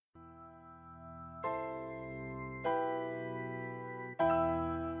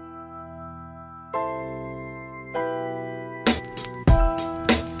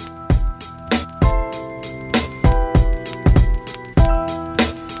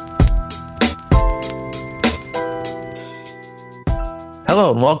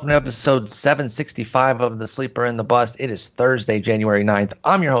Hello and welcome to episode 765 of The Sleeper and the Bust. It is Thursday, January 9th.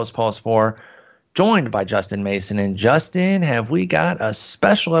 I'm your host, Paul Sporer, joined by Justin Mason. And Justin, have we got a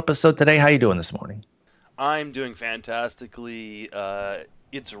special episode today? How you doing this morning? I'm doing fantastically.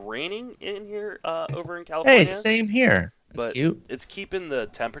 It's raining in here over in California. Hey, same here. That's but cute. It's keeping the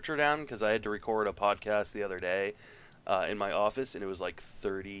temperature down because I had to record a podcast the other day in my office, and it was like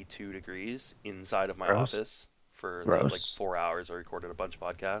 32 degrees inside of my office. For like 4 hours, I recorded a bunch of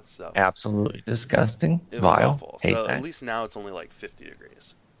podcasts. So absolutely disgusting. It was vile. awful. Hate so that. at least now it's only like 50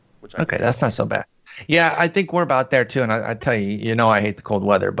 degrees. Okay, that's not so bad. Yeah, I think we're about there too. And I tell you, I hate the cold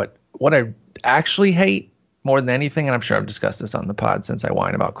weather. But what I actually hate more than anything, and I'm sure I've discussed this on the pod since I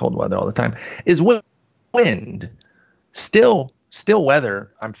whine about cold weather all the time, is wind. Still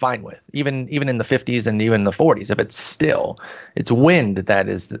weather I'm fine with, even in the 50s and even the 40s. If it's wind that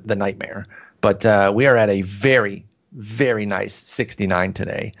is the nightmare. But we are at a very, very nice 69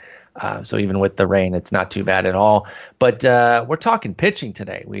 today. So even with the rain, it's not too bad at all. But we're talking pitching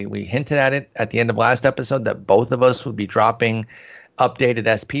today. We hinted at it at the end of last episode that both of us would be dropping updated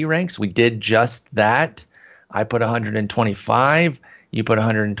SP ranks. We did just that. I put 125. You put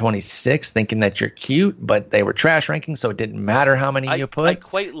 126, thinking that you're cute, but they were trash rankings, so it didn't matter how many you put. I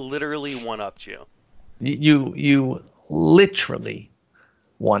quite literally one-upped you. You literally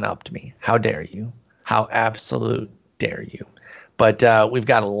one-upped me. How dare you? How absolute dare you? But we've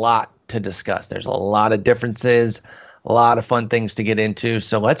got a lot to discuss. There's a lot of differences, a lot of fun things to get into.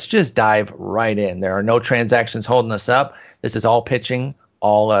 So let's just dive right in. There are no transactions holding us up. This is all pitching,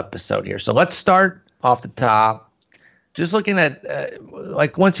 all episode here. So let's start off the top. Just looking at,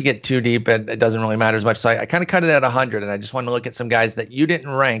 once you get too deep, it doesn't really matter as much. So I kind of cut it at 100, and I just want to look at some guys that you didn't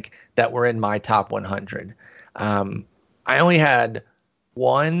rank that were in my top 100. I only had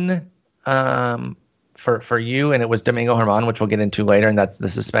one for you, and it was Domingo Germán, which we'll get into later, and that's the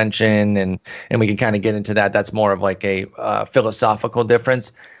suspension, and we can kind of get into that. That's more of like a philosophical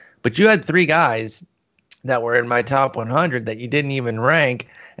difference. But you had three guys that were in my top 100 that you didn't even rank,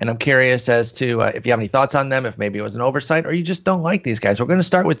 and I'm curious as to if you have any thoughts on them, if maybe it was an oversight, or you just don't like these guys. We're going to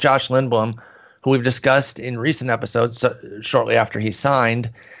start with Josh Lindblom, who we've discussed in recent episodes shortly after he signed.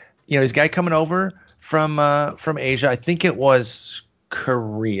 He's a guy coming over from Asia. I think it was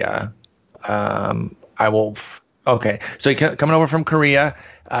Korea. Okay. So he coming over from Korea,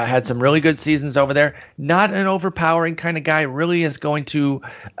 had some really good seasons over there. Not an overpowering kind of guy. Really is going to,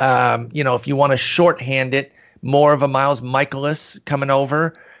 if you want to shorthand it, more of a Miles Michaelis coming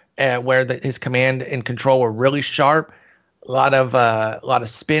over, where his command and control were really sharp. A lot of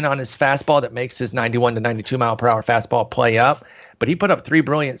spin on his fastball that makes his 91 to 92 mile per hour fastball play up. But he put up 3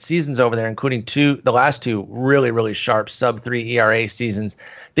 brilliant seasons over there, including the last 2 really, really sharp sub-3 ERA seasons.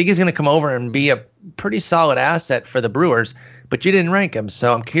 I think he's going to come over and be a pretty solid asset for the Brewers, but you didn't rank him.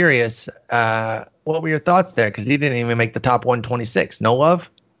 So I'm curious, what were your thoughts there? Because he didn't even make the top 126. No love?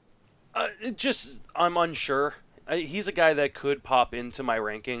 I'm unsure. He's a guy that could pop into my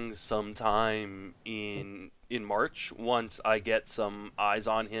rankings sometime in March once I get some eyes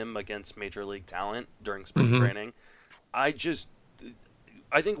on him against major league talent during spring training.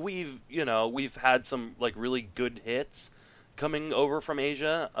 I think we've had some like really good hits coming over from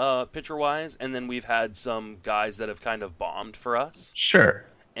Asia, pitcher wise, and then we've had some guys that have kind of bombed for us. Sure.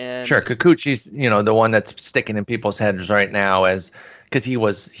 Kikuchi's, the one that's sticking in people's heads right now because he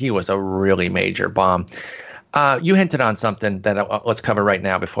was a really major bomb. You hinted on something that let's cover right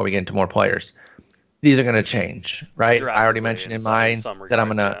now before we get into more players. These are going to change, right? I already mentioned in mine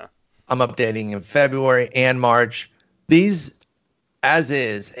that I'm updating in February and March. These as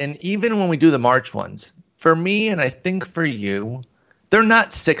is, and even when we do the March ones, for me and I think for you, they're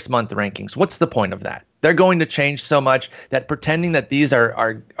not 6-month rankings. What's the point of that? They're going to change so much that pretending that these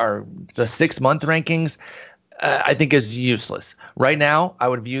are the 6-month rankings, I think is useless. Right now, I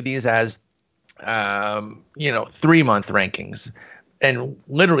would view these as 3-month rankings, and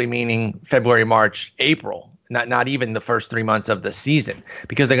literally meaning February, March, April. Not even the first 3 months of the season,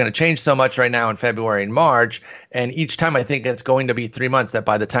 because they're going to change so much right now in February and March. And each time I think it's going to be 3 months, that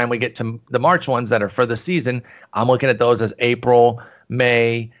by the time we get to the March ones that are for the season, I'm looking at those as April,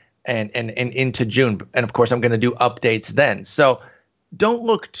 May, and into June. And of course, I'm going to do updates then. So don't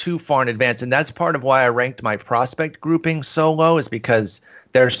look too far in advance. And that's part of why I ranked my prospect grouping so low, is because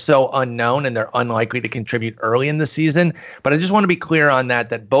they're so unknown and they're unlikely to contribute early in the season. But I just want to be clear on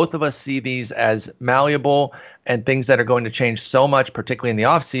that both of us see these as malleable and things that are going to change so much, particularly in the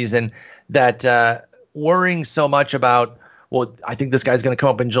offseason, that worrying so much about, well, I think this guy's going to come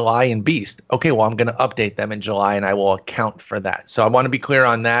up in July and beast. Okay, well, I'm going to update them in July and I will account for that. So I want to be clear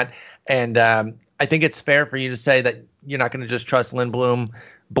on that. And I think it's fair for you to say that you're not going to just trust Lindblom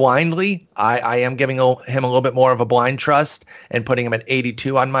blindly. I am giving him a little bit more of a blind trust and putting him at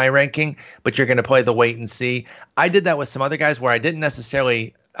 82 on my ranking, but you're going to play the wait and see. I did that with some other guys where I didn't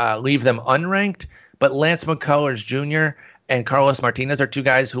necessarily leave them unranked, but Lance McCullers Jr. and Carlos Martinez are two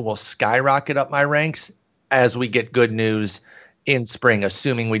guys who will skyrocket up my ranks as we get good news in spring,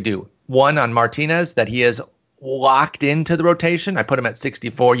 assuming we do. One on Martinez, that he is locked into the rotation. I put him at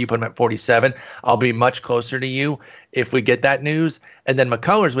 64. You put him at 47. I'll be much closer to you if we get that news. And then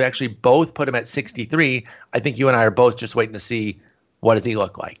McCullers, we actually both put him at 63. I think you and I are both just waiting to see what does he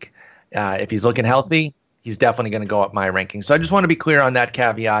look like. If he's looking healthy, he's definitely going to go up my ranking. So I just want to be clear on that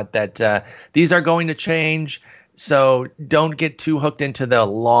caveat that these are going to change. So don't get too hooked into the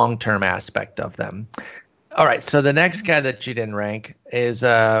long-term aspect of them. All right, so the next guy that you didn't rank is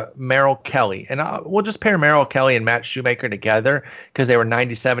Merrill Kelly. And we'll just pair Merrill Kelly and Matt Shoemaker together because they were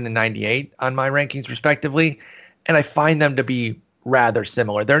 97 and 98 on my rankings, respectively. And I find them to be rather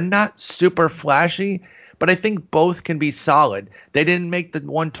similar. They're not super flashy, but I think both can be solid. They didn't make the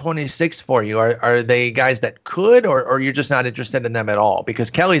 126 for you. Are they guys that could, or you're just not interested in them at all? Because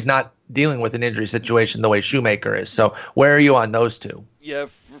Kelly's not dealing with an injury situation the way Shoemaker is. So where are you on those two? Yeah,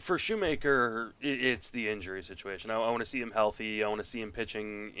 for Shoemaker, it's the injury situation. I want to see him healthy. I want to see him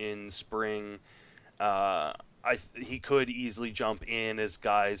pitching in spring. He could easily jump in as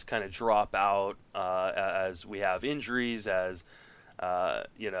guys kind of drop out as we have injuries, as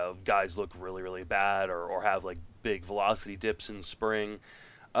guys look really, really bad or have like big velocity dips in spring.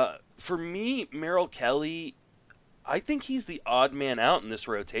 For me, Merrill Kelly, I think he's the odd man out in this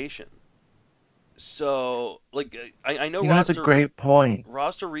rotation. So, like, I know that's a great point.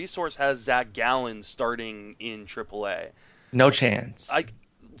 Roster Resource has Zach Gallen starting in AAA. No chance.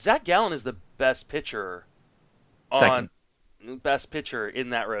 Zach Gallen is the best pitcher in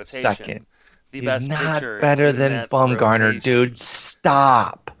that rotation. Second. He's best not pitcher better than Bumgarner, dude.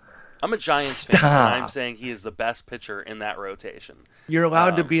 Stop. I'm a Giants fan, and I'm saying he is the best pitcher in that rotation. You're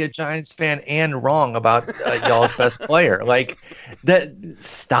allowed to be a Giants fan and wrong about y'all's best player. Like that.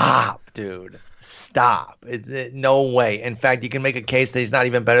 Stop, dude. Stop. No way. In fact, you can make a case that he's not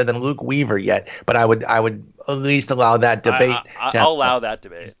even better than Luke Weaver yet. But I would at least allow that debate. I'll allow that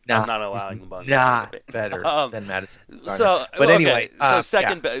debate. I'm not allowing the Bumgarner not debate. Better than Madison. Anyway,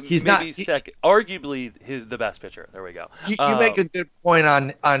 second, he's second, arguably the best pitcher. There we go. You make a good point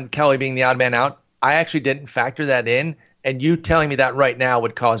on Kelly being the odd man out. I actually didn't factor that in. And you telling me that right now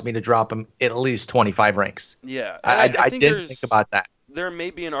would cause me to drop him at least 25 ranks. Yeah. I didn't think about that. There may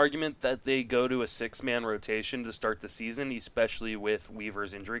be an argument that they go to a 6-man rotation to start the season, especially with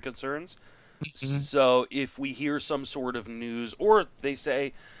Weaver's injury concerns. Mm-hmm. So if we hear some sort of news, or they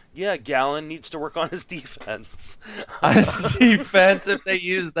say, yeah, Gallen needs to work on his defense. On his defense, if they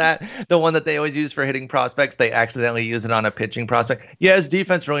use that, the one that they always use for hitting prospects, they accidentally use it on a pitching prospect. Yeah, his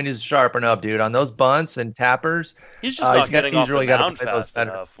defense really needs to sharpen up, dude. On those bunts and tappers, he's just not getting off the mound fast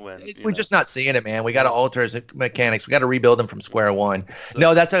enough. We're just not seeing it, man. We got to alter his mechanics. We got to rebuild him from square one.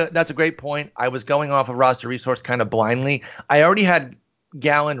 No, that's a great point. I was going off of Roster Resource kind of blindly. I already had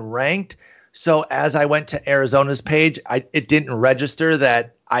Gallen ranked. So as I went to Arizona's page, it didn't register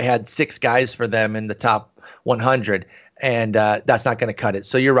that I had 6 guys for them in the top 100, and that's not going to cut it.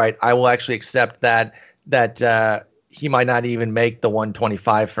 So you're right. I will actually accept that he might not even make the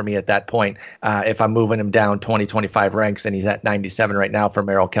 125 for me at that point if I'm moving him down 20, 25 ranks, and he's at 97 right now for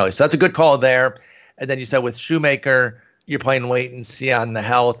Merrill Kelly. So that's a good call there. And then you said with Shoemaker, you're playing wait and see on the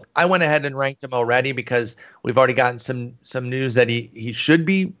health. I went ahead and ranked him already because we've already gotten some news that he should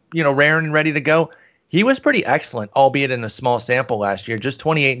be, raring and ready to go. He was pretty excellent, albeit in a small sample last year, just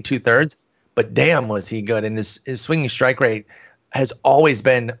 28 2/3. But damn, was he good. And his swinging strike rate has always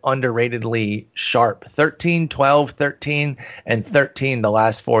been underratedly sharp. 13, 12, 13, and 13 the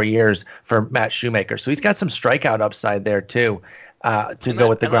last 4 years for Matt Shoemaker. So he's got some strikeout upside there, too, to go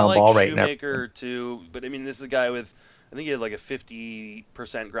with the ground ball rate. Shoemaker, too. But, I mean, this is a guy with, I think he had like a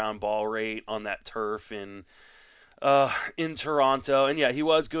 50% ground ball rate on that turf in Toronto. And yeah, he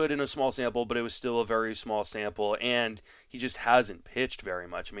was good in a small sample, but it was still a very small sample, and he just hasn't pitched very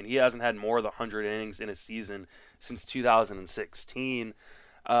much. I mean, he hasn't had more than 100 innings in a season since 2016.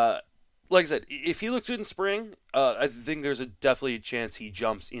 Like I said, if he looks good in spring, I think there's definitely a chance he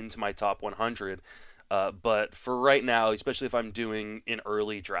jumps into my top 100. But for right now, especially if I'm doing an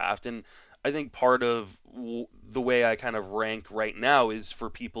early draft, and I think part of the way I kind of rank right now is for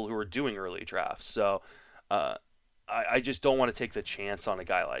people who are doing early drafts. So I just don't want to take the chance on a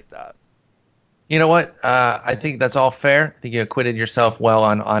guy like that. You know what? I think that's all fair. I think you acquitted yourself well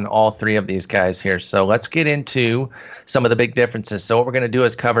on all three of these guys here. So let's get into some of the big differences. So what we're going to do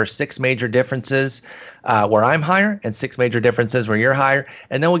is cover 6 major differences where I'm higher and 6 major differences where you're higher.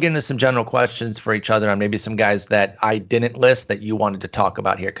 And then we'll get into some general questions for each other on maybe some guys that I didn't list that you wanted to talk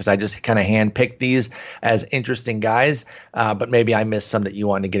about here, because I just kind of handpicked these as interesting guys, but maybe I missed some that you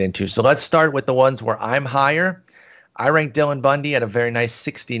wanted to get into. So let's start with the ones where I'm higher. I ranked Dylan Bundy at a very nice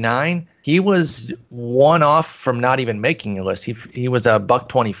 69. He was one off from not even making your list. He was a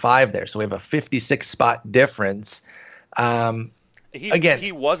 $125 there, so we have a 56 spot difference.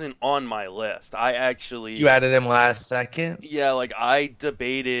 He wasn't on my list. You added him last second. Yeah, like I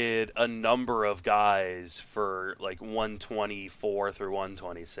debated a number of guys for like 124 through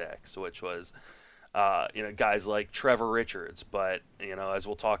 126, which was guys like Trevor Richards. But as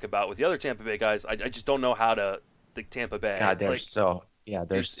we'll talk about with the other Tampa Bay guys, I just don't know how to. The Tampa Bay. God, they're so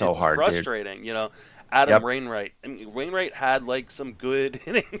it's hard, frustrating, dude. Adam Wainwright. I mean, Wainwright had like some good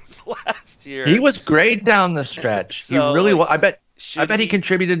innings last year. He was great down the stretch. So, he really was. I bet he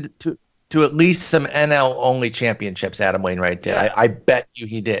contributed to at least some NL only championships. Adam Wainwright did. Yeah. I bet you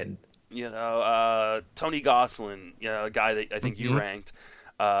he did. Tony Gosselin, a guy that I think you ranked.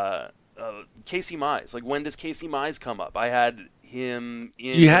 Casey Mize. Like, when does Casey Mize come up? I had him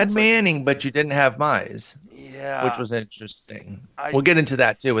in. You had Manning, but you didn't have Mize. Yeah. Which was interesting. We'll get into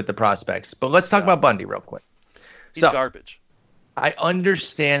that too with the prospects. But let's talk about Bundy real quick. He's garbage. I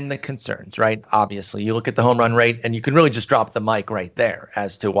understand the concerns, right? Obviously, you look at the home run rate, and you can really just drop the mic right there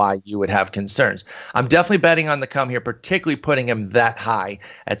as to why you would have concerns. I'm definitely betting on the come here, particularly putting him that high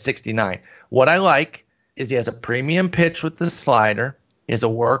at 69. What I like is he has a premium pitch with the slider. He has a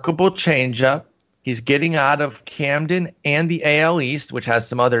workable changeup. He's getting out of Camden and the AL East, which has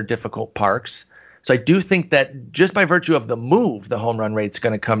some other difficult parks. So I do think that just by virtue of the move, the home run rate's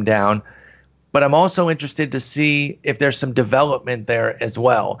going to come down. But I'm also interested to see if there's some development there as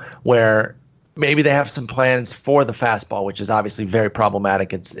well, where maybe they have some plans for the fastball, which is obviously very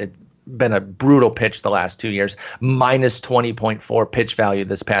problematic. It's been a brutal pitch the last 2 years, minus 20.4 pitch value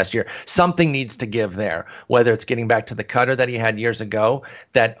this past year. Something needs to give there, whether it's getting back to the cutter that he had years ago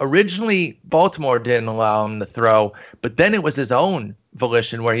that originally Baltimore didn't allow him to throw, but then it was his own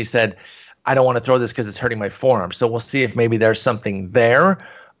volition where he said, I don't want to throw this because it's hurting my forearm. So we'll see if maybe there's something there,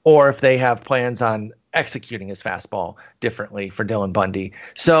 or if they have plans on executing his fastball differently for Dylan Bundy.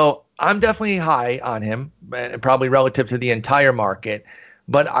 So I'm definitely high on him, probably relative to the entire market.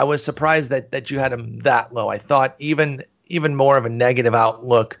 But I was surprised that you had him that low. I thought even more of a negative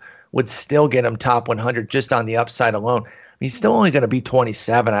outlook would still get him top 100 just on the upside alone. I mean, he's still only going to be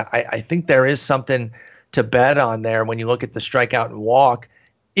 27. I think there is something to bet on there when you look at the strikeout and walk,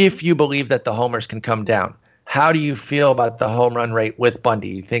 if you believe that the homers can come down. How do you feel about the home run rate with Bundy?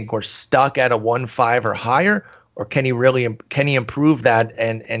 You think we're stuck at a 1.5 or higher, or can he improve that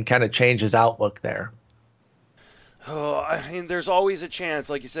and kind of change his outlook there? Oh, I mean, there's always a chance.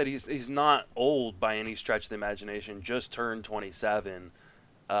 Like you said, he's not old by any stretch of the imagination. Just turned 27.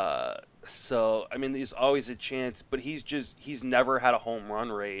 So I mean, there's always a chance. But he's never had a home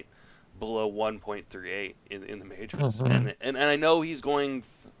run rate below 1.38 in the majors. Mm-hmm. And I know he's going,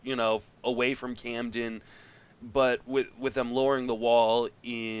 away from Camden, but with them lowering the wall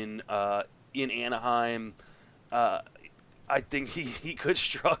in Anaheim, I think he could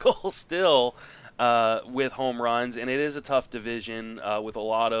struggle still. With home runs, and it is a tough division with a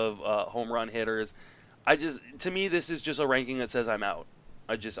lot of home run hitters. To me, this is just a ranking that says I'm out.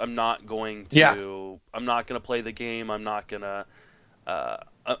 I'm not going to. Yeah. I'm not going to play the game. I'm not going to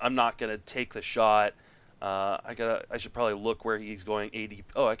take the shot. I should probably look where he's going. ADP.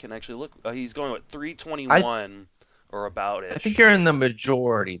 Oh, I can actually look. He's going at 321 or about it. I think you're in the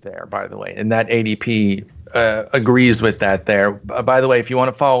majority there, by the way, and that ADP agrees with that there. By the way, if you want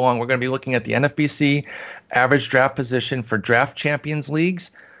to follow along, we're going to be looking at the NFBC average draft position for draft champions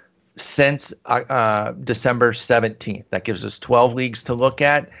leagues since December 17th. That gives us 12 leagues to look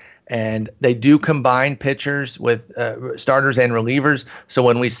at, and they do combine pitchers with starters and relievers. So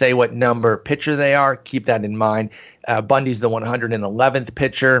when we say what number pitcher they are, keep that in mind. Bundy's the 111th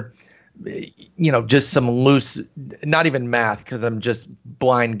pitcher. Just some loose, not even math, because I'm just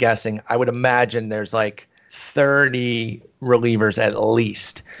blind guessing. I would imagine there's like 30 relievers at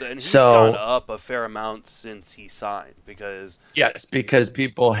least. And he's gone up a fair amount since he signed because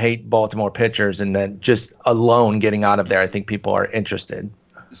people hate Baltimore pitchers, and then just alone getting out of there, I think people are interested.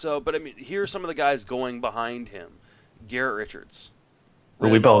 So, but I mean, here are some of the guys going behind him: Garrett Richards,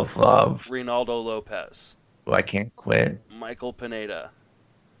 we both love Reynaldo Lopez. Who I can't quit. Michael Pineda.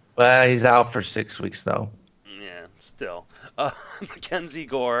 Well, he's out for 6 weeks, though. Yeah, still. Mackenzie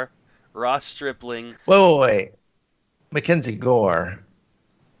Gore, Ross Stripling. Wait. Mackenzie Gore.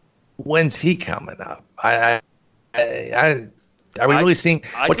 When's he coming up? Are we really seeing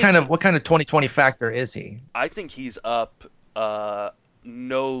what kind of 2020 factor is he? I think he's up. I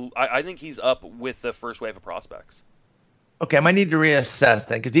think he's up with the first wave of prospects. Okay, I might need to reassess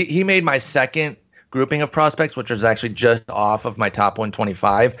that because he made my second grouping of prospects, which was actually just off of my top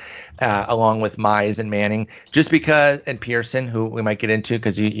 125, along with Mize and Manning, just because, and Pearson, who we might get into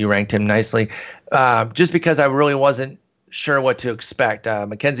because you ranked him nicely, just because I really wasn't sure what to expect.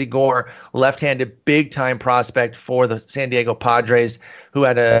 Mackenzie Gore, left-handed, big-time prospect for the San Diego Padres, who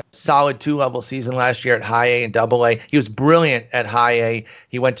had a solid 2-level season last year at high A and double A. He was brilliant at high A.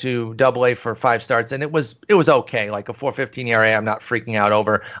 He went to double A for 5 starts, and it was okay. Like a 4.15 ERA, I'm not freaking out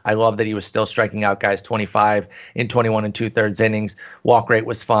over. I love that he was still striking out guys 25 in 21 2/3 innings. Walk rate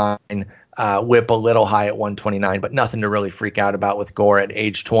was fine. Whip a little high at 129, but nothing to really freak out about with Gore at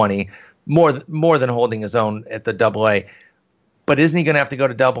age 20. More than holding his own at the double A. But isn't he going to have to go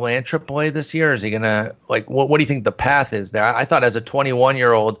to double A and triple A this year? Or is he going to, like, what do you think the path is there? I thought as a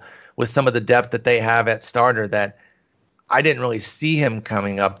 21-year-old with some of the depth that they have at starter that I didn't really see him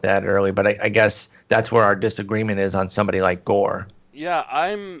coming up that early, but I guess that's where our disagreement is on somebody like Gore. Yeah,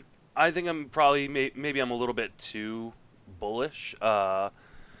 I think I'm probably, maybe I'm a little bit too bullish on...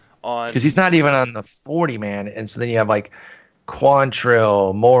 Because he's not even on the 40, man. And so then you have, like,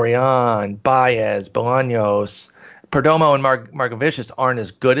 Quantrill, Morion, Baez, Bolaños... Perdomo and Margevicius aren't as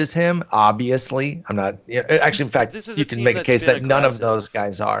good as him, obviously. I'm not. Actually, in fact, you can make a case that none of those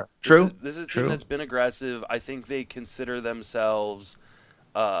guys are. True? This is a team that's been aggressive. I think they consider themselves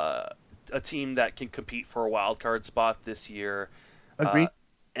a team that can compete for a wild card spot this year. Agreed.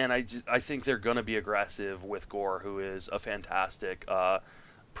 And I think they're going to be aggressive with Gore, who is a fantastic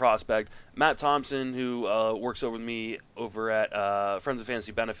prospect. Matt Thompson, who works over with me over at Friends of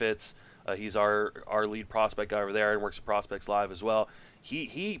Fantasy Benefits, he's our lead prospect guy over there and works at Prospects Live as well.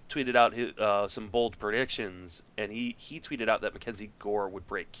 He tweeted out some bold predictions, and he tweeted out that Mackenzie Gore would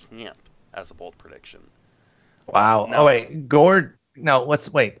break camp as a bold prediction. Wow. Now, wait, Gore. No,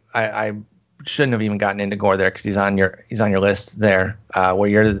 let's wait. I shouldn't have even gotten into Gore there because he's on your list there, where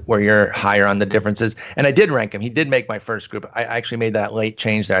you're higher on the differences. And I did rank him. He did make my first group. I actually made that late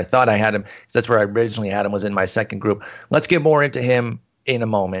change there. I thought I had him because that's where I originally had him, was in my second group. Let's get more into him in a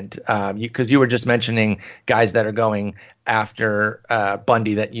moment, because you were just mentioning guys that are going after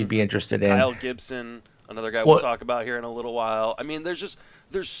Bundy that you'd be interested in. Kyle Gibson, another guy we'll talk about here in a little while. I mean, there's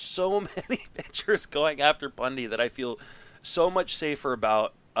so many pitchers going after Bundy that I feel so much safer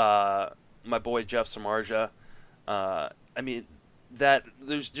about my boy Jeff Samardzija. I mean, that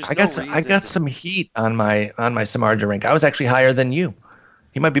there's just I got some heat on my Samardzija rank. I was actually higher than you.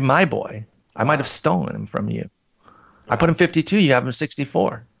 He might be my boy. I might have stolen him from you. I put him 52. You have him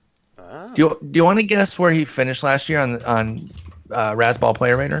 64. Oh. Do you want to guess where he finished last year on Razzball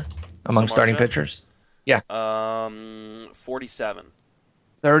Player Rater among starting pitchers? Yeah. 47.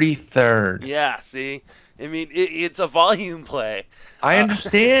 33rd. Yeah. See, I mean, it's a volume play. I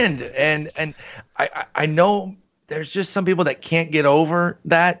understand, and I know there's just some people that can't get over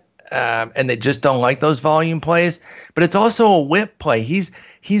that, and they just don't like those volume plays. But it's also a whip play. He's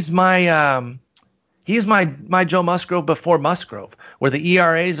my. He's my Joe Musgrove before Musgrove, where the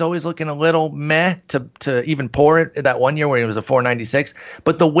ERA is always looking a little meh to even pour it that one year where he was a 4.96,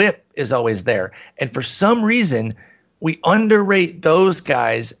 but the whip is always there. And for some reason, we underrate those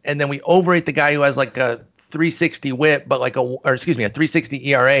guys, and then we overrate the guy who has like a 360 whip, but a 360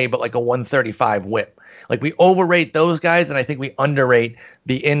 ERA, but like a 135 whip. Like we overrate those guys, and I think we underrate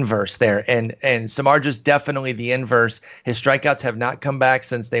the inverse there. And Samardzija's definitely the inverse. His strikeouts have not come back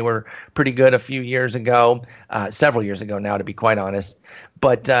since they were pretty good a few years ago, several years ago now, to be quite honest.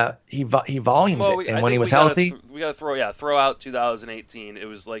 But he volumes it, and when he was healthy, we got to throw out 2018. It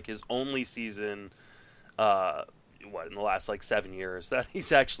was like his only season. In the last 7 years that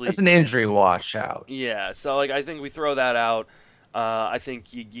he's actually. That's an injury washout. Yeah, so I think we throw that out. I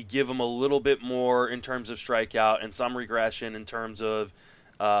think you give him a little bit more in terms of strikeout and some regression in terms of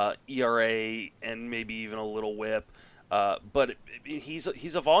ERA and maybe even a little whip. But he's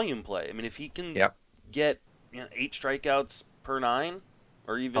a volume play. I mean, if he can get 8 strikeouts per 9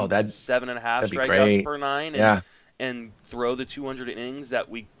 or even 7.5 strikeouts per 9 and throw the 200 innings that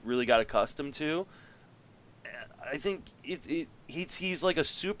we really got accustomed to, I think he's like a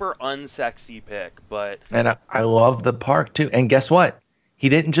super unsexy pick, and I love the park too. And guess what? He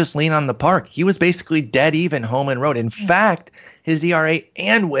didn't just lean on the park. He was basically dead even home and road. In fact, his ERA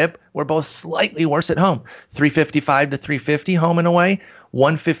and WHIP were both slightly worse at home. 355 to 350 home and away,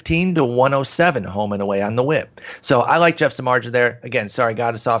 115 to 107 home and away on the whip. So I like Jeff Samardzija there. Again, sorry,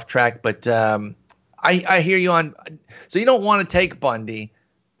 got us off track, but I hear you on. So you don't want to take Bundy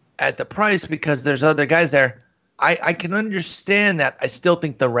at the price because there's other guys there. I can understand that. I still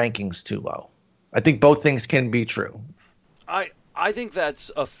think the ranking's too low. I think both things can be true. I think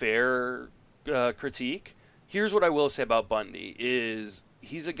that's a fair critique. Here's what I will say about Bundy is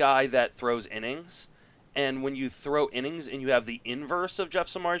he's a guy that throws innings, and when you throw innings and you have the inverse of Jeff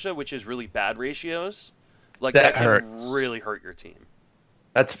Samardzija, which is really bad ratios, like that can hurts. Really hurt your team.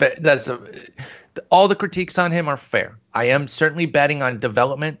 That's fair. All the critiques on him are fair. I am certainly betting on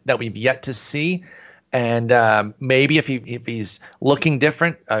development that we've yet to see. And maybe if he's looking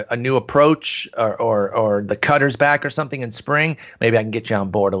different, a new approach, or the cutter's back or something in spring, maybe I can get you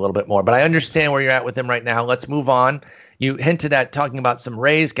on board a little bit more. But I understand where you're at with him right now. Let's move on. You hinted at talking about some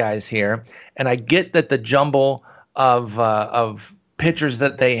Rays guys here, and I get that the jumble of pitchers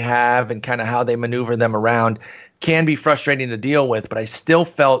that they have and kind of how they maneuver them around can be frustrating to deal with. But I still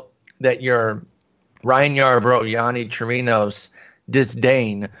felt that your Ryan Yarbrough, Yonny Chirinos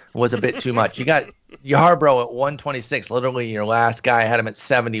disdain was a bit too much. You got Yarbrough at 126, literally your last guy. I had him at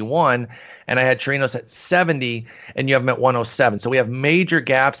 71, and I had Chirinos at 70, and you have him at 107. So we have major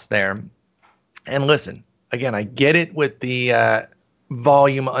gaps there. And listen, again, I get it with the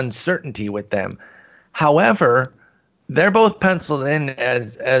volume uncertainty with them. However, they're both penciled in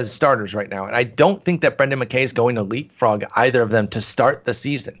as starters right now, and I don't think that Brendan McKay is going to leapfrog either of them to start the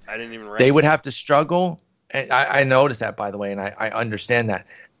season. I didn't even rank They would have to struggle. And I noticed that, by the way, and I understand that.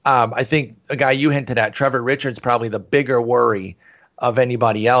 I think a guy you hinted at, Trevor Richards, probably the bigger worry of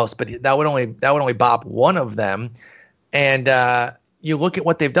anybody else, but that would only bop one of them. And you look at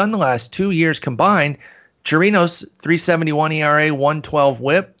what they've done the last 2 years combined. Chirinos 3.71 ERA, 112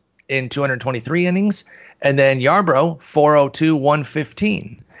 WHIP in 223 innings, and then Yarbrough 4.02,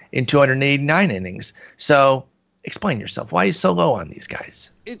 115 in 289 innings. So explain yourself. Why are you so low on these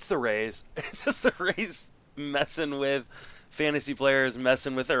guys? It's the Rays. It's just the Rays messing with fantasy players,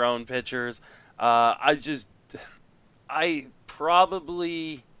 messing with their own pitchers. I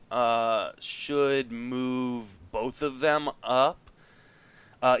probably should move both of them up,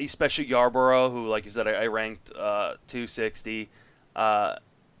 especially Yarbrough, who, like you said, I ranked 260.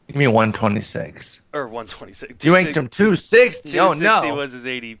 You mean 126? Or 126. You ranked him 260? Oh, no. 260 was his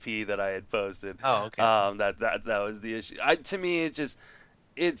ADP that I had posted. Oh, okay. That was the issue. To me,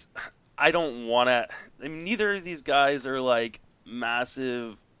 I don't want to. I mean, neither of these guys are like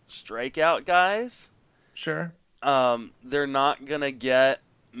massive strikeout guys. Sure. They're not gonna get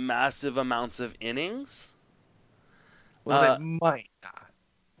massive amounts of innings. Well, they might not.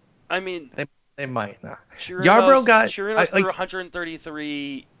 I mean, they might not. Chirinos threw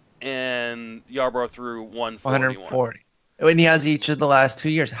 133, and Yarbrough threw 140. And he has each of the last 2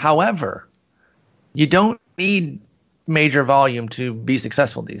 years. However, you don't need major volume to be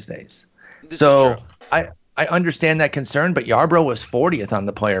successful these days. So I understand that concern, but Yarbrough was 40th on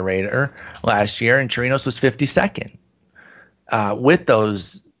the player rater last year, and Chirinos was 52nd with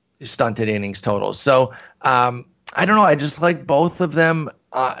those stunted innings totals. So I don't know. I just like both of them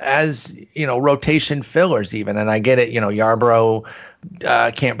as, rotation fillers even. And I get it. Yarbrough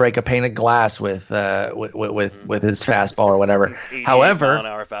can't break a pane of glass with his fastball or whatever. However,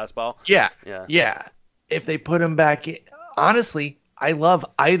 mile-an-hour fastball. Yeah. If they put him back in, honestly, I love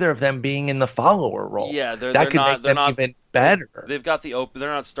either of them being in the follower role. Yeah, that could make them even better. They've got the they're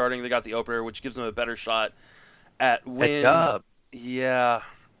not starting. They got the opener, which gives them a better shot at wins. Yeah,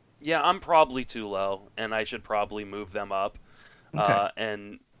 I'm probably too low, and I should probably move them up. Okay.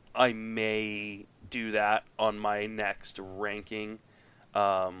 And I may do that on my next ranking.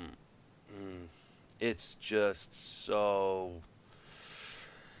 It's just so.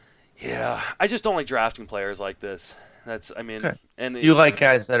 Yeah, I just don't like drafting players like this. Okay. And you like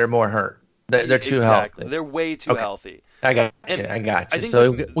guys that are more hurt. They're too healthy. They're way too healthy. I got you.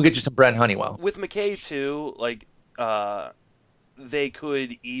 So we'll get you some Brent Honeywell. With McKay too, they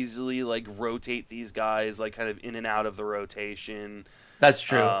could easily rotate these guys kind of in and out of the rotation. That's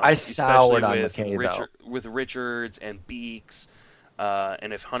true. I soured on McKay though. With Richards and Beeks,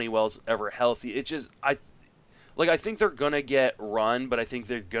 and if Honeywell's ever healthy, it's just I think they're going to get run, but I think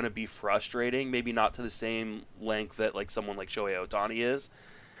they're going to be frustrating. Maybe not to the same length that someone like Shohei Ohtani is.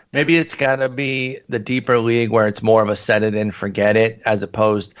 Maybe it's got to be the deeper league where it's more of a set it and forget it as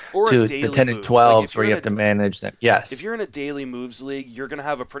opposed to the 10 and 12s where you have to manage them. Yes. If you're in a daily moves league, you're going to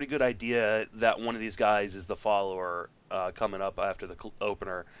have a pretty good idea that one of these guys is the follower coming up after the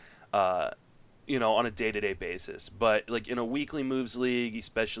opener, on a day-to-day basis. But in a weekly moves league,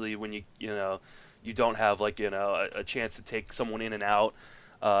 especially when You don't have like a chance to take someone in and out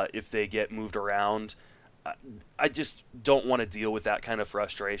if they get moved around. I just don't want to deal with that kind of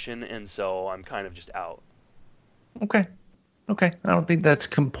frustration, and so I'm kind of just out. Okay. I don't think that's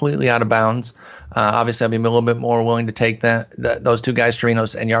completely out of bounds. Obviously, I'd be a little bit more willing to take those two guys,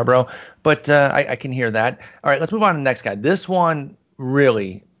 Chirinos and Yarbrough, but I can hear that. All right, let's move on to the next guy. This one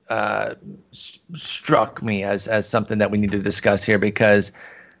really struck me as something that we need to discuss here, because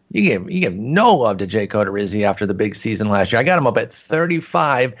you give no love to Jake Odorizzi after the big season last year. I got him up at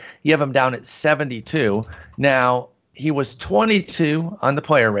 35. You have him down at 72. Now, he was 22 on the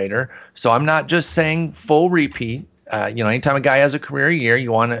player rater, so I'm not just saying full repeat. Anytime a guy has a career year, you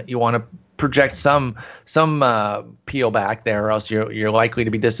want to project some peel back there, or else you're likely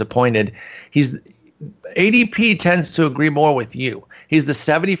to be disappointed. ADP tends to agree more with you. He's the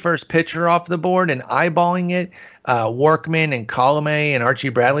 71st pitcher off the board, and eyeballing it, Workman and Colomé and Archie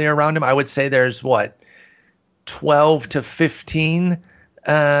Bradley are around him. I would say there's 12 to 15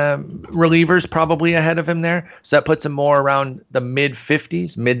 relievers probably ahead of him there. So that puts him more around the mid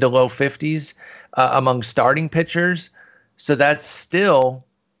to low 50s among starting pitchers. So that's still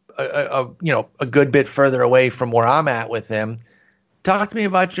a good bit further away from where I'm at with him. Talk to me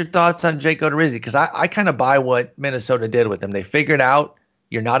about your thoughts on Jake Odorizzi, because I kind of buy what Minnesota did with him. They figured out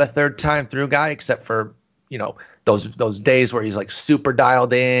you're not a third time through guy, except for those days where he's like super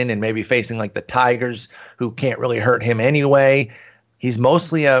dialed in and maybe facing like the Tigers, who can't really hurt him anyway. He's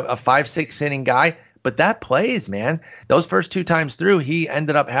mostly a 5-6 inning guy, but that plays, man. Those first two times through, he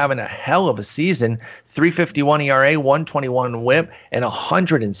ended up having a hell of a season. 3.51 ERA, 121 WHIP, and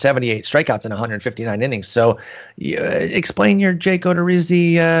 178 strikeouts in 159 innings. So, explain your Jake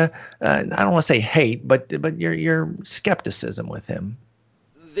Odorizzi. I don't want to say hate, but your skepticism with him.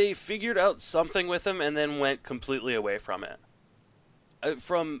 They figured out something with him and then went completely away from it.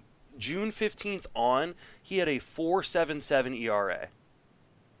 From June 15th on, he had a 4.77 ERA.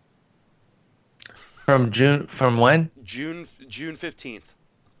 From when? June 15th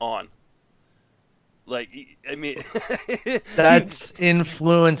on. Like, I mean, that's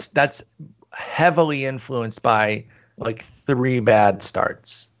heavily influenced by like 3 bad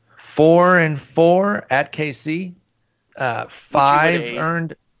starts. 4-4 at KC, 5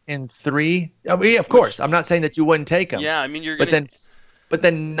 earned in 3. I mean, of course, I'm not saying that you wouldn't take him. Yeah, I mean, but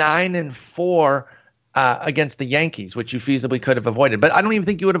then 9-4 against the Yankees, which you feasibly could have avoided. But I don't even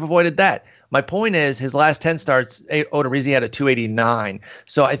think you would have avoided that. My point is, his last 10 starts, Odorizzi had a 289.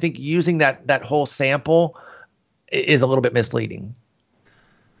 So I think using that whole sample is a little bit misleading.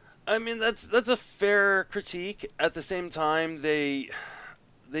 I mean, that's a fair critique. At the same time, they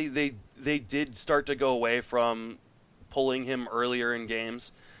did start to go away from pulling him earlier in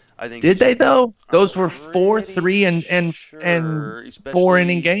games. I think. Did they though? Those were 4, 3, and 4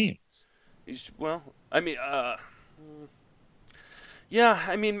 inning games. Well, I mean, yeah.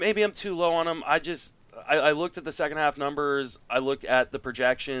 I mean, maybe I'm too low on him. I looked at the second half numbers. I looked at the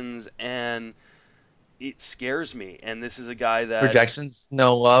projections, and it scares me. And this is a guy that projections,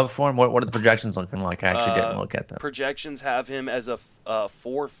 no love for him. What are the projections looking like? I actually didn't look at them. Projections have him as a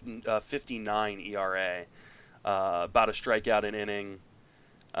 4.59 ERA, about a strikeout an inning,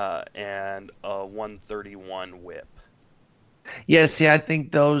 and a 131 WHIP. Yeah, see, I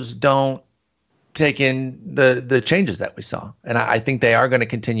think those don't take in the changes that we saw. And I think they are going to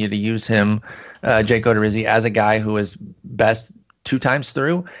continue to use him, Jake Odorizzi, as a guy who is best 2 times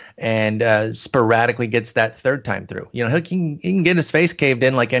through and sporadically gets that 3rd time through. He can get his face caved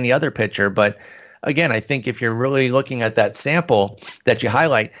in like any other pitcher, but again, I think if you're really looking at that sample that you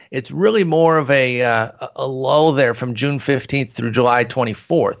highlight, it's really more of a lull there from June 15th through July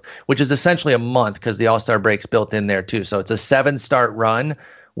 24th, which is essentially a month because the All-Star break's built in there too. So it's a 7-start run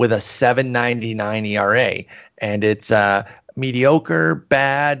with a 7.99 ERA, and it's mediocre,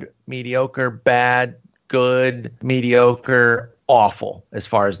 bad, good, mediocre, awful as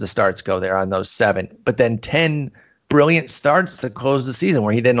far as the starts go there on those 7. But then 10 brilliant starts to close the season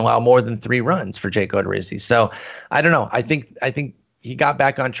where he didn't allow more than 3 runs for Jake Odorizzi. So I don't know. I think he got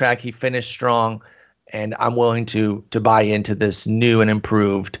back on track. He finished strong, and I'm willing to buy into this new and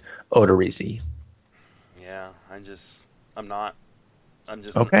improved Odorizzi. Yeah, I'm not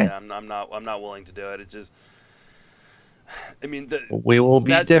okay. Yeah, I'm not willing to do it. It just, I mean, we will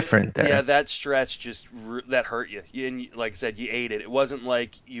be different there. Yeah, that stretch that hurt you. And like I said, you ate it. It wasn't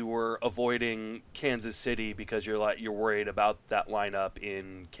like you were avoiding Kansas City because you're worried about that lineup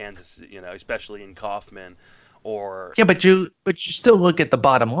in Kansas, especially in Kauffman, or yeah. But you still look at the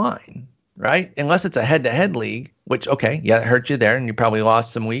bottom line, right? Unless it's a head-to-head league, which it hurt you there, and you probably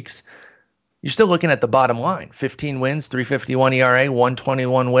lost some weeks. You're still looking at the bottom line. 15 wins, 3.51 ERA,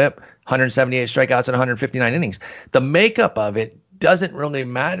 121 WHIP, 178 strikeouts and 159 innings. The makeup of it doesn't really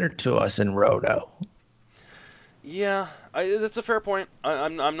matter to us in Roto. Yeah, that's a fair point.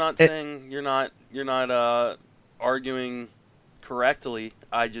 I'm not saying you're not arguing correctly.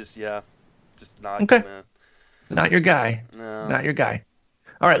 I just not okay. Not your guy. No. Not your guy.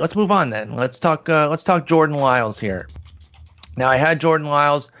 All right, let's move on then. Let's talk Jordan Lyles here. Now, I had Jordan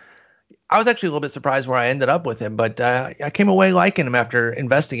Lyles. I was actually a little bit surprised where I ended up with him, but I came away liking him after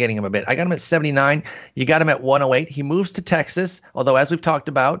investigating him a bit. I got him at 79. You got him at 108. He moves to Texas, although as we've talked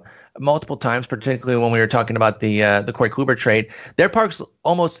about multiple times, particularly when we were talking about the Corey Kluber trade, their park's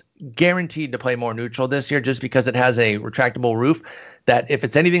almost guaranteed to play more neutral this year just because it has a retractable roof that if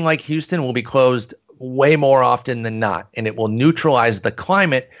it's anything like Houston will be closed way more often than not, and it will neutralize the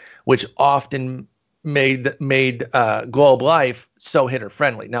climate, which often made Globe Life so hitter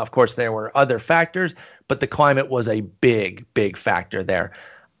friendly. Now, of course, there were other factors, but the climate was a big factor there.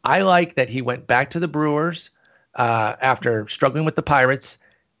 I like that he went back to the Brewers after struggling with the Pirates,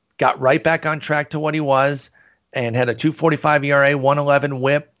 got right back on track to what he was, and had a 2.45 ERA, 1.11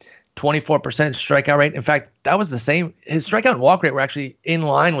 WHIP, 24% strikeout rate. In fact, that was the same. His strikeout and walk rate were actually in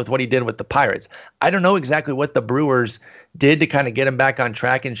line with what he did with the Pirates. I don't know exactly what the Brewers did to kind of get him back on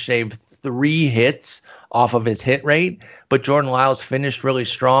track and shave 3 hits off of his hit rate, but Jordan Lyles finished really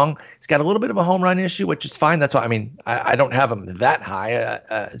strong. He's got a little bit of a home run issue, which is fine. That's why, I don't have him that high.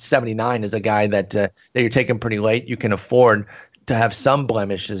 79 is a guy that you're taking pretty late. You can afford to have some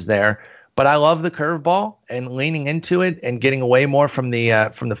blemishes there. But I love the curveball, and leaning into it and getting away more from the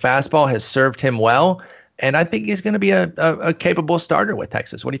fastball has served him well. And I think he's going to be a capable starter with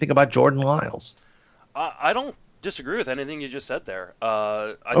Texas. What do you think about Jordan Lyles? I don't disagree with anything you just said there.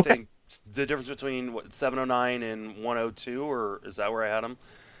 I think the difference between 709 and 102, or is that where I had him?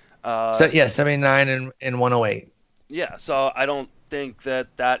 79 and 108. Yeah, so I don't think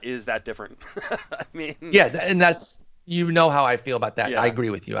that is that different. I mean, yeah, and that's. You know how I feel about that. Yeah. I agree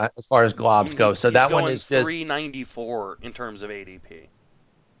with you as far as globs go. So that one is just 394 in terms of ADP.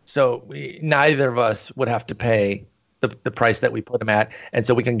 So neither of us would have to pay the price that we put him at, and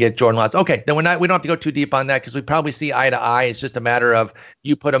so we can get Jordan Lyles. Okay, then we don't have to go too deep on that because we probably see eye to eye. It's just a matter of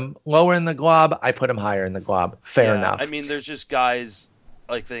you put him lower in the glob, I put him higher in the glob. Fair enough. I mean, there's just guys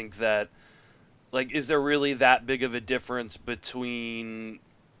I think that is there really that big of a difference between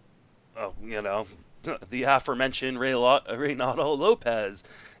the aforementioned Reynaldo Lopez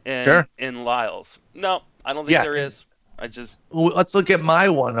and Lyles? No, I don't think there is. Let's look at my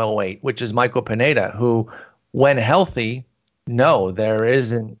 108, which is Michael Pineda, who, when healthy, no, there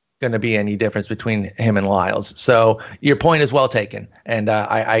isn't going to be any difference between him and Lyles. So your point is well taken, and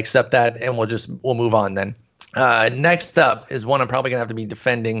I accept that, and we'll move on then. Next up is one I'm probably going to have to be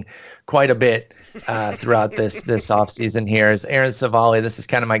defending quite a bit throughout this offseason here is Aaron Civale. This is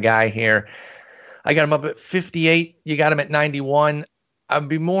kind of my guy here. I got him up at 58. You got him at 91. I'd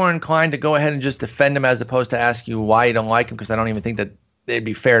be more inclined to go ahead and just defend him as opposed to ask you why you don't like him, because I don't even think that it'd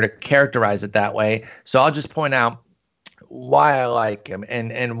be fair to characterize it that way. So I'll just point out why I like him.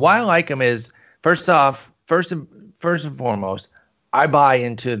 And why I like him is, first and foremost, I buy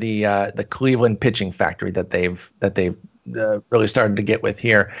into the Cleveland pitching factory that they've really started to get with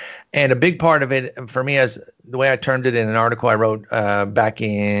here. And a big part of it for me, as the way I termed it in an article I wrote back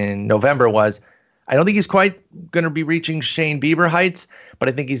in November, was I don't think he's quite going to be reaching Shane Bieber heights, but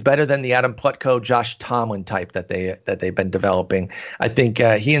I think he's better than the Adam Plutko, Josh Tomlin type that they've been developing. I think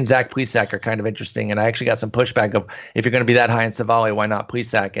he and Zach Plesac are kind of interesting, and I actually got some pushback of, if you're going to be that high in Civale, why not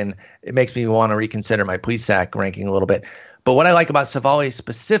Plesac? And it makes me want to reconsider my Plesac ranking a little bit. But what I like about Civale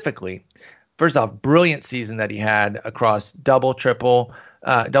specifically, first off, brilliant season that he had across double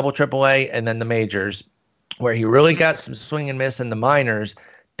AAA, and then the majors, where he really got some swing and miss in the minors,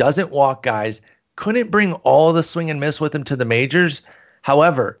 doesn't walk guys, couldn't bring all the swing and miss with him to the majors.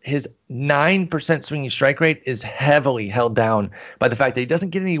 However, his 9% swinging strike rate is heavily held down by the fact that he doesn't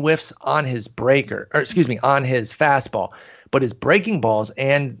get any whiffs on his on his fastball, but his breaking balls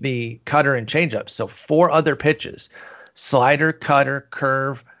and the cutter and changeup. So 4 other pitches, slider, cutter,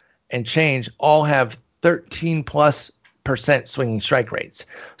 curve, and change, all have 13+% swinging strike rates.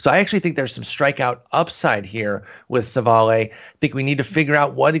 So I actually think there's some strikeout upside here with Civale. I think we need to figure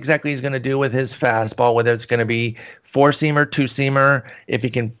out what exactly he's going to do with his fastball, whether it's going to be 4-seamer, 2-seamer. If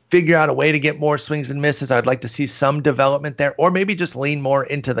he can figure out a way to get more swings and misses, I'd like to see some development there, or maybe just lean more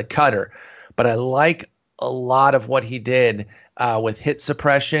into the cutter. But I like a lot of what he did with hit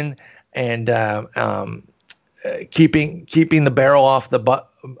suppression and keeping the barrel off the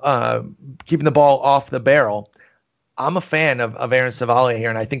keeping the ball off the barrel. I'm a fan of Aaron Civale here,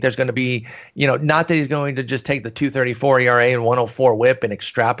 and I think there's going to be, not that he's going to just take the 2.34 ERA and 104 WHIP and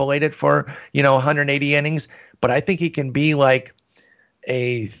extrapolate it for 180 innings, but I think he can be like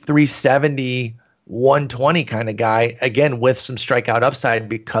a 370, 120 kind of guy, again, with some strikeout upside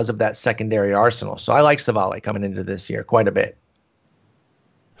because of that secondary arsenal. So I like Civale coming into this year quite a bit.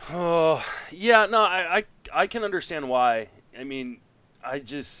 Oh, yeah, no, I can understand why. I mean,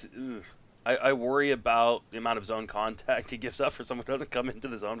 I worry about the amount of zone contact he gives up for someone who doesn't come into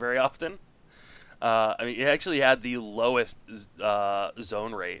the zone very often. I mean, he actually had the lowest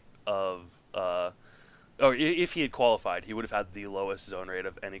zone rate of, or if he had qualified, he would have had the lowest zone rate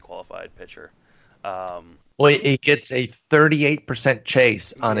of any qualified pitcher. Well, he gets a 38%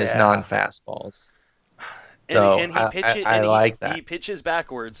 chase on his non-fastballs. And he pitches. I like that. He pitches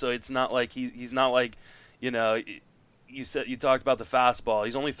backwards, so it's not like he's not like, you talked about the fastball.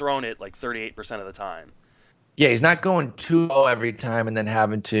 He's only throwing it like 38% of the time. Yeah, he's not going too low every time and then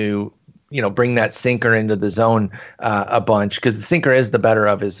having to, bring that sinker into the zone a bunch, because the sinker is the better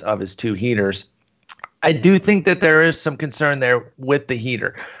of his two heaters. I do think that there is some concern there with the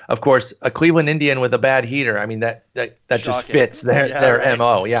heater. Of course, a Cleveland Indian with a bad heater, I mean, that just fits their right.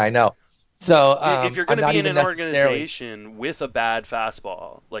 MO. Yeah, I know. So if you're going to be in an organization with a bad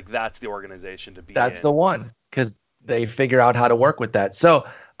fastball, like that's the organization to be in. That's the one, because they figure out how to work with that. So,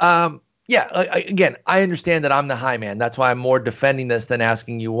 again, I understand that I'm the high man. That's why I'm more defending this than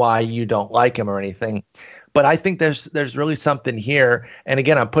asking you why you don't like him or anything. But I think there's really something here. And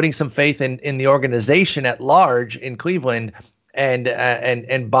again, I'm putting some faith in the organization at large in Cleveland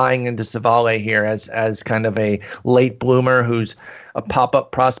and buying into Civale here as kind of a late bloomer who's a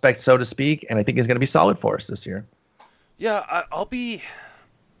pop-up prospect, so to speak. And I think he's going to be solid for us this year. Yeah,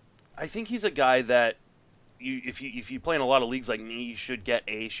 I think he's a guy that if you play in a lot of leagues like me, you should get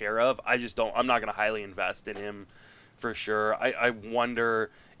a share of. I'm not going to highly invest in him for sure. I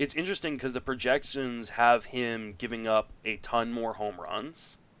wonder, it's interesting because the projections have him giving up a ton more home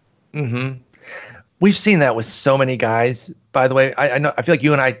runs. Mm-hmm. We've seen that with so many guys. By the way, I feel like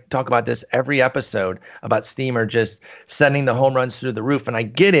you and I talk about this every episode about Steamer just sending the home runs through the roof. And I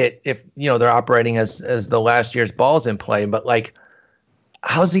get it if, they're operating as the last year's balls in play, but like,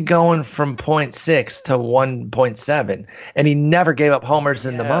 how's he going from 0.6 to 1.7? And he never gave up homers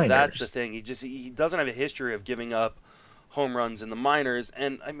in the minors. That's the thing. He doesn't have a history of giving up home runs in the minors.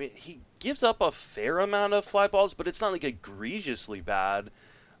 And I mean, he gives up a fair amount of fly balls, but it's not like egregiously bad.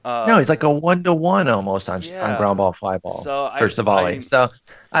 No, he's like a 1-to-1 almost on ground ball fly ball for Civale. So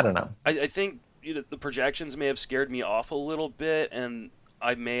I don't know. I think the projections may have scared me off a little bit, and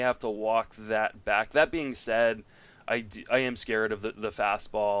I may have to walk that back. That being said, I am scared of the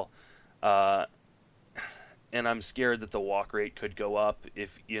fastball, and I'm scared that the walk rate could go up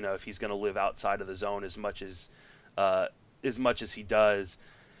if he's going to live outside of the zone as much as he does.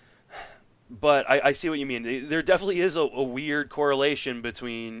 But I see what you mean. There definitely is a weird correlation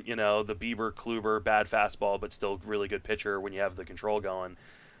between, the Bieber, Kluber, bad fastball, but still really good pitcher when you have the control going,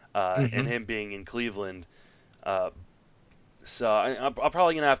 and him being in Cleveland. So I'm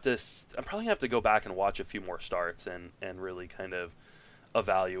probably gonna have to go back and watch a few more starts and really kind of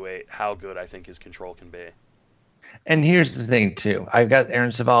evaluate how good I think his control can be. And here's the thing, too. I've got Aaron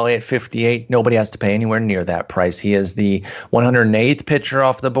Civale at 58. Nobody has to pay anywhere near that price. He is the 108th pitcher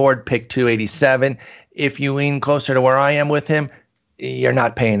off the board, pick 287. If you lean closer to where I am with him, you're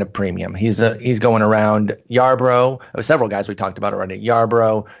not paying a premium. He's going around Yarbrough. Several guys we talked about already.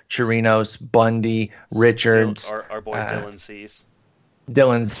 Yarbrough, Chirinos, Bundy, Richards. Our boy Dylan Cease.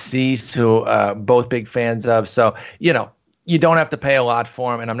 Dylan Cease, who both big fans of. So, you don't have to pay a lot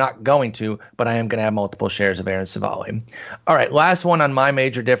for him, and I'm not going to, but I am going to have multiple shares of Aaron Civale. All right, last one on my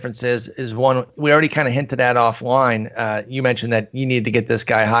major differences is one we already kind of hinted at offline. You mentioned that you need to get this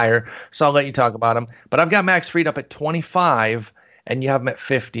guy higher, so I'll let you talk about him. But I've got Max Fried up at 25, and you have him at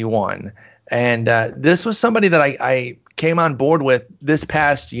 51. And this was somebody that I came on board with this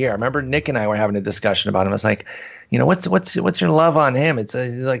past year. I remember Nick and I were having a discussion about him. I was like, what's your love on him? He's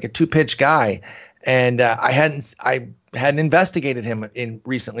like a two-pitch guy. And I hadn't investigated him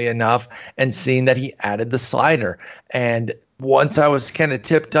recently enough and seen that he added the slider. And once I was kind of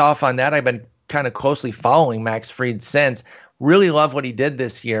tipped off on that, I've been kind of closely following Max Fried since. Really love what he did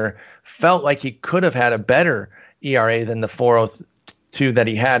this year. Felt like he could have had a better ERA than the 4.02 that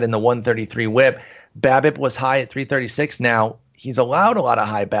he had in the 133 WHIP. BABIP was high at 336. Now he's allowed a lot of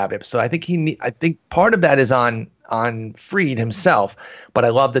high BABIP, so I think part of that is on Fried himself. But I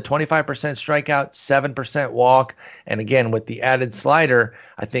love the 25% strikeout, 7% walk, and again with the added slider,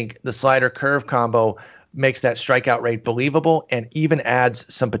 I think the slider curve combo makes that strikeout rate believable and even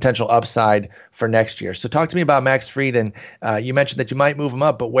adds some potential upside for next year. So talk to me about Max Fried. And you mentioned that you might move him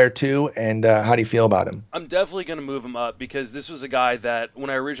up, but where to, and how do you feel about him? I'm definitely going to move him up because this was a guy that when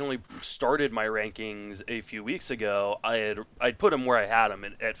I originally started my rankings a few weeks ago, I'd put him where I had him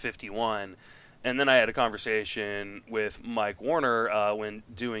at 51. And then I had a conversation with Mike Warner when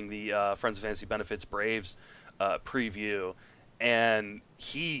doing the Friends of Fantasy Benefits Braves preview. And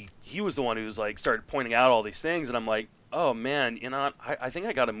he was the one who was like started pointing out all these things, and I'm like, oh man, you know, I think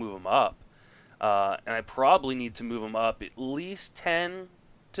I got to move him up, and I probably need to move him up at least 10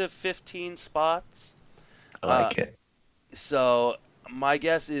 to 15 spots. I like it. So my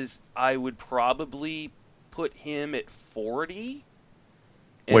guess is I would probably put him at 40.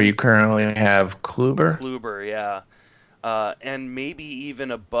 Where you currently have Kluber? Kluber, yeah, and maybe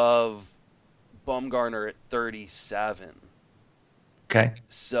even above Bumgarner at 37. Okay.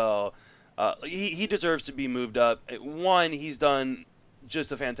 So he deserves to be moved up. One, he's done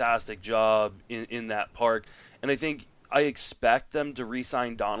just a fantastic job in that park. And I expect them to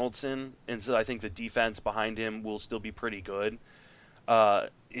re-sign Donaldson. And so I think the defense behind him will still be pretty good.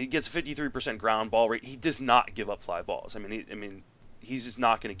 He gets 53% ground ball rate. He does not give up fly balls. I mean, he's just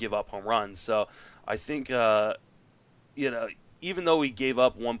not going to give up home runs. So I think, even though he gave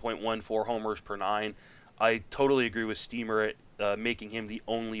up 1.14 homers per 9, I totally agree with Steamer at making him the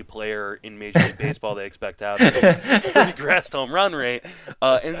only player in Major League Baseball they expect to have a regressed home run rate.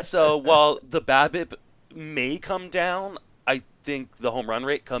 And so while the BABIP may come down, I think the home run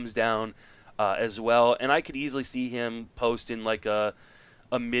rate comes down as well. And I could easily see him posting like a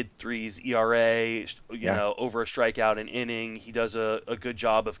mid-threes ERA, over a strikeout an inning. He does a good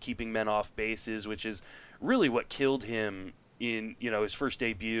job of keeping men off bases, which is really what killed him in his first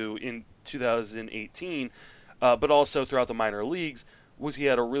debut in 2018. But also throughout the minor leagues, was he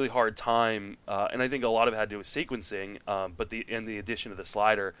had a really hard time, and I think a lot of it had to do with sequencing. But the addition of the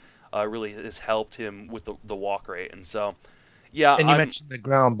slider really has helped him with the walk rate, and so yeah. And you mentioned the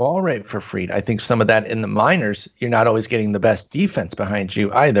ground ball rate for Fried. I think some of that in the minors, you're not always getting the best defense behind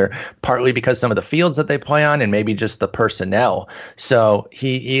you either. Partly because some of the fields that they play on, and maybe just the personnel. So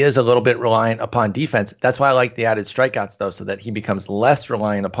he is a little bit reliant upon defense. That's why I like the added strikeouts though, so that he becomes less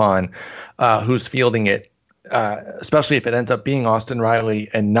reliant upon who's fielding it. Especially if it ends up being Austin Riley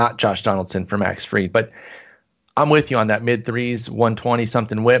and not Josh Donaldson for Max Fried. But I'm with you on that mid-threes,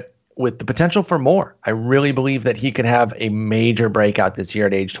 120-something whip with the potential for more. I really believe that he could have a major breakout this year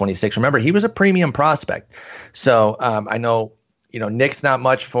at age 26. Remember, he was a premium prospect. So I know, Nick's not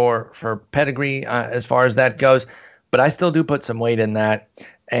much for pedigree as far as that goes, but I still do put some weight in that.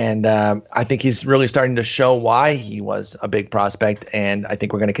 And I think he's really starting to show why he was a big prospect, and I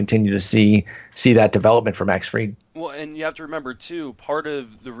think we're going to continue to see that development for Max Fried. Well, and you have to remember, too, part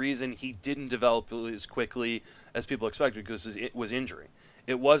of the reason he didn't develop as quickly as people expected was injury.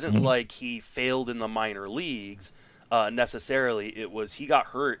 It wasn't like he failed in the minor leagues necessarily. It was he got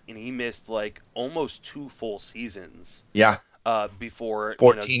hurt, and he missed almost 2 full seasons. Yeah. Before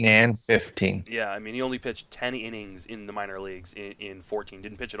 14 and 15. Yeah, I mean, he only pitched 10 innings in the minor leagues in 14.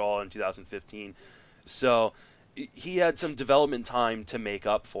 Didn't pitch at all in 2015. So he had some development time to make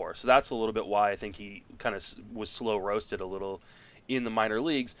up for. So that's a little bit why I think he kind of was slow roasted a little in the minor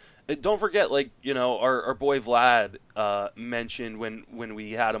leagues. Don't forget, our boy Vlad mentioned when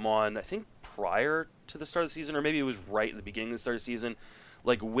we had him on, I think prior to the start of the season, or maybe it was right at the beginning of the start of the season,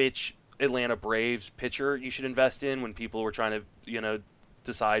 which Atlanta Braves pitcher you should invest in when people were trying to,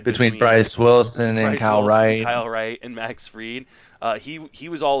 decide between Bryce Wilson and Kyle Wright and Max Fried. He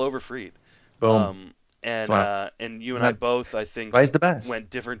was all over Fried. Boom. And you and I both, I think, the best. Went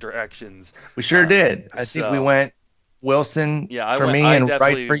different directions. We sure did. I think we went Wilson for me and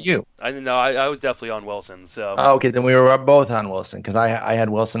Wright for you. I was definitely on Wilson. So okay, then we were both on Wilson because I had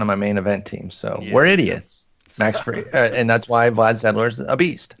Wilson on my main event team. So we're idiots. Max Fried, and that's why Vlad Sedler's a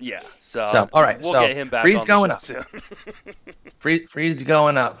beast. Yeah. So all right, we'll get him back. Fried's on going the up. soon. Fried's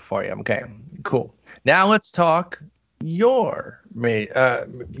going up for you. Okay, cool. Now let's talk your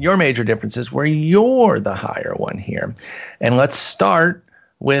major differences where you're the higher one here, and let's start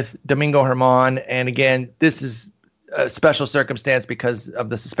with Domingo Germán. And again, this is a special circumstance because of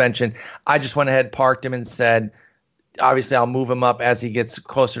the suspension. I just went ahead, parked him, and said, obviously, I'll move him up as he gets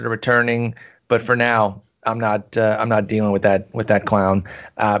closer to returning. But for now, I'm not dealing with that clown.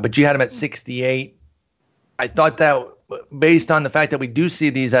 But you had him at 68. I thought that, based on the fact that we do see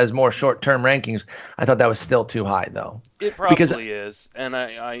these as more short-term rankings, I thought that was still too high, though. It probably is. And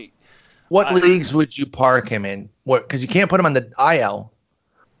what leagues would you park him in? Because you can't put him on the IL.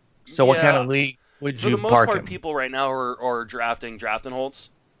 So what kind of league would you park him? For the most part, people right now are drafting draft and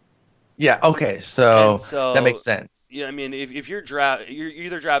holds. Yeah. Okay. So And that so, makes sense. yeah, I mean, if you're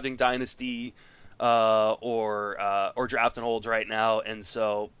either drafting dynasty or draft and holds right now, and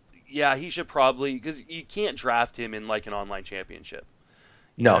so yeah, he should probably, because you can't draft him in like an online championship.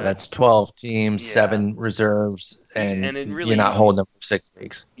 You No, know, that's 12 teams, yeah, 7 reserves, and and then you're not really holding them for 6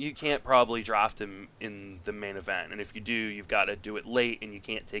 weeks. you can't probably draft him in the main event. And if you do, you've got to do it late, and you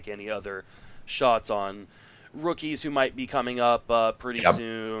can't take any other shots on rookies who might be coming up pretty Yep.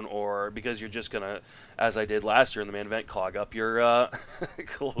 soon, or because you're just gonna, as I did last year in the main event, clog up your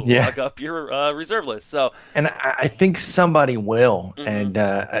Yeah. reserve list. So And I think somebody will. mhm.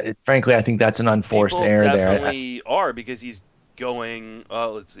 And frankly, I think that's an unforced People error there. definitely are, because he's going.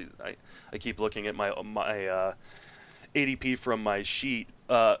 Let's see. I keep looking at my ADP from my sheet.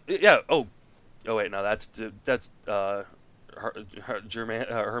 Yeah. Oh wait. No, that's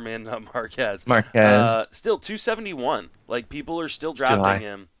Herman Marquez. Marquez, Still 271. Like, people are still it's too drafting high.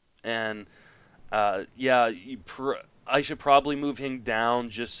 him, and yeah, I should probably move him down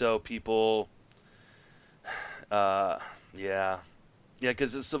just so people. Yeah. Yeah,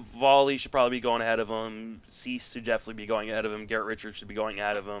 because Savali should probably be going ahead of him. Cease should definitely be going ahead of him. Garrett Richards should be going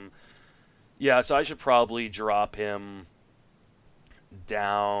ahead of him. Yeah, so I should probably drop him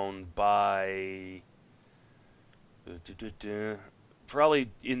down by probably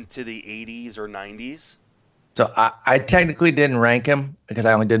into the 80s or 90s. So I technically didn't rank him because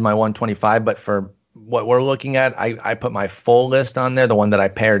I only did my 125, but for what we're looking at, I put my full list on there, the one that I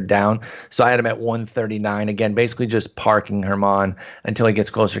pared down. So I had him at 139. Again, basically just parking Herman until he gets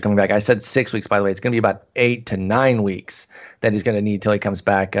closer to coming back. I said 6 weeks, by the way. It's going to be about 8 to 9 weeks that he's going to need till he comes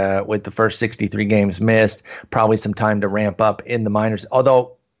back with the first 63 games missed. Probably some time to ramp up in the minors.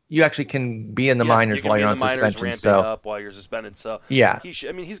 Although you actually can be in the Yeah, you minors can while be you're in on the minors suspension. ramping So up while you're suspended. So yeah,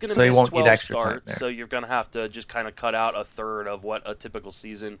 I mean, he's going to so he miss won't need 12 extra time starts. there. So you're going to have to just kind of cut out a third of what a typical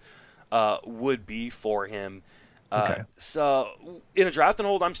season would be for him. Okay. So in a draft and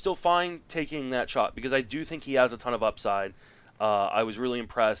hold, I'm still fine taking that shot, because I do think he has a ton of upside. I was really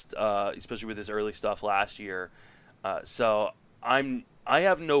impressed, especially with his early stuff last year. So I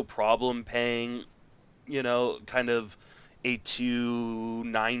have no problem paying, kind of a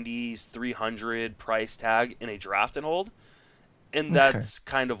 290s, 300 price tag in a draft and hold, and Okay. that's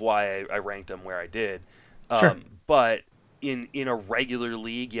kind of why I ranked him where I did. Sure. But in a regular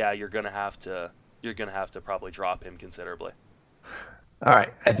league, yeah, you're gonna have to probably drop him considerably. All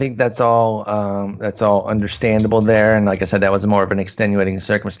right. I think that's all understandable there. And like I said, that was more of an extenuating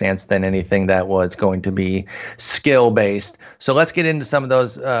circumstance than anything that was going to be skill based. So let's get into some of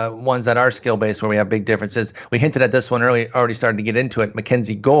those ones that are skill based where we have big differences. We hinted at this one early, already started to get into it.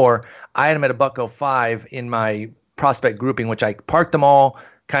 Mackenzie Gore, I had him at a $105 in my prospect grouping, which I parked them all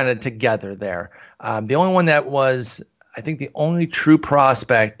kind of together there. The only one that was, I think, the only true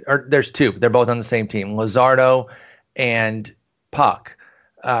prospect, or there's two, they're both on the same team, Lazardo and Puck,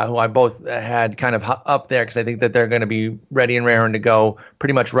 who I both had kind of up there because I think that they're going to be ready and raring to go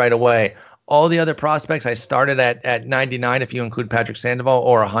pretty much right away. All the other prospects I started at 99 if you include Patrick Sandoval,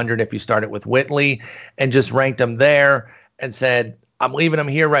 or 100 if you start it with Whitley, and just ranked them there and said, I'm leaving them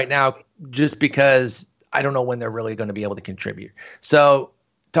here right now just because I don't know when they're really going to be able to contribute. So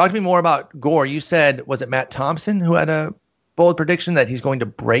talk to me more about Gore. You said, was it Matt Thompson who had a bold prediction that he's going to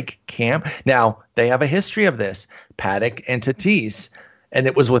break camp? Now, they have a history of this, Paddock and Tatis, and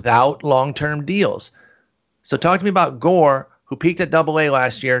it was without long-term deals. So talk to me about Gore, who peaked at Double-A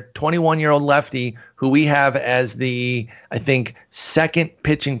last year, 21-year-old lefty, who we have as the, I think, second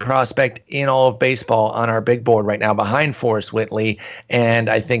pitching prospect in all of baseball on our big board right now, behind Forrest Whitley, and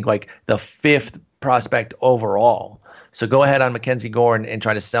I think like the fifth prospect overall. So go ahead on Mackenzie Gore and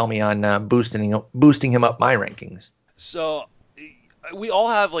try to sell me on boosting him up my rankings. So we all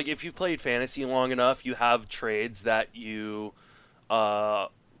have, like, if you've played fantasy long enough, you have trades that you,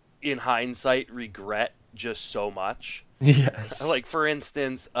 in hindsight, regret just so much. Yes. Like, for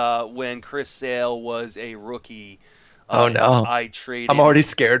instance, when Chris Sale was a rookie, Oh no. I'm already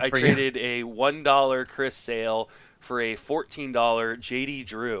scared I for you. traded a $1 Chris Sale for a $14 JD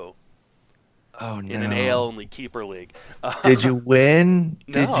Drew Oh in an no. AL only keeper league. Did you win?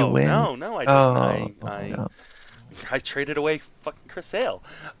 Did you win? No, I didn't. Oh, no. I traded away fucking Chris Sale.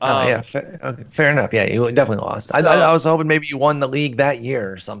 Oh yeah, okay, fair enough. Yeah, you definitely lost. I was hoping maybe you won the league that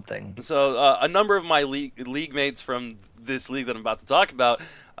year or something. So a number of my league mates from this league that I'm about to talk about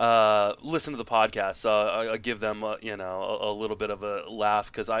listen to the podcast. So I give them a little bit of a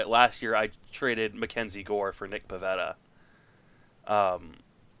laugh, because last year I traded Mackenzie Gore for Nick Pivetta.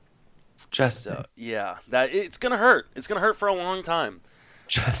 Just So yeah, that it's gonna hurt. It's gonna hurt for a long time.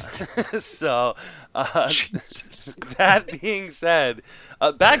 So, that being said,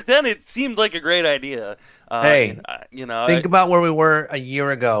 back then it seemed like a great idea. Think about where we were a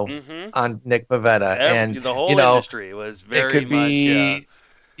year ago on Nick Pivetta, and the whole industry was very it could be,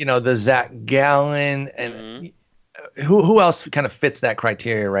 the Zach Gallen, and who else kind of fits that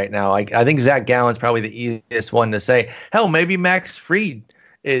criteria right now? I think Zach Gallen's probably the easiest one to say. Hell, maybe Max Fried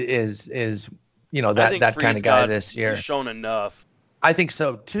is that kind of guy this year. He's shown enough. I think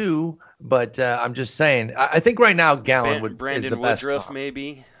so too, but I'm just saying. I think right now Gallen is the Brandon best. Woodruff,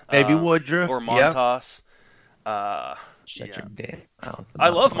 maybe Woodruff or Montas. Yep. I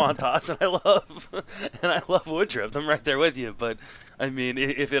love Montas and I love Woodruff. I'm right there with you. But I mean,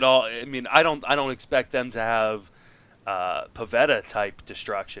 I don't expect them to have Pivetta type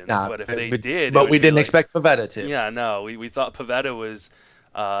destructions. But if they did, but we didn't expect Pivetta to. Yeah, no, we thought Pivetta was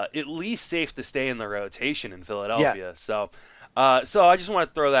at least safe to stay in the rotation in Philadelphia. Yes. So I just want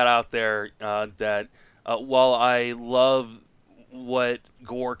to throw that out there that while I love what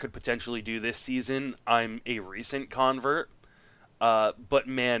Gore could potentially do this season, I'm a recent convert, but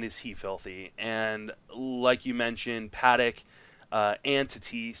man, is he filthy. And like you mentioned, Paddock and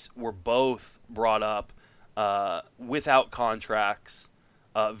Tatis were both brought up without contracts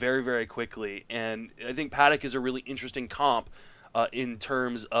very, very quickly. And I think Paddock is a really interesting comp in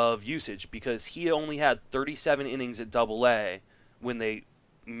terms of usage, because he only had 37 innings at Double-A when they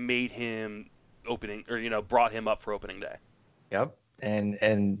made him brought him up for opening day. Yep.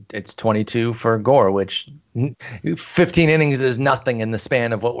 And it's 22 for Gore, which 15 innings is nothing in the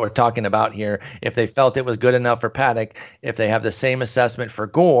span of what we're talking about here. If they felt it was good enough for Paddock, if they have the same assessment for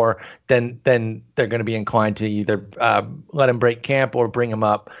Gore, then they're going to be inclined to either let him break camp or bring him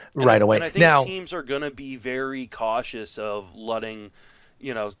up right away. And I think teams are going to be very cautious of letting,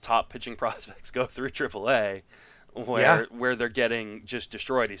 top pitching prospects go through AAA, where they're getting just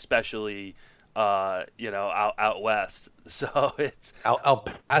destroyed, especially out west. So it's El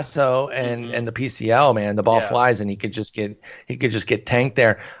Paso and the PCL, man. The ball flies and he could just get tanked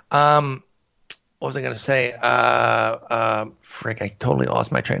there. What was I going to say? I totally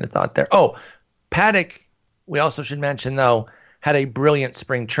lost my train of thought there. Oh, Paddock, we also should mention, though, had a brilliant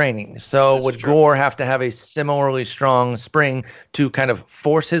spring training. So would Gore have to have a similarly strong spring to kind of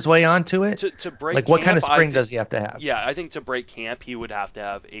force his way onto it? To break camp, what kind of spring does he have to have? Yeah, I think to break camp, he would have to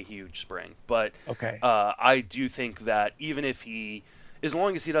have a huge spring. But okay. I do think that even if as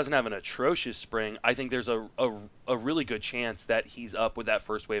long as he doesn't have an atrocious spring, I think there's a really good chance that he's up with that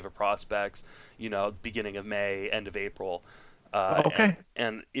first wave of prospects, beginning of May, end of April. Okay.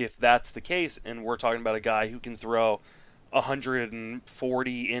 And if that's the case, and we're talking about a guy who can throw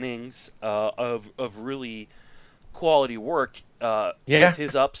 140 innings of really quality work with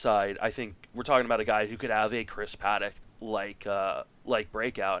his upside, I think we're talking about a guy who could have a Chris Paddock like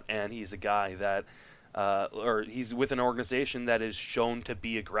breakout, and he's a guy that or he's with an organization that is shown to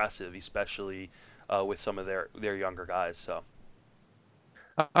be aggressive, especially with some of their younger guys. So.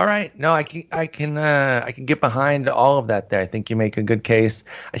 All right. No, I can get behind all of that there. I think you make a good case.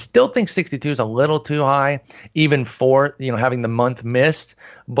 I still think 62 is a little too high, even for, having the month missed.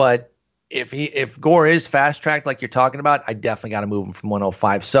 But if Gore is fast tracked like you're talking about, I definitely got to move him from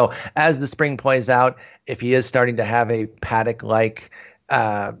 105. So as the spring plays out, if he is starting to have a Paddock like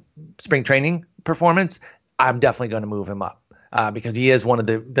spring training performance, I'm definitely going to move him up. Because he is one of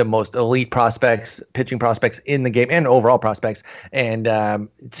the most elite prospects, pitching prospects in the game, and overall prospects. And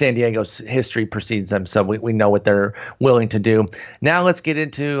San Diego's history precedes them, so we know what they're willing to do. Now let's get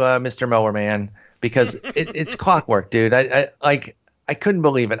into Mr. Mower Man, because it's clockwork, dude. I couldn't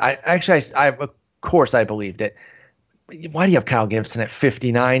believe it. Of course I believed it. Why do you have Kyle Gibson at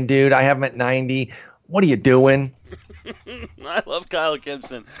 59, dude? I have him at 90. What are you doing? I love Kyle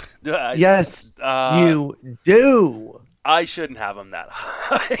Gibson. Yes, you do. I shouldn't have him that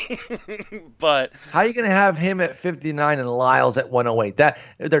high, but how are you going to have him at 59 and Lyles at 108? That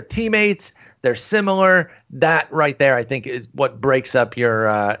they're teammates, they're similar. That right there, I think, is what breaks up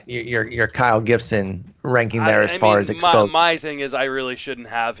your Kyle Gibson ranking there as far as exposure. My thing is, I really shouldn't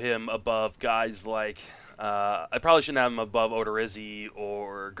have him above guys like I probably shouldn't have him above Odorizzi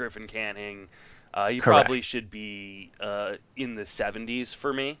or Griffin Canning. He probably should be in the 70s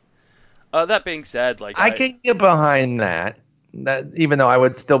for me. That being said, I can get behind that. That even though I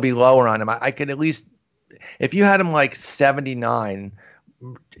would still be lower on him, I could at least, if you had him like 79,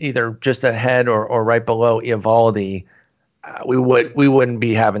 either just ahead or right below Eovaldi, we wouldn't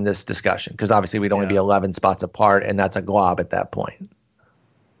be having this discussion, because obviously we'd only be 11 spots apart, and that's a glob at that point.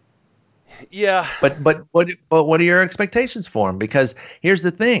 Yeah. But what are your expectations for him? Because here's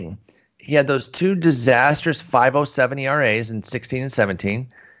the thing. He had those two disastrous 5.07 ERAs in 16 and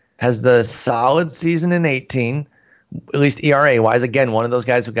 17. Has the solid season in 18, at least ERA wise. Again, one of those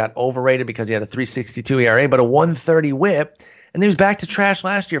guys who got overrated because he had a 3.62 ERA, but a 1.30 WHIP. And he was back to trash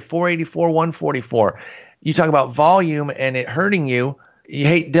last year, 4.84, 1.44. You talk about volume and it hurting you. You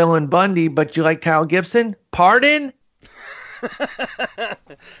hate Dylan Bundy, but you like Kyle Gibson? Pardon?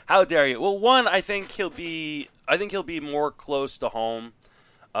 How dare you? Well, one, I think he'll be more close to home,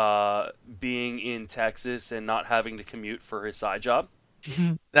 being in Texas and not having to commute for his side job.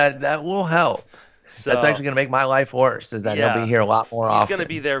 That will help. So, that's actually going to make my life worse, is that he'll be here a lot more often. He's going to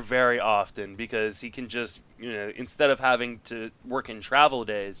be there very often because he can just, instead of having to work in travel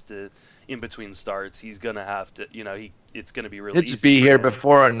days to in between starts, he's going to have to, it's going to be really easy. He'll just be here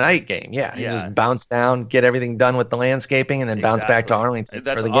before a night game. Yeah. He just bounce down, get everything done with the landscaping, and then bounce back to Arlington for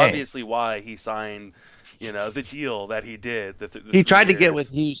the game. That's obviously why he signed, the deal that he did. He tried to get with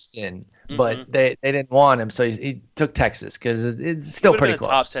Houston, but they didn't want him, so he took Texas because it's still pretty close.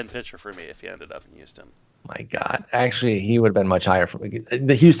 He would have been a top 10 pitcher for me if he ended up in Houston. My God. Actually, he would have been much higher.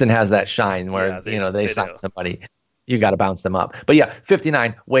 The Houston has that shine where, they sign somebody. You got to bounce them up. But yeah,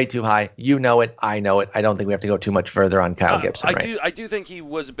 59, way too high. You know it. I know it. I don't think we have to go too much further on Kyle Gibson. I do think he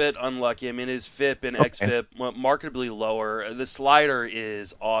was a bit unlucky. I mean, his FIP and XFIP went markedly lower. The slider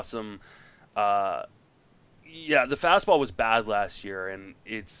is awesome. The fastball was bad last year, and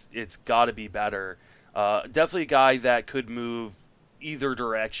it's got to be better. Definitely a guy that could move either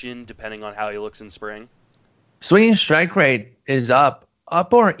direction depending on how he looks in spring. Swinging strike rate is up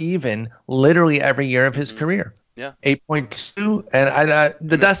or even literally every year of his career. Yeah, 8.2, and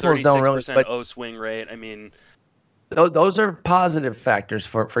the decimals don't really. But O swing rate. I mean, those are positive factors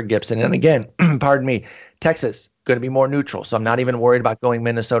for Gibson. And again, pardon me, Texas going to be more neutral, so I'm not even worried about going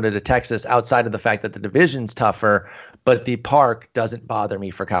Minnesota to Texas. Outside of the fact that the division's tougher, but the park doesn't bother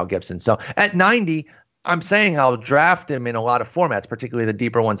me for Kyle Gibson. So at 90, I'm saying I'll draft him in a lot of formats, particularly the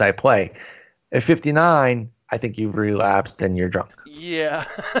deeper ones I play. At 59. I think you've relapsed and you're drunk. Yeah.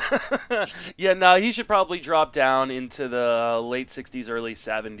 No, he should probably drop down into the late 60s, early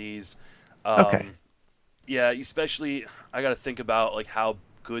 70s. Okay. Yeah, especially I got to think about like how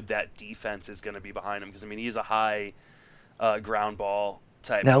good that defense is going to be behind him because, I mean, he's a high ground ball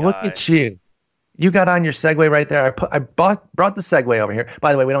type now guy. Look at you. You got on your Segway right there. I brought the Segway over here.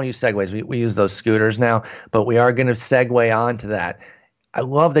 By the way, we don't use Segways. We use those scooters now, but we are going to segue on to that. I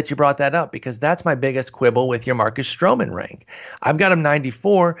love that you brought that up because that's my biggest quibble with your Marcus Stroman rank. I've got him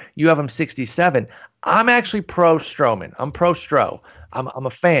 94. You have him 67. I'm actually pro Stroman. I'm pro Stro. I'm a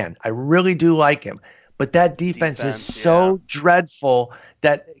fan. I really do like him. But that defense is so dreadful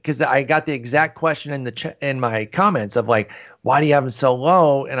that because I got the exact question in my comments of like, why do you have him so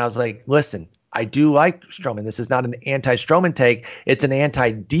low? And I was like, listen, I do like Stroman. This is not an anti-Stroman take. It's an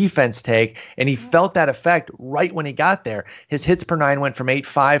anti-defense take. And he felt that effect right when he got there. His hits per nine went from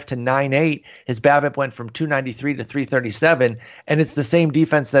 8.5 to 9.8. His BABIP went from 293 to 337. And it's the same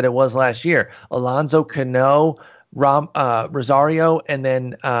defense that it was last year. Alonso, Cano, Rosario, and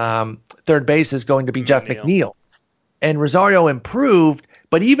then third base is going to be Jeff McNeil. And Rosario improved,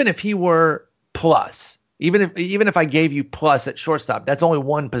 but even if he were plus, even if I gave you plus at shortstop, that's only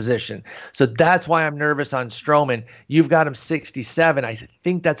one position. So that's why I'm nervous on Stroman. You've got him 67. I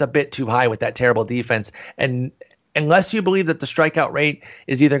think that's a bit too high with that terrible defense. And unless you believe that the strikeout rate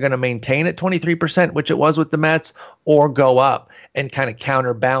is either going to maintain at 23%, which it was with the Mets, or go up and kind of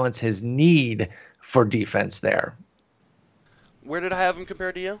counterbalance his need for defense there. Where did I have him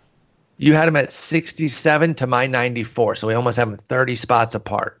compared to you? You had him at 67 to my 94. So we almost have him 30 spots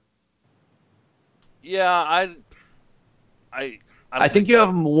apart. Yeah, I think you have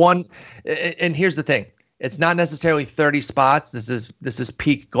him one, and here's the thing: it's not necessarily 30 spots. This is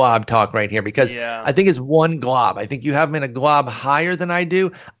peak glob talk right here because I think it's one glob. I think you have him in a glob higher than I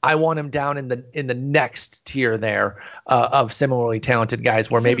do. I want him down in the next tier there of similarly talented guys,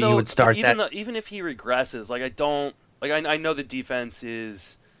 where maybe you would start that. Even if he regresses, like I know the defense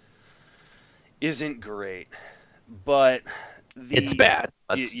isn't great, but. It's bad.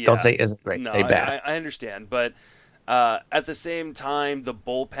 Don't say isn't great. No, say bad. I understand, but at the same time, the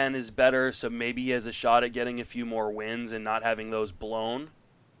bullpen is better, so maybe he has a shot at getting a few more wins and not having those blown.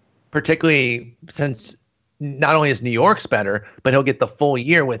 Particularly since not only is New York's better, but he'll get the full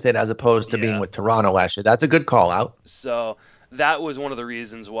year with it as opposed to being with Toronto last year. That's a good call out. So that was one of the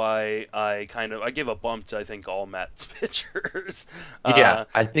reasons why I gave a bump to, I think, all Mets pitchers.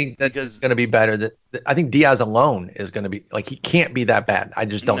 I think that's going to be better. I think Diaz alone is going to be he can't be that bad. I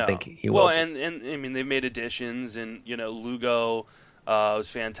just don't think he will. Well, and I mean they've made additions, and Lugo was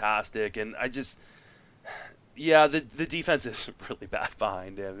fantastic, and I just Yeah, the defense is really bad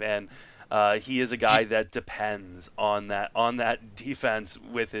behind him, and he is a guy that depends on that defense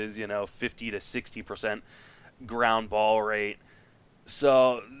with his 50 to 60% ground ball rate.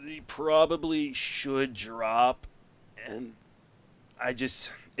 So he probably should drop, and he's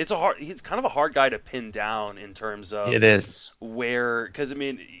kind of a hard guy to pin down in terms of it is where, because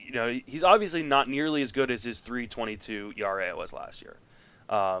he's obviously not nearly as good as his 3.22 ERA was last year,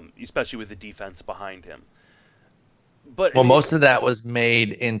 especially with the defense behind him. But most of that was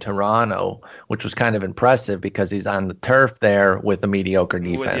made in Toronto, which was kind of impressive because he's on the turf there with a mediocre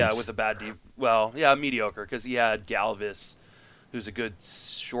defense. With a bad mediocre, because he had Galvis, who's a good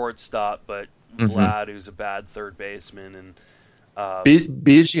shortstop, but Vlad, who's a bad third baseman, and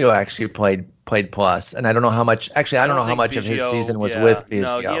Biggio actually played plus, and I don't know how much. Actually, I don't know how much of his season was with Biggio.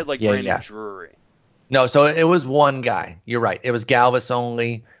 No, he had Brandon Drury. No, so it was one guy. You're right. It was Galvis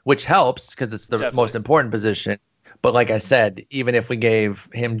only, which helps because it's the most important position. But like I said, even if we gave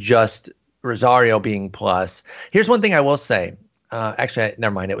him just Rosario being plus, here's one thing I will say. Actually,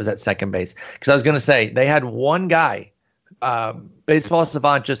 never mind. It was at second base because I was going to say they had one guy. Baseball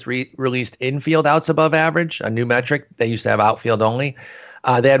Savant just released infield outs above average, a new metric. They used to have outfield only.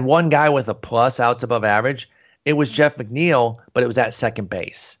 They had one guy with a plus outs above average. It was Jeff McNeil, but it was at second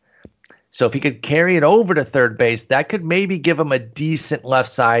base. So if he could carry it over to third base, that could maybe give him a decent left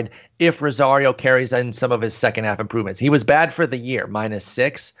side if Rosario carries in some of his second half improvements. He was bad for the year,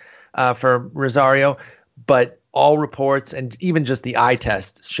 -6 for Rosario, but all reports and even just the eye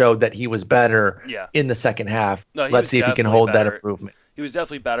test showed that he was better in the second half. No, let's see if he can hold that improvement. He was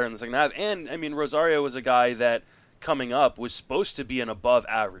definitely better in the second half. And, Rosario was a guy that, coming up, was supposed to be an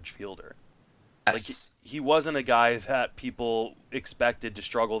above-average fielder. Yes. Like, he wasn't a guy that people expected to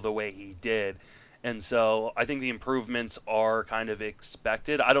struggle the way he did. And so I think the improvements are kind of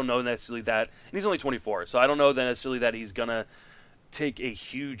expected. I don't know necessarily that, and he's only 24, so I don't know necessarily that he's going to take a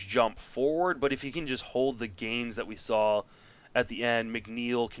huge jump forward, but if he can just hold the gains that we saw at the end,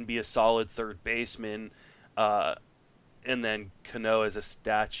 McNeil can be a solid third baseman, and then Cano is a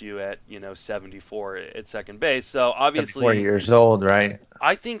statue at 74 at second base. So obviously 40 years old, right?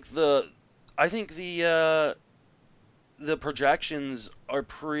 I think the projections are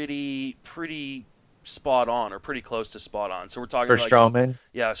pretty spot on, or pretty close to spot on. So we're talking for Stroman.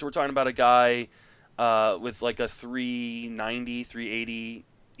 Yeah, so we're talking about a guy with like a 3.90, 3.80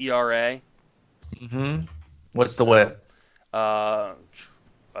 ERA. Mm-hmm. What's the whip? I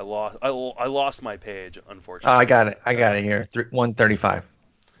lost my page, unfortunately. Oh, I got it here. 135.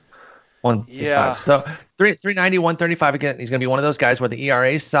 135. Yeah. So 390, 135 again. He's going to be one of those guys where the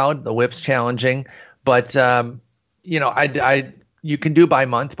ERA is solid, the whip's challenging, but you can do by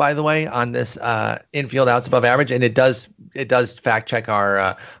month, by the way, on this infield outs above average, and it does fact check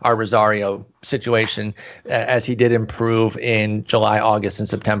our Rosario situation, as he did improve in July, August, and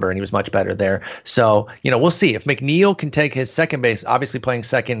September, and he was much better there. So we'll see if McNeil can take his second base. Obviously, playing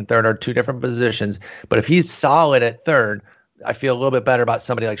second and third are two different positions, but if he's solid at third, I feel a little bit better about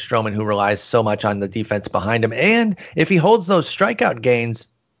somebody like Stroman, who relies so much on the defense behind him. And if he holds those strikeout gains,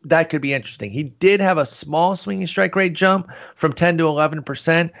 that could be interesting. He did have a small swinging strike rate jump from 10 to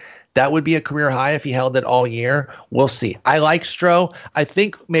 11%. That would be a career high if he held it all year. We'll see. I like Stro. I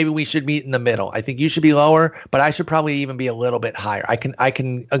think maybe we should meet in the middle. I think you should be lower, but I should probably even be a little bit higher. I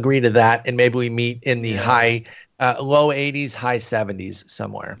can agree to that, and maybe we meet in the low 80s, high 70s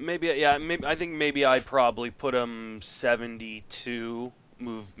somewhere. Maybe I think maybe I probably put him 72.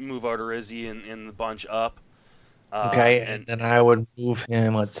 Move Odorizzi in the bunch up. Okay, and then I would move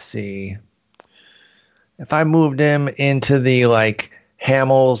him. Let's see. If I moved him into the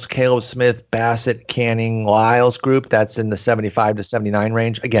Hamels, Caleb Smith, Bassett, Canning, Lyles group, that's in the 75 to 79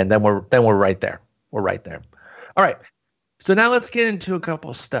 range. Again, then we're right there. We're right there. All right. So now let's get into a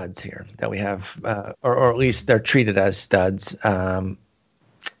couple studs here that we have, or at least they're treated as studs. And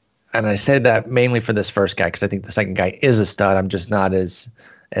I say that mainly for this first guy because I think the second guy is a stud. I'm just not as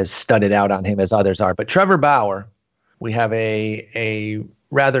studded out on him as others are. But Trevor Bauer, we have a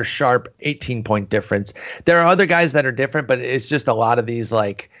rather sharp 18-point difference. There are other guys that are different, but it's just a lot of these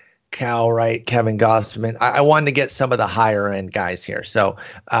like Cal Wright, Kevin Gossman. I wanted to get some of the higher end guys here. So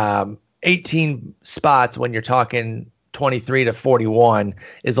 18 spots when you're talking 23 to 41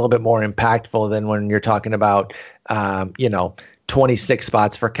 is a little bit more impactful than when you're talking about 26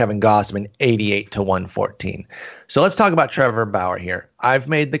 spots for Kevin Gossman, 88 to 114. So let's talk about Trevor Bauer here. I've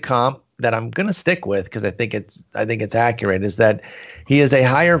made the comp that I'm going to stick with because I think it's accurate, is that he is a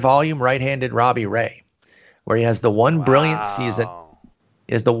higher volume right-handed Robbie Ray, where he has the one brilliant season.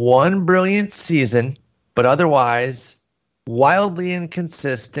 He has the one brilliant season, but otherwise wildly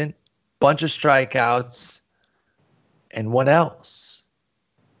inconsistent, bunch of strikeouts, And what else?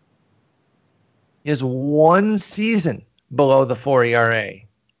 He has one season below the 4 ERA.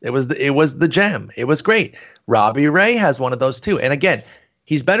 It was the gem. It was great. Robbie Ray has one of those too. And again,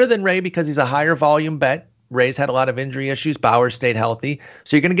 he's better than Ray because he's a higher volume bet. Ray's had a lot of injury issues. Bauer stayed healthy.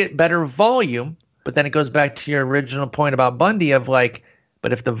 So you're going to get better volume. But then it goes back to your original point about Bundy of like,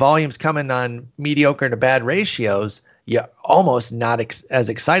 but if the volume's coming on mediocre to bad ratios, you're almost not as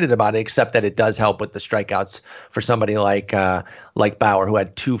excited about it, except that it does help with the strikeouts for somebody like Bauer, who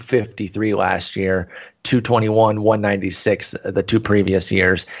had 253 last year, 221, 196 the 2 previous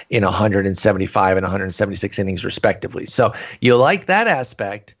years in 175 and 176 innings respectively. So you like that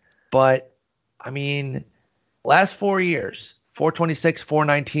aspect, but I mean, last 4 years, 426,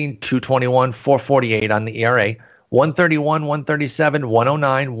 419, 221, 448 on the ERA, 131, 137,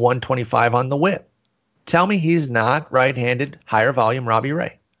 109, 125 on the WHIP. Tell me he's not right-handed, higher volume Robbie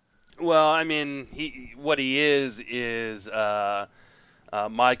Ray. Well, I mean, what he is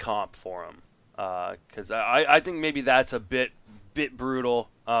my comp for him, because I think maybe that's a bit brutal.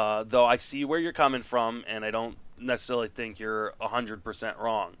 Though I see where you're coming from, and I don't necessarily think you're 100%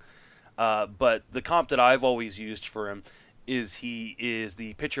 wrong. But the comp that I've always used for him is he is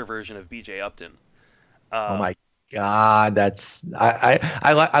the pitcher version of B.J. Upton. Oh my God, that's I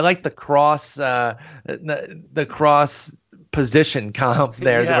like the cross position comp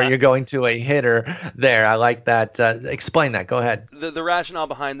there, where you're going to a hitter there. I like that. Explain that. Go ahead. The rationale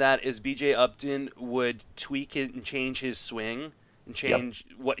behind that is B.J. Upton would tweak it and change his swing and change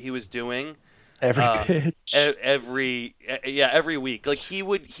what he was doing every pitch, every week. Like he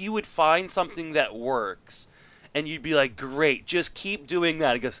would find something that works, and you'd be like, "Great, just keep doing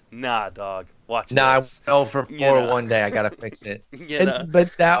that." He goes, "Nah, dog. Watch this. I will for 4 one day. I got to fix it."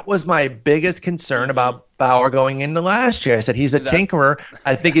 But that was my biggest concern about Bauer going into last year. I said, he's a tinkerer.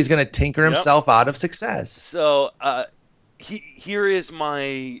 I think he's going to tinker himself out of success. So here is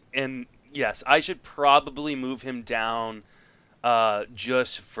my, and yes, I should probably move him down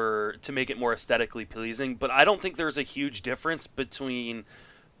just to make it more aesthetically pleasing. But I don't think there's a huge difference between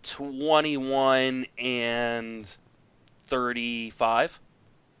 21 and 35.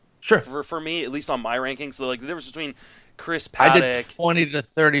 Sure. For me, at least on my rankings, so like the difference between Chris Paddock, I did 20 to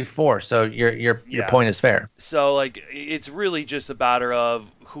 34, so your point is fair. So like it's really just a matter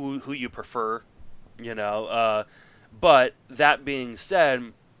of who you prefer, you know. But that being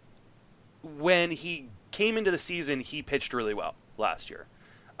said, when he came into the season, he pitched really well last year.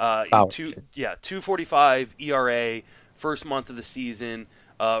 2.45 ERA first month of the season.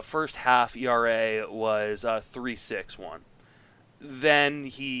 First half ERA was 3.61. Then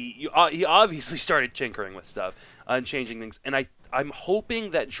he obviously started tinkering with stuff and changing things. And I'm hoping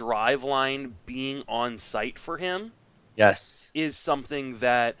that Driveline being on site for him is something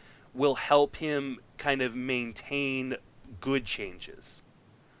that will help him kind of maintain good changes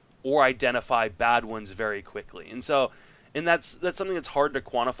or identify bad ones very quickly. And that's something that's hard to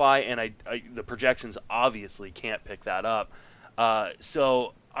quantify, and the projections obviously can't pick that up.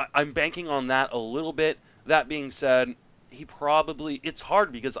 So I'm banking on that a little bit. That being said, it's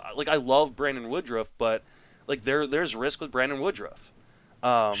hard because like I love Brandon Woodruff, but like there's risk with Brandon Woodruff.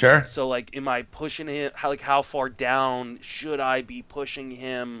 Sure. So like, am I pushing him? How far down should I be pushing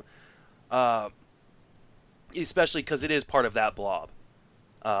him? Especially because it is part of that blob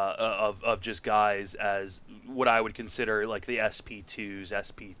of just guys as what I would consider like the SP2s,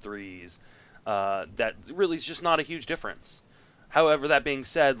 SP3s. That really is just not a huge difference. However, that being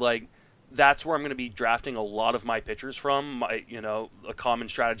said, like, that's where I'm going to be drafting a lot of my pitchers from. A common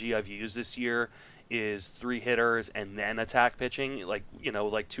strategy I've used this year is 3 hitters and then attack pitching, like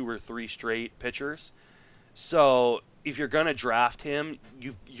 2 or 3 straight pitchers. So if you're going to draft him,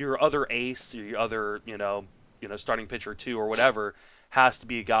 your other ace, or your other, starting pitcher 2 or whatever, has to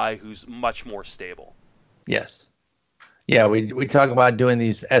be a guy who's much more stable. Yes. Yeah, we talk about doing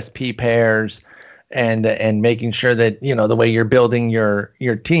these SP pairs and making sure that, the way you're building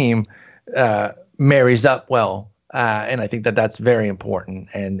your team marries up well. And I think that that's very important,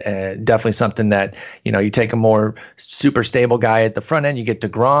 and definitely something that, you take a more super stable guy at the front end, you get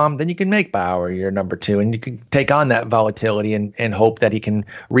DeGrom, then you can make Bauer your number 2, and you can take on that volatility and hope that he can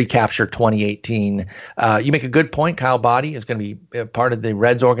recapture 2018. You make a good point. Kyle Boddy is going to be a part of the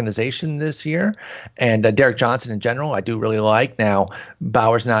Reds organization this year, and Derek Johnson in general, I do really like. Now,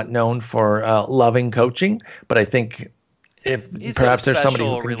 Bauer's not known for loving coaching, but I think if perhaps there's somebody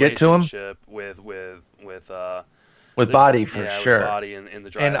who can get to him with Boddy for sure. With Boddy in the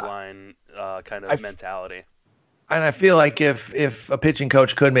Driveline kind of mentality. And I feel like if a pitching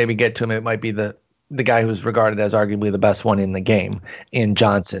coach could maybe get to him, it might be the the guy who's regarded as arguably the best one in the game in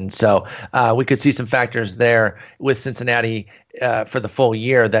Johnson. So we could see some factors there with Cincinnati for the full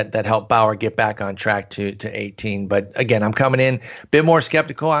year that help Bauer get back on track to 18. But again, I'm coming in a bit more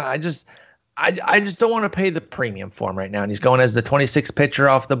skeptical. I just don't want to pay the premium for him right now. And he's going as the 26th pitcher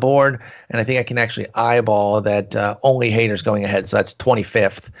off the board. And I think I can actually eyeball that only Hader's going ahead. So that's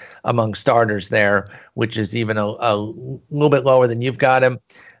 25th among starters there, which is even a little bit lower than you've got him.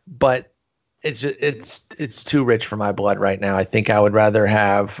 But it's too rich for my blood right now. I think I would rather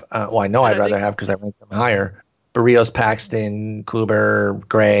have, I know I'd rather have because I rank them higher, Barrios, Paxton, Kluber,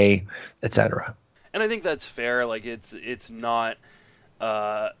 Gray, etc. And I think that's fair. Like it's not.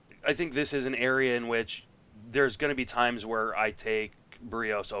 I think this is an area in which there's going to be times where I take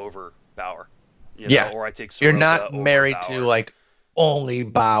Barrios over Bauer. Or I take Soroka. You're not married to like only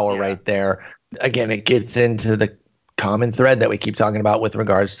Bauer right there. Again, it gets into the common thread that we keep talking about with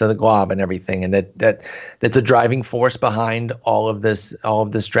regards to the glob and everything, and that's a driving force behind all of this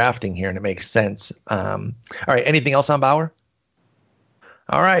drafting here, and it makes sense. All right, anything else on Bauer?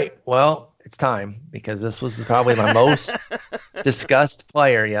 All right, well, it's time because this was probably my most discussed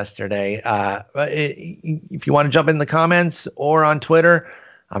player yesterday. If you want to jump in the comments or on Twitter,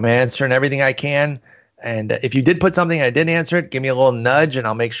 I'm answering everything I can. And if you did put something I didn't answer it, give me a little nudge and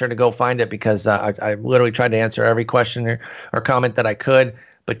I'll make sure to go find it because I literally tried to answer every question or comment that I could.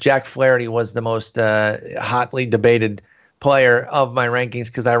 But Jack Flaherty was the most hotly debated player of my rankings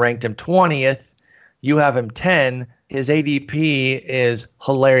because I ranked him 20th. You have him 10. His ADP is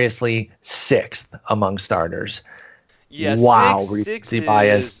hilariously 6th among starters. Yeah, wow, six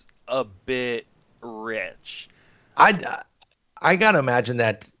is a bit rich. I gotta imagine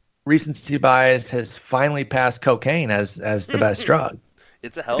that recency bias has finally passed cocaine as the best drug.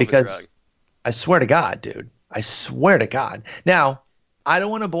 It's a hell of a drug. I swear to God, dude. I swear to God. Now, I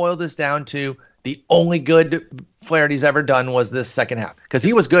don't want to boil this down to the only good Flaherty's ever done was this second half because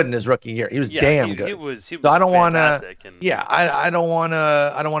he was good in his rookie year. He was damn good. He was so I don't want to. I don't want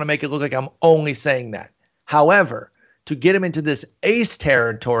to make it look like I'm only saying that. However, to get him into this ace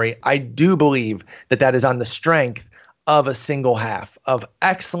territory, I do believe that is on the strength of a single half of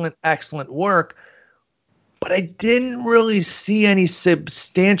excellent work. But I didn't really see any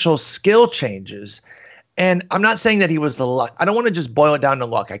substantial skill changes. And I'm not saying that he was the luck. I don't want to just boil it down to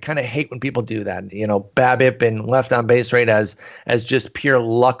luck. I kind of hate when people do that. BABIP and left on base rate as just pure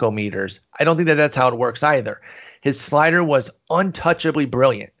luckometers. I don't think that's how it works either. His slider was untouchably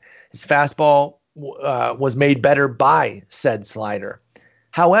brilliant. His fastball was made better by said slider.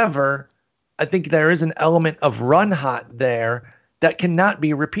 However, I think there is an element of run hot there that cannot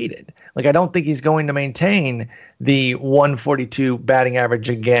be repeated. Like, I don't think he's going to maintain the 142 batting average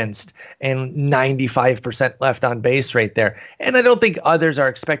against and 95% left on base rate there. And I don't think others are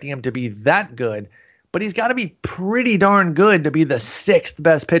expecting him to be that good, but he's got to be pretty darn good to be the 6th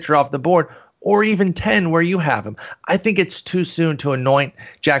best pitcher off the board or even 10 where you have him. I think it's too soon to anoint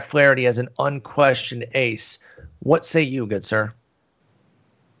Jack Flaherty as an unquestioned ace. What say you, good sir?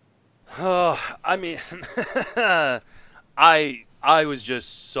 Oh, I mean, I was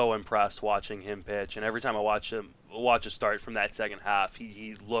just so impressed watching him pitch, and every time I watch a start from that second half,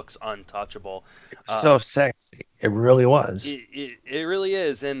 he looks untouchable. So sexy, it really was. It really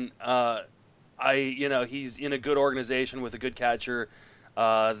is, and he's in a good organization with a good catcher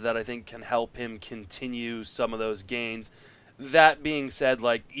that I think can help him continue some of those gains. That being said,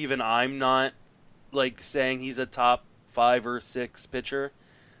 like even I'm not like saying he's a top 5 or 6 pitcher.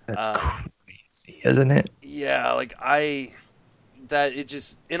 That's crazy, isn't it? Yeah, like I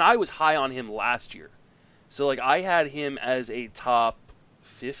was high on him last year. So like I had him as a top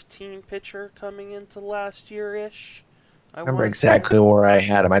 15 pitcher coming into last year-ish. I remember exactly where I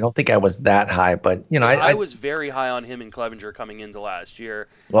had him. I don't think I was that high, but I was very high on him and Clevinger coming into last year.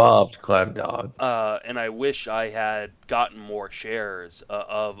 Loved Clev Dog. And I wish I had gotten more shares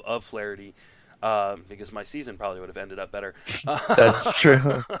of Flaherty. Because my season probably would have ended up better. That's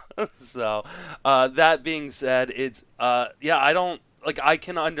true. So, that being said, it's I don't like. I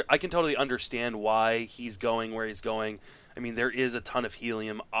can totally understand why he's going where he's going. I mean, there is a ton of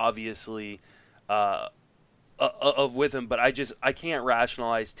helium, obviously, with him, but I can't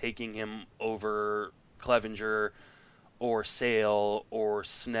rationalize taking him over Clevinger or Sale or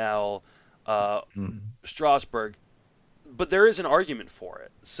Snell, Strasburg. But there is an argument for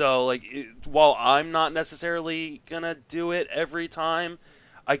it. So, like, while I'm not necessarily going to do it every time,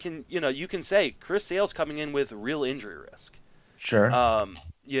 I can, you can say Chris Sale's coming in with real injury risk. Sure.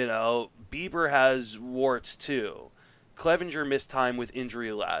 Bieber has warts too. Clevinger missed time with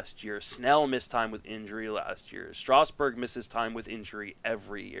injury last year. Snell missed time with injury last year. Strasburg misses time with injury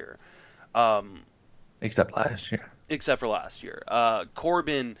every year. Except last year. Except for last year.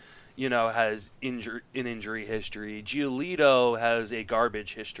 Corbin, has an injury history. Giolito has a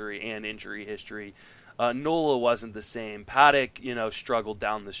garbage history and injury history. Nola wasn't the same. Paddock, struggled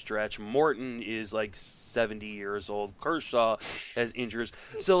down the stretch. Morton is like 70 years old. Kershaw has injuries.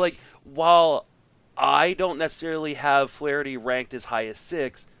 So, like, while I don't necessarily have Flaherty ranked as high as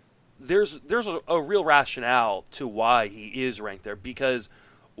 6, there's a real rationale to why he is ranked there, because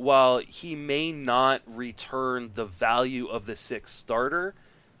while he may not return the value of the 6th starter,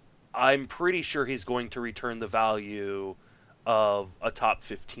 I'm pretty sure he's going to return the value of a top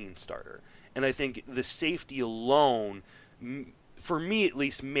 15 starter. And I think the safety alone, for me at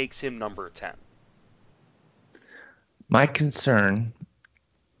least, makes him number 10. My concern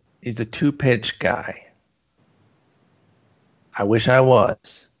is a 2-pitch guy. I wish I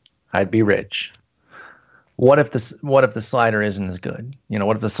was. I'd be rich. What if the slider isn't as good?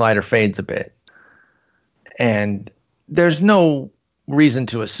 What if the slider fades a bit? And there's no reason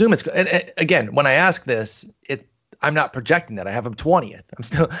to assume it's good. And again, when I ask this, I'm not projecting that. I have him 20th.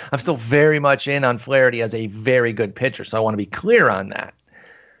 I'm still very much in on Flaherty as a very good pitcher, so I want to be clear on that.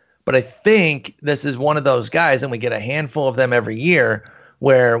 But I think this is one of those guys, and we get a handful of them every year,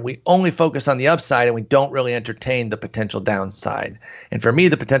 where we only focus on the upside and we don't really entertain the potential downside. And for me,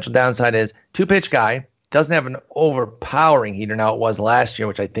 the potential downside is 2-pitch guy, doesn't have an overpowering heater. Now, it was last year,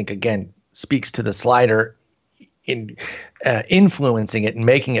 which I think, again, speaks to the slider in influencing it and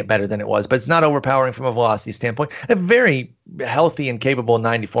making it better than it was. But it's not overpowering from a velocity standpoint. A very healthy and capable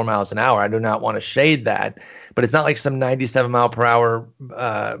 94 miles an hour. I do not want to shade that. But it's not like some 97 mile per hour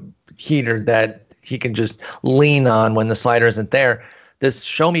heater that he can just lean on when the slider isn't there. This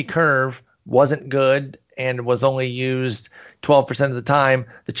show me curve wasn't good and was only used 12% of the time.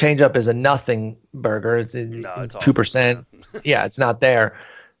 The changeup is a nothing burger. It's 2%. Yeah, it's not there.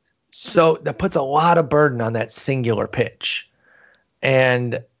 So that puts a lot of burden on that singular pitch.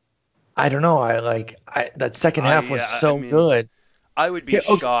 And I don't know. That second half was good. I would be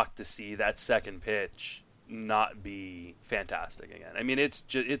shocked to see that second pitch not be fantastic again. I mean, it's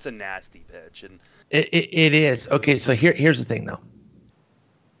a nasty pitch, and it is. Okay, so here's the thing though.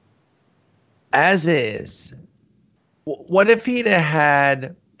 As is, what if he'd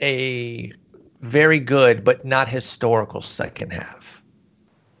had a very good but not historical second half?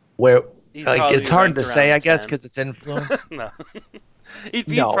 Where it's hard to say, I guess, because it's influence. No. He'd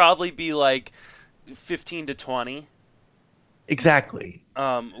probably be like 15 to 20. Exactly.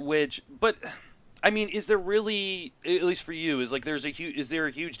 But I mean, is there really, at least for you, is there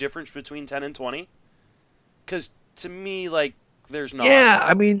a huge difference between 10 and 20? Because to me, there's not. Yeah,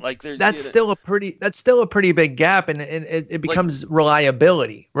 I mean, that's still a pretty big gap, and it becomes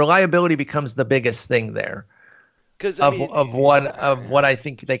reliability. Reliability becomes the biggest thing there. Of what I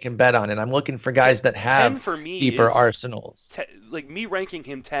think they can bet on, and I'm looking for guys that have deeper arsenals. Me ranking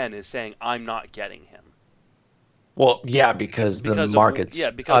him 10 is saying I'm not getting him. Well, yeah, because the market's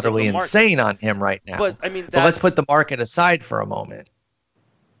utterly insane on him right now. But I mean, but let's put the market aside for a moment.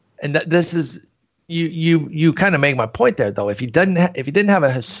 And this is you kind of make my point there, though. If he didn't have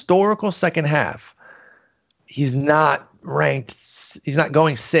a historical second half, he's not ranked. He's not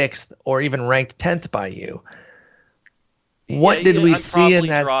going 6th or even ranked 10th by you. What did we see in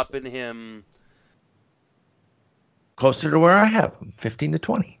that? Dropping him closer to where I have him, 15 to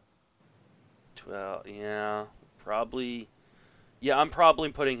 20. 12, yeah, probably. Yeah, I'm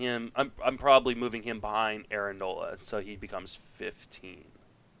probably putting him. I'm probably moving him behind Aaron Nola, so he becomes 15.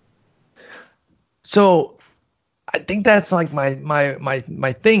 So, I think that's like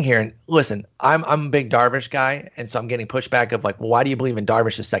my thing here. And listen, I'm a big Darvish guy, and so I'm getting pushback of why do you believe in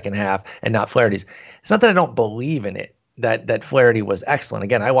Darvish's second half and not Flaherty's? It's not that I don't believe in it. That Flaherty was excellent.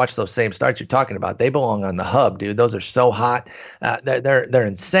 Again, I watched those same starts you're talking about. They belong on the hub, dude. Those are so hot. They're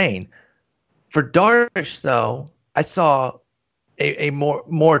insane. For Darvish, though, I saw a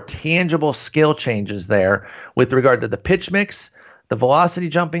more tangible skill changes there with regard to the pitch mix, the velocity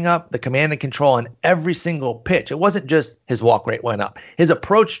jumping up, the command and control on every single pitch. It wasn't just his walk rate went up. His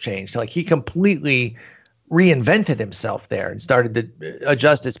approach changed. He completely reinvented himself there and started to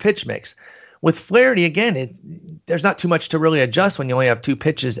adjust his pitch mix. With Flaherty, again, there's not too much to really adjust when you only have 2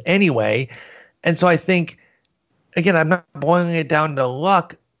 pitches anyway. And so I think, again, I'm not boiling it down to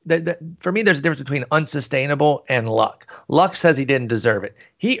luck. For me, there's a difference between unsustainable and luck. Luck says he didn't deserve it.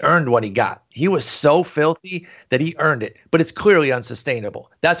 He earned what he got. He was so filthy that he earned it, but it's clearly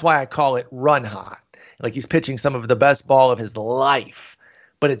unsustainable. That's why I call it run hot. He's pitching some of the best ball of his life,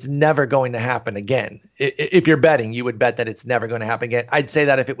 but it's never going to happen again. If you're betting, you would bet that it's never going to happen again. I'd say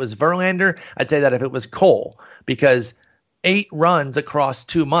that if it was Verlander, I'd say that if it was Cole, because 8 runs across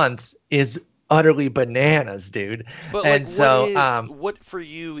 2 months is utterly bananas, dude. But and what for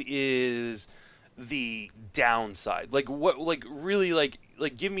you is the downside? Like what? Like really? Like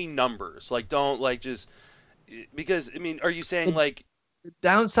give me numbers. Like don't like just because I mean, are you saying like the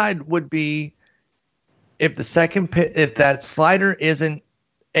downside would be if if that slider isn't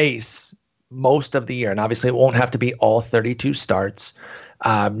ace most of the year, and obviously it won't have to be all 32 starts.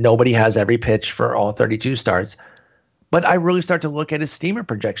 Nobody has every pitch for all 32 starts. But I really start to look at his steamer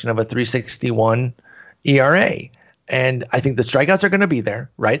projection of a 3.61 ERA. And I think the strikeouts are going to be there,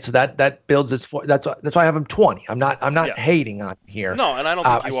 right? So that builds his that's why I have him 20. I'm not hating on him here. No, and I don't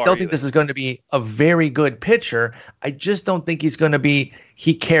think I still think this is going to be a very good pitcher. I just don't think he's going to be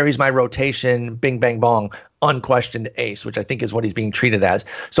he carries my rotation, bing bang bong, unquestioned ace, which I think is what he's being treated as.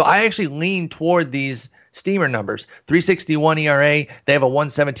 So I actually lean toward these steamer numbers. 3.61 ERA, they have a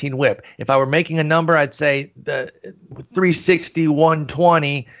 117 whip. If I were making a number, I'd say the 3.60,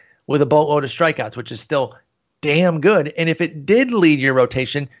 120 with a boatload of strikeouts, which is still damn good. And if it did lead your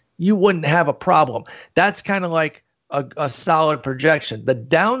rotation, you wouldn't have a problem. That's kind of like a solid projection. The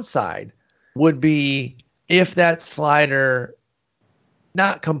downside would be if that slider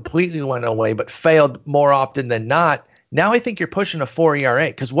not completely went away, but failed more often than not. Now I think you're pushing a 4 ERA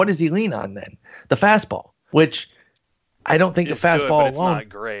because what does he lean on then? The fastball, which I don't think it's the fastball good, but it's alone. not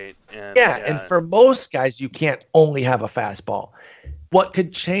great. And for most guys, you can't only have a fastball. What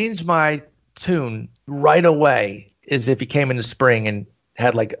could change my tune right away is if he came in the spring and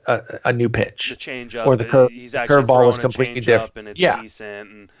had like a new pitch. The changeup, or the curveball was completely different, and it's decent.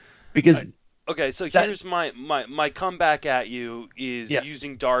 And because okay, so here's my comeback at you is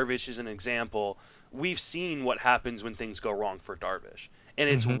using Darvish as an example. We've seen what happens when things go wrong for Darvish, and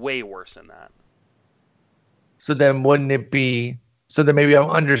it's way worse than that. So then wouldn't it be – so then maybe I'm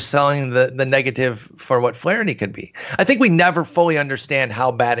underselling the negative for what Flaherty could be. I think we never fully understand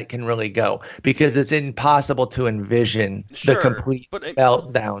how bad it can really go because it's impossible to envision the complete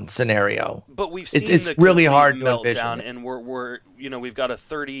meltdown scenario. But we've seen it's really hard to envision. And we're we've got a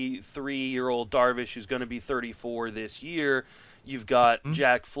 33-year-old Darvish who's going to be 34 this year. You've got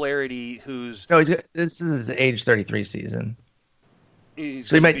Jack Flaherty, who's this is his age 33 season.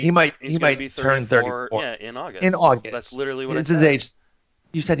 So he might turn 34. Yeah, in August. That's literally what I said. His age.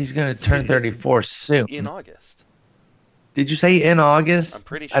 You said he's going to turn 34 soon. In August. Did you say in August? I'm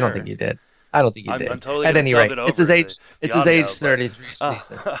pretty sure. I don't think you did. I'm totally at any rate, it's his age. It's his age 33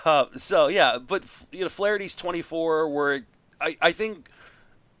 season. So yeah, but Flaherty's 24. Where I think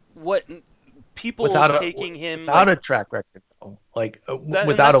what people taking him without a track record,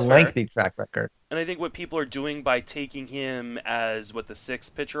 without a lengthy track record. And I think what people are doing by taking him as the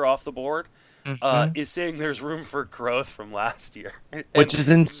sixth pitcher off the board is saying there's room for growth from last year, which is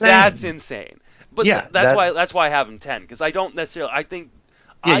insane. That's insane. But that's why I have him 10 because I don't necessarily. I think.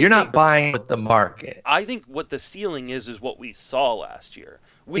 Yeah, you're not buying with the market. I think what the ceiling is what we saw last year,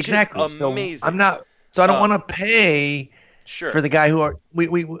 which is amazing. So I'm not. So I don't want to pay. Sure. For the guy who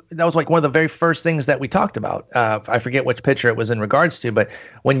that was like one of the very first things that we talked about. I forget which pitcher it was in regards to, but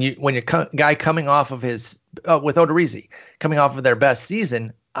when your guy coming off of his with Odorizzi coming off of their best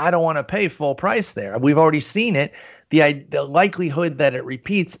season, I don't want to pay full price there. We've already seen it. The likelihood that it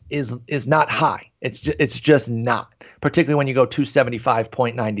repeats is not high. It's just not, particularly when you go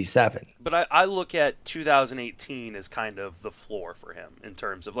 275.97. But I look at 2018 as kind of the floor for him in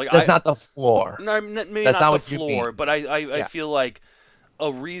terms of that's not the floor. No, maybe that's not the floor, but I feel like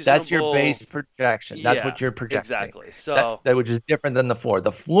a reasonable. That's your base projection. That's what you're projecting. Exactly. So that which is different than the floor.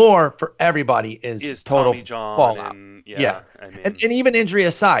 The floor for everybody is total Tommy John fallout. And even injury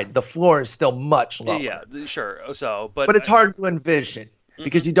aside, the floor is still much lower. Yeah, sure. So, but it's hard to envision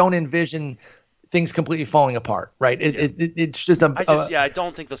because you don't envision things completely falling apart, right? It's just I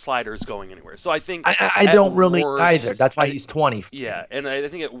don't think the slider is going anywhere. So I think I don't really either. That's why he's 20. Yeah, and I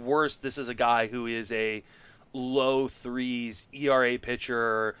think at worst, this is a guy who is a low threes ERA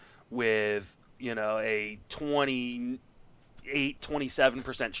pitcher with a 27%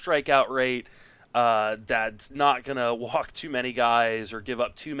 strikeout rate. That's not gonna walk too many guys or give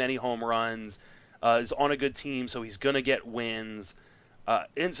up too many home runs. Is on a good team, so he's gonna get wins.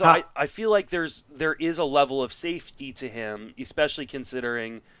 And so I feel like there is a level of safety to him, especially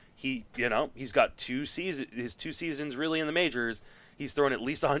considering he's got his 2 seasons really in the majors. He's thrown at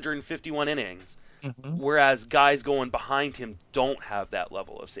least 151 innings, whereas guys going behind him don't have that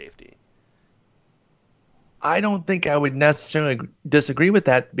level of safety. I don't think I would necessarily disagree with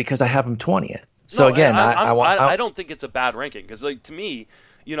that because I have him 20th. So again, I don't think it's a bad ranking because to me,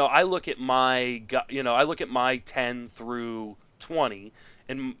 I look at my 10 through 20,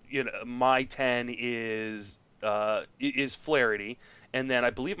 and my 10 is is Flaherty, and then I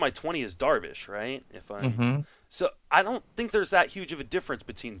believe my 20 is Darvish, right? So I don't think there's that huge of a difference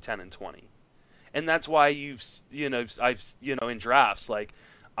between 10 and 20, and that's why I've in drafts like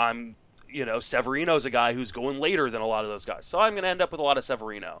Severino's a guy who's going later than a lot of those guys, so I'm going to end up with a lot of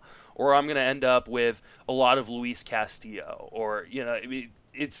Severino, or I'm going to end up with a lot of Luis Castillo, or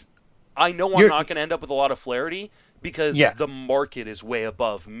I know I'm not going to end up with a lot of Flaherty because the market is way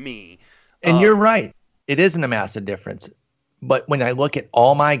above me. And you're right. It isn't a massive difference. But when I look at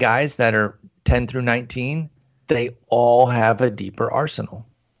all my guys that are 10 through 19, they all have a deeper arsenal.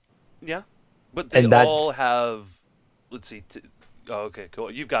 Yeah. But they all have, let's see. Okay,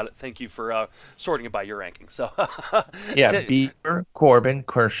 cool. You've got it. Thank you for sorting it by your rankings. So Bieber, Corbin,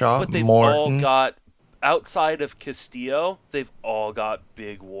 Kershaw, but they've Morton. all got, outside of Castillo, they've all got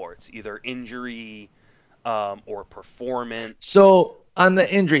big warts, either injury or performance. So on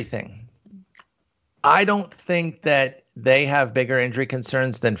the injury thing, I don't think that they have bigger injury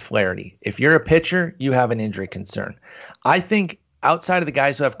concerns than Flaherty. If you're a pitcher, you have an injury concern. I think outside of the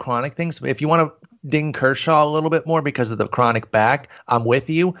guys who have chronic things, if you want to ding Kershaw a little bit more because of the chronic back, I'm with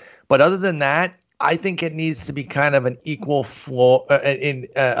you. But other than that, I think it needs to be kind of an equal floor, in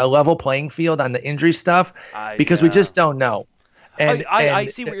a level playing field on the injury stuff, because we just don't know. And I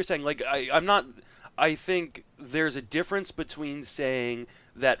see what you're saying. Like I'm not. I think there's a difference between saying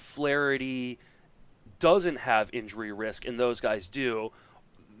that Flaherty doesn't have injury risk and those guys do,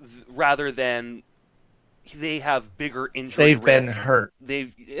 rather than they have bigger injury risk. They've been hurt.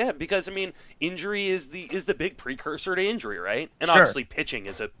 Because injury is the big precursor to injury, right? And sure. Obviously pitching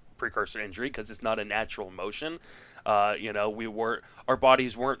is a precursor to injury because it's not a natural motion. Our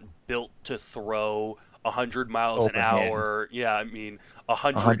bodies weren't built to throw 100 miles an hour. Yeah,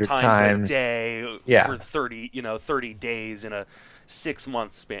 100 times a day for 30 days in a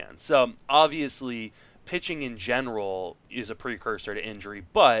 6-month span. So obviously pitching in general is a precursor to injury,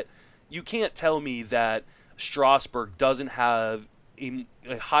 but you can't tell me that Strasburg doesn't have a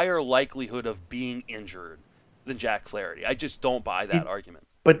higher likelihood of being injured than Jack Flaherty. I just don't buy that argument.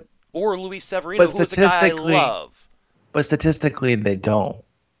 Or Luis Severino, who's a guy I love. But statistically, they don't.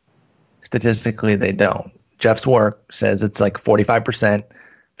 Jeff's work says it's like 45%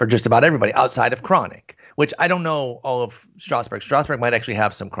 for just about everybody outside of chronic, which I don't know all of Strasburg. Strasburg might actually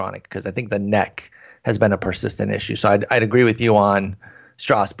have some chronic because I think the neck has been a persistent issue. So I'd agree with you on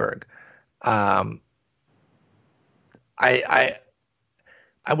Strasburg. I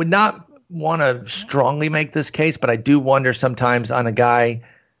would not want to strongly make this case, but I do wonder sometimes on a guy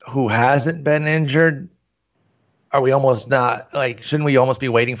who hasn't been injured, are we almost not shouldn't we almost be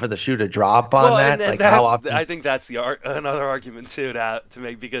waiting for the shoe to drop on that? How often? I think that's another argument too to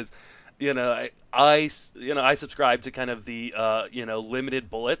make, because I subscribe to kind of the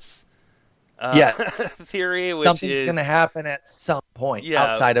limited bullets theory, which something's going to happen at some point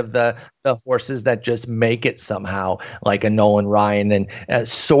outside of the horses that just make it somehow, like a Nolan Ryan and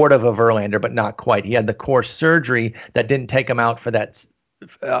sort of a Verlander, but not quite. He had the core surgery that didn't take him out for that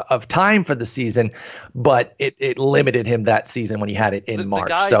of time for the season, but it limited him that season when he had it in March.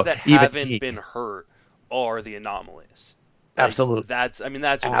 The guys that haven't been hurt are the anomalies. Absolutely. That's what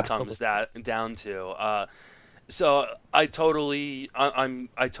it comes down to. So I totally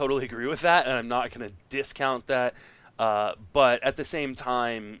agree with that, and I'm not going to discount that. But at the same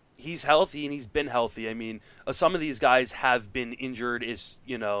time, he's healthy and he's been healthy. Some of these guys have been injured as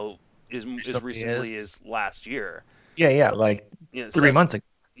recently as last year. Yeah, 3 months ago.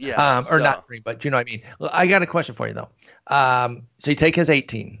 Yeah, not 3, but you know what I mean. I got a question for you though. So you take his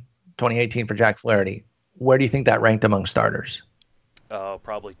 2018 for Jack Flaherty. Where do you think that ranked among starters?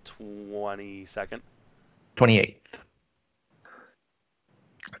 Probably 22nd. 28th.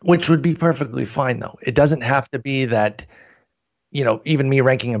 Which would be perfectly fine though. It doesn't have to be that, even me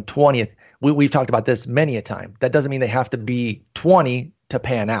ranking him 20th. We've talked about this many a time. That doesn't mean they have to be 20 to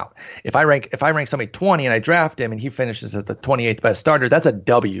pan out. If I rank somebody 20 and I draft him and he finishes as the 28th best starter, that's a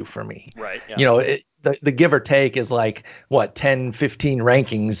W for me. Right. Yeah. The give or take is 10, 15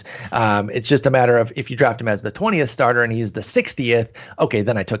 rankings. It's just a matter of if you draft him as the 20th starter and he's the 60th, okay,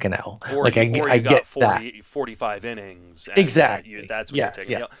 then I took an L. Or I get 45 innings. Exactly. That's what you're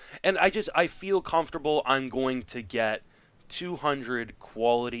taking. Yeah. And I feel comfortable I'm going to get 200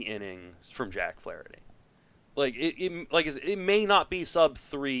 quality innings from Jack Flaherty. It may not be sub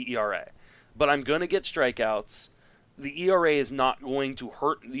 3 ERA, but I'm going to get strikeouts. The ERA is not going to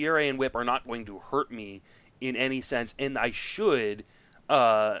hurt. The ERA and WHIP are not going to hurt me in any sense, and I should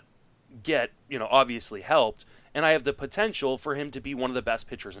get obviously helped. And I have the potential for him to be one of the best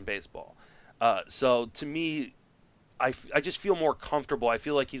pitchers in baseball. So to me, I just feel more comfortable. I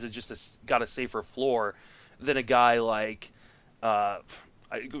feel like he's got a safer floor than a guy like, I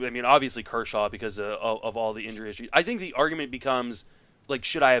mean, obviously Kershaw because of all the injury issues. I think the argument becomes, like,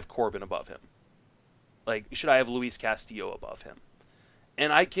 should I have Corbin above him? Like, should I have Luis Castillo above him?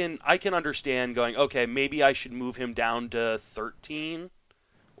 And I can understand going, okay, maybe I should move him down to 13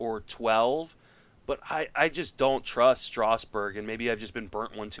 or 12, but I just don't trust Strasburg, and maybe I've just been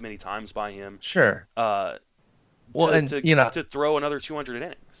burnt one too many times by him. Sure. To throw another 200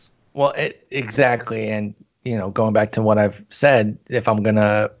 innings. Well, exactly, and going back to what I've said, if I'm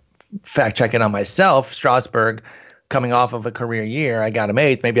gonna fact check it on myself, Strasburg, coming off of a career year, I got him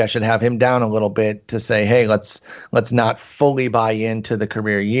 8th. Maybe I should have him down a little bit to say, hey, let's not fully buy into the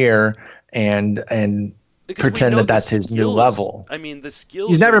career year and because pretend that that's his new level. I mean, the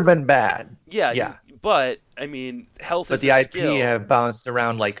skills. He's never been bad. Yeah. But I mean, health is a skill. But the IP have bounced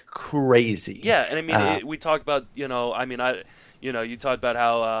around like crazy. Yeah, and I mean, we talked about you talked about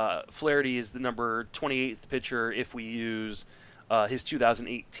how Flaherty is the number 28th pitcher if we use his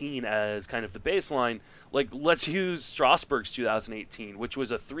 2018 as kind of the baseline. Like, let's use Strasburg's 2018, which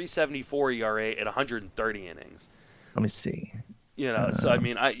was a 3.74 ERA at 130 innings. Let me see. So I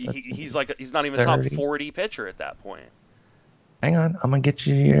mean, he's not even a top 40 pitcher at that point. Hang on, I'm gonna get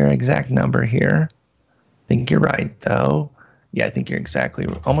you your exact number here. I think you're right, though. Yeah, I think you're exactly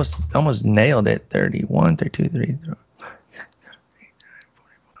almost nailed it. 31, 32, 33,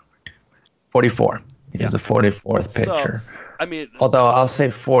 44. He was the 44th pitcher. So, I mean, although I'll say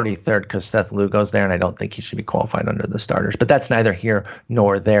 43rd because Seth Lugo's there, and I don't think he should be qualified under the starters. But that's neither here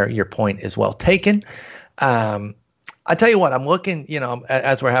nor there. Your point is well taken. I tell you what, I'm looking.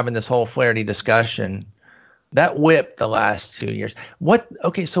 As we're having this whole Flaherty discussion, that whip the last 2 years.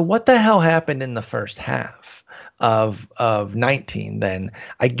 So what the hell happened in the first half of 19? Then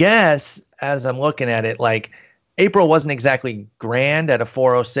I guess as I'm looking at it, like April wasn't exactly grand at a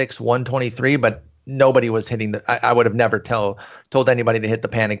 406, 123, but nobody was hitting I would have never told anybody to hit the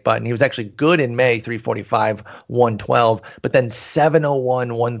panic button. He was actually good in May, 345, 112, but then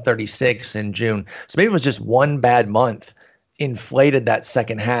 701, 136 in June. So maybe it was just one bad month, inflated that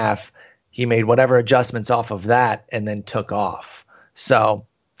second half. He made whatever adjustments off of that and then took off. So,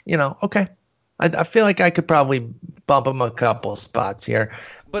 okay. I feel like I could probably bump him a couple spots here.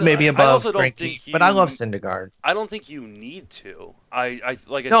 But maybe above Greinke, but I love Syndergaard. I don't think you need to. I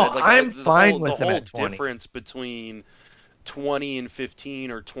like I no, said, like I'm fine with him at 20. The whole difference between 20 and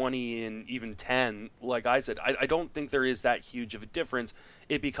 15 or 20 and even 10, like I said, I don't think there is that huge of a difference.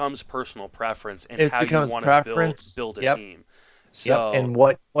 It becomes personal preference and how you want to build a team. So, and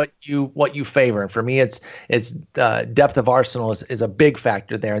what you favor. And for me, it's depth of arsenal is a big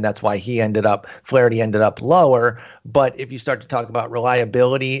factor there, and that's why Flaherty ended up lower. But if you start to talk about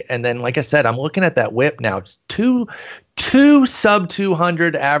reliability, and then like I said, I'm looking at that whip now. It's two sub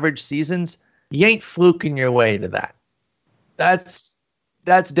 200 average seasons. You ain't fluking your way to that. That's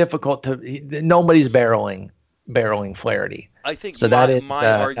difficult nobody's barreling Flaherty. I think so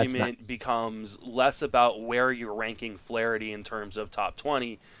my argument becomes less about where you're ranking Flaherty in terms of top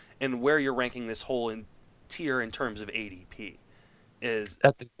 20 and where you're ranking this whole tier in terms of ADP.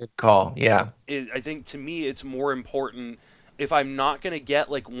 That's a good call, yeah. I think to me it's more important if I'm not going to get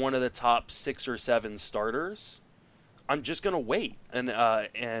like one of the top 6 or 7 starters, I'm just going to wait. And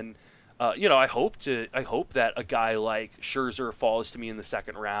I hope that a guy like Scherzer falls to me in the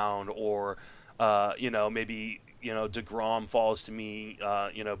second round or maybe DeGrom falls to me,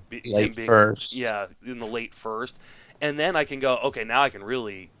 late first. Yeah, in the late first. And then I can go, okay, now I can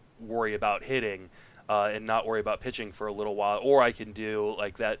really worry about hitting and not worry about pitching for a little while. Or I can do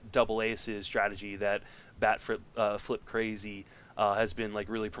like that double aces strategy that Flip Crazy has been like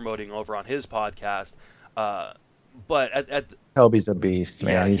really promoting over on his podcast. But Toby's a beast,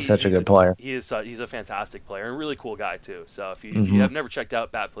 man. He's such a good player. He's a fantastic player and a really cool guy too. So if you have never checked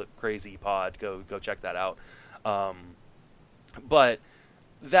out Bat Flip Crazy Pod, go check that out. But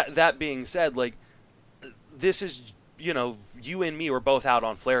that being said, like this is you and me were both out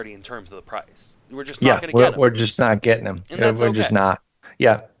on Flaherty in terms of the price. We're just not going to get him. We're just not getting him. We're just not.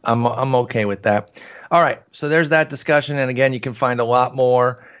 Yeah, I'm okay with that. All right, so there's that discussion, and again, you can find a lot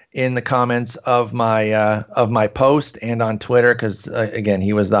more in the comments of my post and on Twitter because again,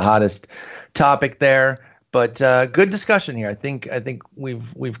 he was the hottest topic there. But good discussion here. I think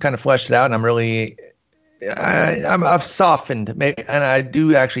we've kind of fleshed it out, and I'm really. I've softened, maybe, and I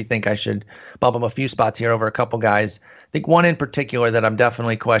do actually think I should bump him a few spots here over a couple guys. I think one in particular that I'm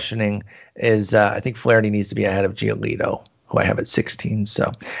definitely questioning is I think Flaherty needs to be ahead of Giolito, who I have at 16.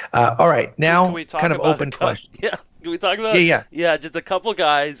 So, all right, now kind of open question. Yeah, can we talk about? Yeah. Yeah, just a couple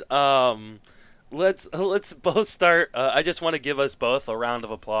guys. let's both start. I just want to give us both a round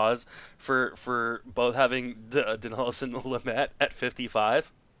of applause for both having Dinelson Lamet at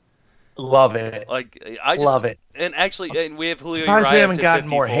 55. Love it. Like I just love it. And actually, and we have Julio Surprised Urias we haven't at gotten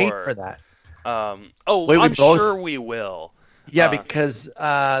 54. more hate for that. I'm sure we will. Yeah, because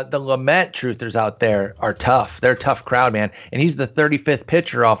the Lamet truthers out there are tough. They're a tough crowd, man. And he's the 35th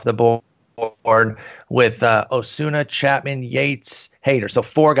pitcher off the board with Osuna, Chapman, Yates, Hader. So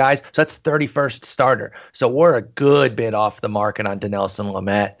 4 guys. So that's 31st starter. So we're a good bit off the market on Dinelson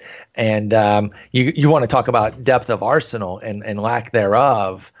Lamet. And you want to talk about depth of arsenal and lack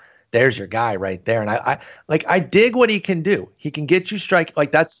thereof. There's your guy right there. And I dig what he can do. He can get you strike.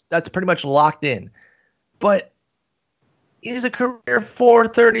 Like that's pretty much locked in. But he's a career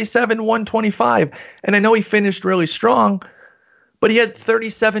 437, 125. And I know he finished really strong, but he had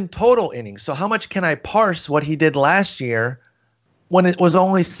 37 total innings. So how much can I parse what he did last year when it was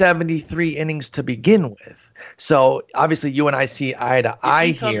only 73 innings to begin with? So obviously you and I see eye to eye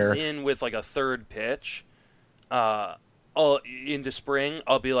here. If he comes in with like a third pitch into spring,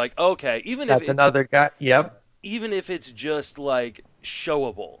 I'll be like, okay, that's another guy. Yep. Even if it's just like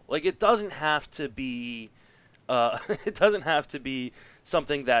showable, like it doesn't have to be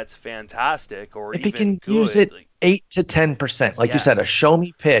something that's fantastic or if even he can good. Use it 8 to 10%, like you said, a show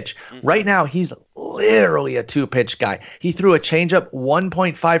me pitch. Mm-hmm. Right now, he's literally a 2-pitch guy. He threw a changeup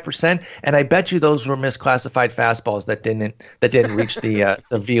 1.5%, and I bet you those were misclassified fastballs that didn't reach the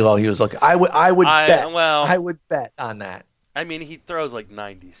velo he was looking. I would bet on that. I mean, he throws like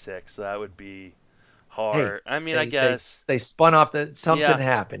 96. So that would be hard. Hey, I mean, I guess they spun off that something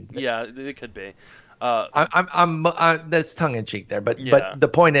happened. Yeah, it could be. I'm that's tongue in cheek there, but the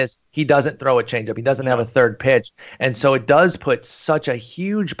point is he doesn't throw a changeup. He doesn't have a third pitch, and so it does put such a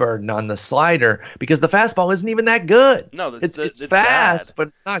huge burden on the slider because the fastball isn't even that good. No, it's fast,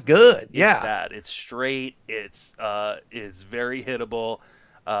 but not good. It's bad. It's straight. It's very hittable,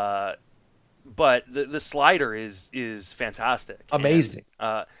 but the slider is fantastic, amazing.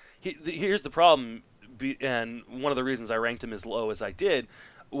 And, here's the problem, and one of the reasons I ranked him as low as I did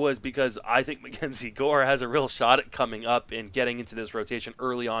was because I think Mackenzie Gore has a real shot at coming up and getting into this rotation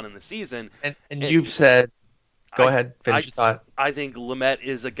early on in the season. And you've said, go ahead, finish your thought. I think Lamet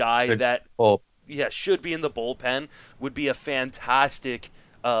is a guy that should be in the bullpen, would be a fantastic,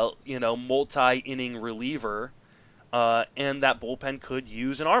 multi-inning reliever, and that bullpen could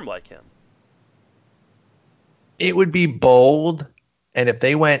use an arm like him. It would be bold, and if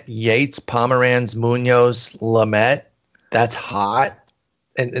they went Yates, Pomeranz, Munoz, Lamet, that's hot.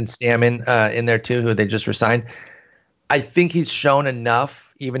 And Stammen in there too, who they just resigned. I think he's shown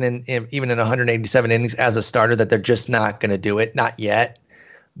enough, even in 187 innings as a starter, that they're just not going to do it, not yet.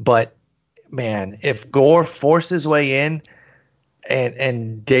 But man, if Gore forced his way in,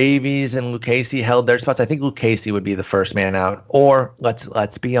 and Davies and Lucchesi held their spots, I think Lucchesi would be the first man out. Or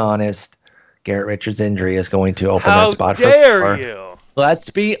let's be honest, Garrett Richards' injury is going to open that spot. How dare you? Let's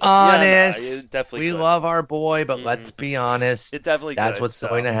be honest. We love our boy, but let's be honest. It definitely that's what's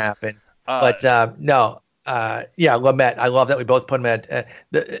going to happen. Lamet. I love that we both put him at.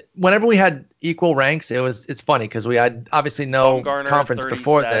 Whenever we had equal ranks, it's funny because we had obviously no conference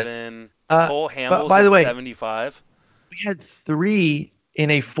before this. Cole Hamels by the way, 75. We had 3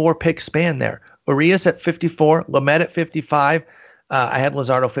 in a 4-pick span there. Urias at 54, Lamet at 55. I had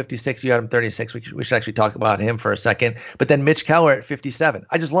Luzardo 56. You had him 36. We should actually talk about him for a second. But then Mitch Keller at 57.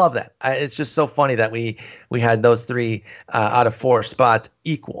 I just love that. It's just so funny that we had those 3 out of 4 spots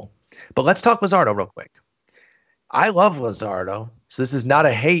equal. But let's talk Luzardo real quick. I love Luzardo, so this is not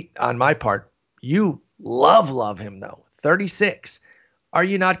a hate on my part. You love him, though. 36. Are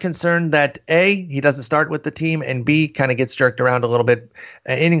you not concerned that, A, he doesn't start with the team, and B, kind of gets jerked around a little bit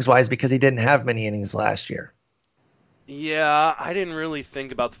innings-wise because he didn't have many innings last year? Yeah, I didn't really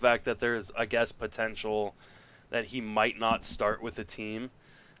think about the fact that there's, I guess, potential that he might not start with the team.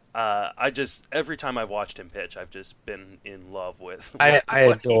 Every time I've watched him pitch, I've just been in love with I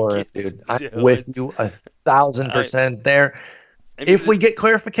adore it, dude. I'm with you 1,000% there. If we get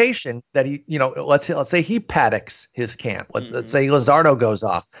clarification that he, let's say he paddocks his camp. Let's say Luzardo goes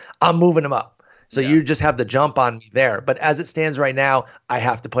off. I'm moving him up. So you just have the jump on me there. But as it stands right now, I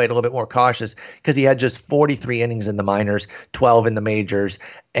have to play it a little bit more cautious because he had just 43 innings in the minors, 12 in the majors,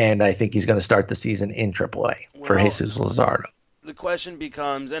 and I think he's going to start the season in AAA for Jesus Luzardo. The question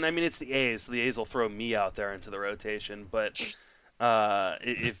becomes, and I mean, it's the A's. So the A's will throw me out there into the rotation, but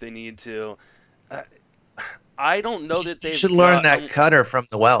if they need to. I don't know that they should learn that cutter from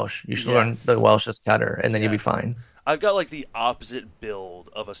the Welsh. You should learn the Welsh's cutter, and then you'll be fine. I've got like the opposite build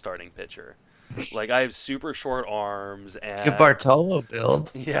of a starting pitcher. Like, I have super short arms and Give Bartolo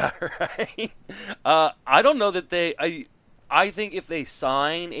build. Yeah, right. I don't know that I think if they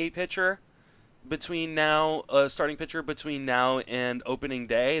sign a pitcher starting pitcher between now and opening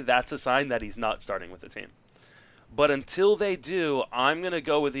day, that's a sign that he's not starting with the team. But until they do, I'm going to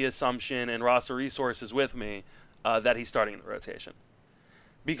go with the assumption, and Roster Resource is with me, that he's starting in the rotation.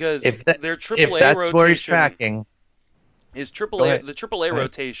 Because their AAA that's rotation, where he's tracking. The AAA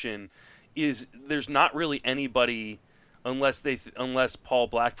rotation is, there's not really anybody unless Paul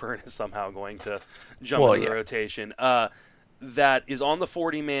Blackburn is somehow going to jump into the rotation, that is on the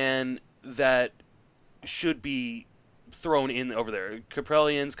 40-man that should be thrown in over there.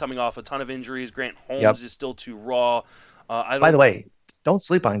 Kaprelian's coming off a ton of injuries. Grant Holmes is still too raw. By the way, don't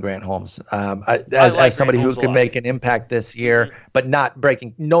sleep on Grant Holmes. As somebody who could make an impact this year, but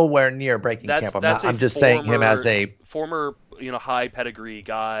nowhere near breaking camp. I'm just saying him as a former, high pedigree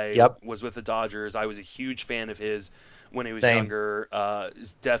guy. Was with the Dodgers. I was a huge fan of his when he was younger.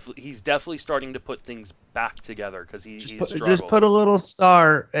 He's definitely starting to put things back together because he's struggled. Just put a little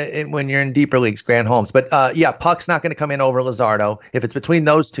star when you're in deeper leagues, Grant Holmes. But Puck's not going to come in over Luzardo. If it's between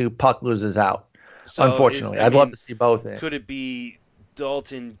those two, Puck loses out. So unfortunately, I'd love to see both in. Could it be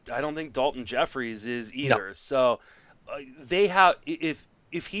Dalton? I don't think Dalton Jeffries is either. No. So they have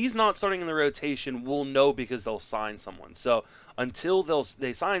if he's not starting in the rotation, we'll know because they'll sign someone. So until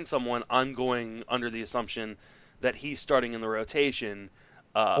they sign someone, I'm going under the assumption that he's starting in the rotation.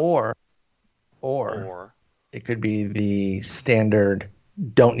 Or it could be the standard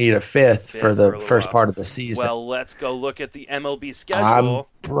don't need a fifth for the first part of the season. Well, let's go look at the MLB schedule.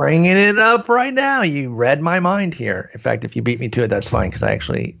 I'm bringing it up right now. You read my mind here. In fact, if you beat me to it, that's fine because I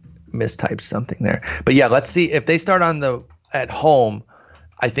actually mistyped something there. But yeah, let's see. If they start at home,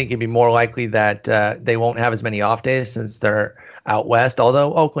 I think it'd be more likely that they won't have as many off days since they're out west,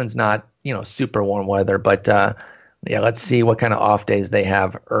 although Oakland's not, super warm weather. But let's see what kind of off days they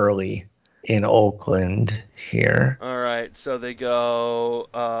have early in Oakland here. All right, so they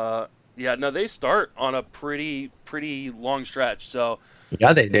go. They start on a pretty long stretch. So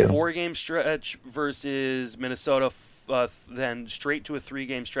yeah, they do 4-game stretch versus Minnesota, then straight to a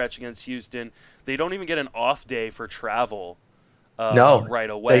 3-game stretch against Houston. They don't even get an off day for travel. Right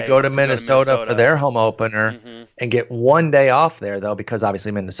away. They go to Minnesota for their home opener and get 1 day off there, though, because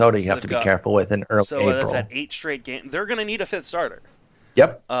obviously Minnesota you have to be careful with in early April. So that's at 8 straight games. They're going to need a fifth starter.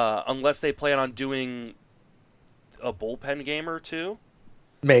 Yep. Unless they plan on doing a bullpen game or two.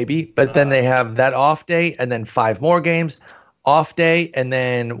 Maybe, but then they have that off day and then 5 more games, off day, and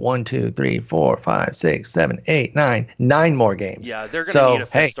then 1, 2, 3, 4, 5, 6, 7, 8, 9 more games. Yeah, they're going to need a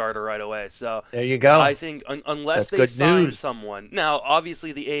fifth starter right away. So there you go. I think unless they sign someone. Now,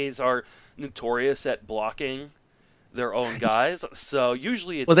 obviously the A's are notorious at blocking their own guys, so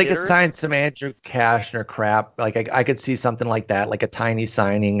usually it's they could sign some Andrew Cashner crap. Like I could see something like that, like a tiny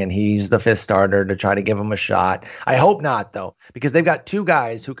signing, and he's the fifth starter to try to give him a shot. I hope not, though, because they've got 2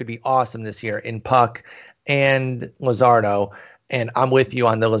 guys who could be awesome this year in Puck and Luzardo, and I'm with you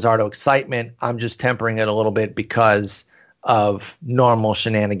on the Luzardo excitement. I'm just tempering it a little bit because of normal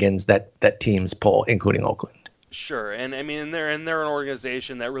shenanigans that teams pull, including Oakland. Sure, and I mean they're an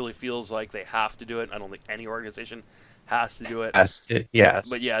organization that really feels like they have to do it. I don't think any organization has to do it. Yes.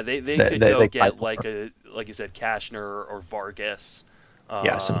 But yeah, they could go get like you said, Cashner or Vargas.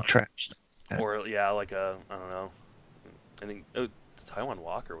 Some trash. Or like I don't know. I think Taijuan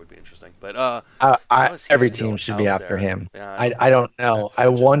Walker would be interesting, but every team should be after him. Yeah, I don't know. I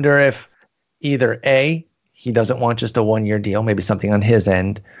wonder if either A, he doesn't want just a 1-year deal, maybe something on his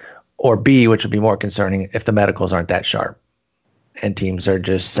end, or B, which would be more concerning, if the medicals aren't that sharp and teams are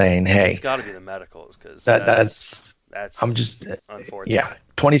just saying, "Hey, it's got to be the medicals," because that's I'm just unfortunate. Yeah,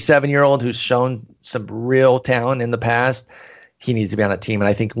 27-year-old who's shown some real talent in the past. He needs to be on a team, and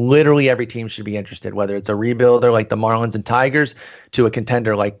I think literally every team should be interested, whether it's a rebuilder like the Marlins and Tigers to a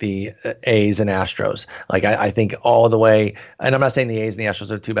contender like the A's and Astros. Like I think all the way, and I'm not saying the A's and the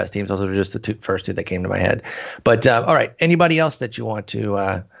Astros are the 2 best teams; those are just the first 2 that came to my head. But all right, anybody else that you want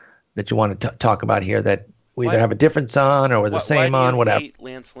to talk about here that we either have a difference on or we're the same on, whatever? Why do you hate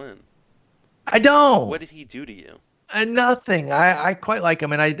Lance Lynn? I don't. What did he do to you? Nothing. I quite like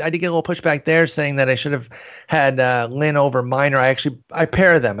him, and I did get a little pushback there saying that I should have had Lynn over Minor. I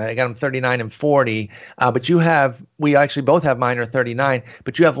pair them. I got him 39 and 40, but we actually both have Minor 39,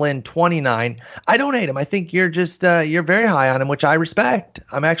 but you have Lynn 29. I don't hate him. I think you're just you're very high on him, which I respect.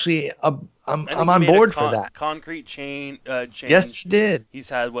 I'm actually I'm on board for that. Concrete change. Yes, he did. He's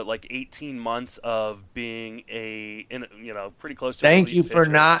had 18 months of being pretty close to. Thank you for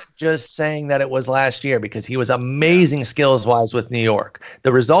not just saying that it was last year, because he was amazing skills wise with New York.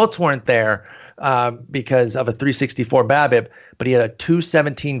 The results weren't there, because of a 364 BABIP, but he had a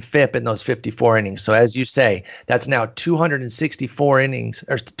 217 FIP in those 54 innings. So as you say, that's now 264 innings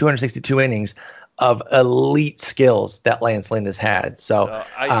or 262 innings of elite skills that Lance Lynn has had. So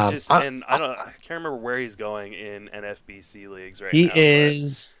I can't remember where he's going in NFBC leagues right now. He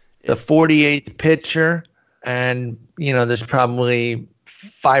is the 48th pitcher, and there's probably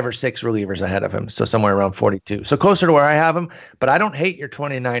 5 or 6 relievers ahead of him, so somewhere around 42. So closer to where I have him, but I don't hate your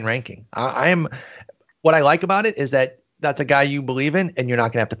 29 ranking. What I like about it is that that's a guy you believe in, and you're not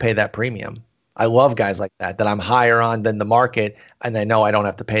going to have to pay that premium. I love guys like that I'm higher on than the market, and I know I don't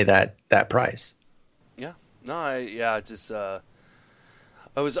have to pay that price. Yeah. No, I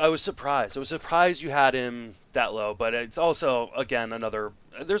was surprised. I was surprised you had him that low, but it's also, again,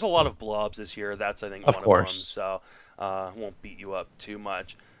 there's a lot of blobs this year. That's, I think, one of them. So won't beat you up too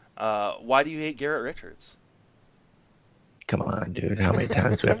much. Why do you hate Garrett Richards? Come on, dude. How many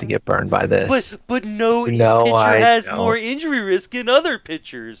times do we have to get burned by this? But no pitcher has more injury risk than other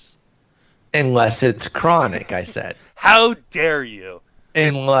pitchers. Unless it's chronic, I said. How dare you?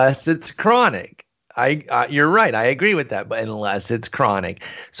 Unless it's chronic. You're right. I agree with that, but unless it's chronic.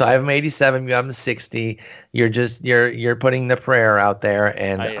 So I have him 87. You have him 60. You're putting the prayer out there,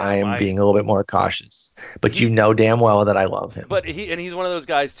 and I am being a little bit more cautious. But you know damn well that I love him. But he's one of those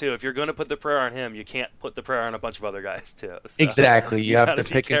guys too. If you're going to put the prayer on him, you can't put the prayer on a bunch of other guys too. So exactly. You have to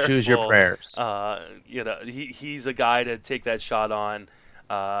pick and choose your prayers. He's a guy to take that shot on,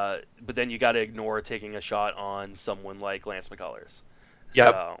 but then you got to ignore taking a shot on someone like Lance McCullers.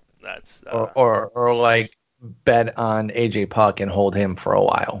 Yep. So that's or like bet on AJ Puck and hold him for a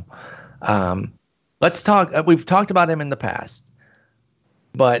while. Let's talk. We've talked about him in the past,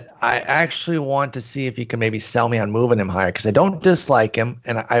 but I actually want to see if you can maybe sell me on moving him higher, because I don't dislike him,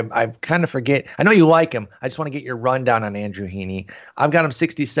 and I kind of forget. I know you like him. I just want to get your rundown on Andrew Heaney. I've got him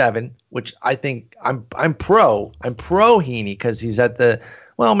 67, which I think I'm pro Heaney because he's at the,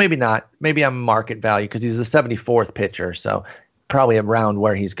 well, maybe not. Maybe I'm market value because he's the 74th pitcher. So probably around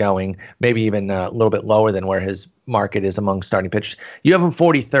where he's going, maybe even a little bit lower than where his market is among starting pitchers. You have him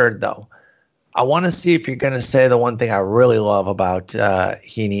 43rd, though. I want to see if you're going to say the one thing I really love about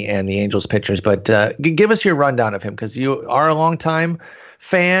Heaney and the Angels pitchers, but give us your rundown of him, because you are a longtime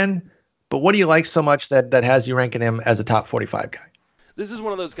fan, but what do you like so much that has you ranking him as a top 45 guy? This is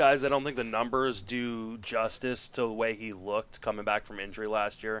one of those guys I don't think the numbers do justice to the way he looked coming back from injury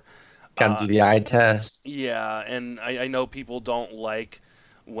last year. Got to do the eye test. Yeah, and I know people don't like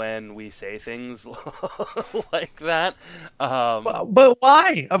when we say things like that. But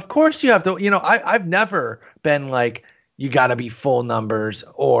why? Of course you have to. I've never been like, you got to be full numbers,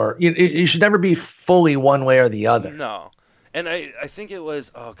 or you should never be fully one way or the other. No. And I think it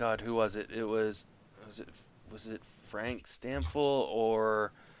was, oh God, who was it? Was it Frank Stanfill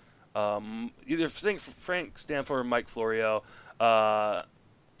or either Frank Stanfill or Mike Florio,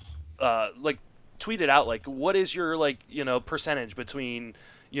 tweeted out, like, what is your, percentage between,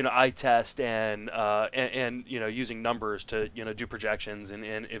 eye test and using numbers to, do projections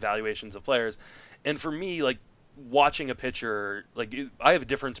and evaluations of players. And for me, like, watching a pitcher, I have a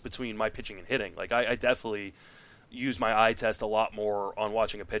difference between my pitching and hitting. Like, I definitely use my eye test a lot more on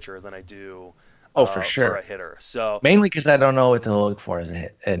watching a pitcher than I do for sure. For a hitter. So mainly because I don't know what to look for as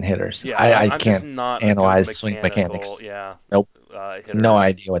in hitters. Yeah, I can't analyze swing mechanics. Yeah. Nope. No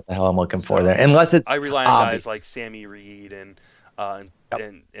idea what the hell I'm looking for there, unless it's. I rely on guys like Sammy Reed and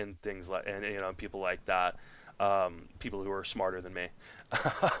things like, and people like that, people who are smarter than me.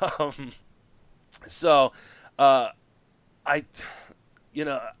 I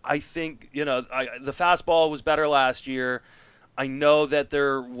think the fastball was better last year. I know that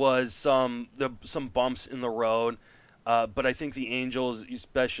there was some bumps in the road, but I think the Angels,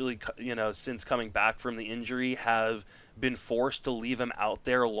 especially since coming back from the injury, have been forced to leave him out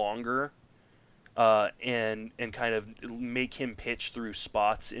there longer, and kind of make him pitch through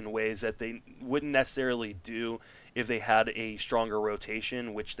spots in ways that they wouldn't necessarily do if they had a stronger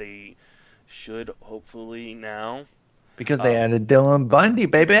rotation, which they should hopefully now. Because they added Dylan Bundy,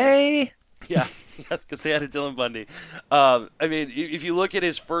 baby. Yeah, because they added Dylan Bundy. I mean, if you look at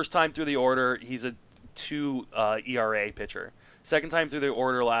his first time through the order, he's a 2 ERA pitcher. Second time through the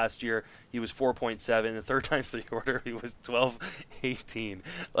order last year, he was 4.7. The third time through the order, he was 12.18.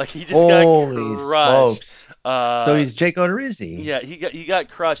 Like, he just got crushed. So he's Jake Odorizzi. Yeah, he got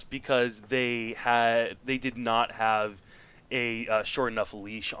crushed because they did not have a short enough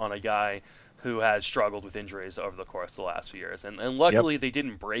leash on a guy who has struggled with injuries over the course of the last few years. And luckily they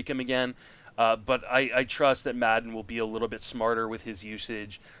didn't break him again. But I trust that Madden will be a little bit smarter with his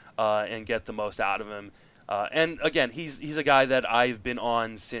usage and get the most out of him. And again, he's a guy that I've been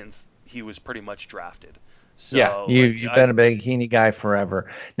on since he was pretty much drafted. So, yeah, you've been a big Heaney guy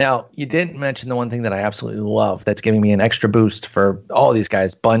forever. Now, you didn't mention the one thing that I absolutely love that's giving me an extra boost for all these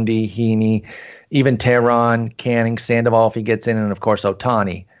guys, Bundy, Heaney, even Tehran, Canning, Sandoval if he gets in, and of course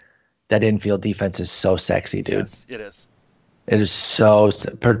Ohtani. That infield defense is so sexy, dude. Yes, it is. It is so,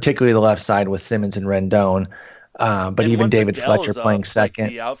 particularly the left side with Simmons and Rendon. But and even David Fletcher playing second.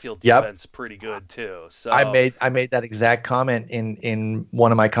 Like the outfield defense pretty good too. So I made that exact comment in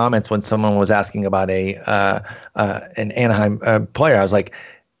one of my comments when someone was asking about an Anaheim player. I was like,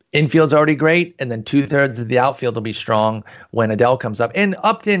 infield's already great, and then 2/3 of the outfield will be strong when Adell comes up. And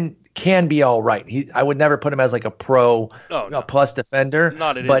Upton can be all right. I would never put him as like a plus defender,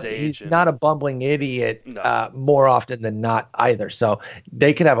 but he's not a bumbling idiot more often than not either. So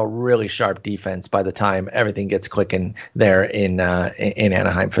they could have a really sharp defense by the time everything gets clicking there in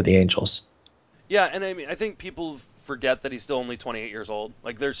Anaheim for the Angels. Yeah, and I mean, I think people forget that he's still only 28 years old.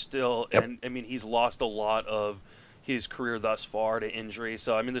 Like there's still, and I mean, he's lost a lot of his career thus far to injury.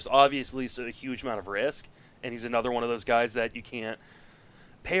 So I mean, there's obviously a huge amount of risk, and he's another one of those guys that you can't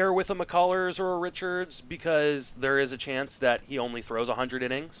pair with a McCullers or a Richards because there is a chance that he only throws 100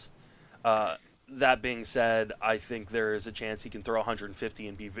 innings. That being said, I think there is a chance he can throw 150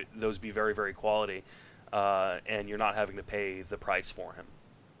 and those be very, very quality, and you're not having to pay the price for him.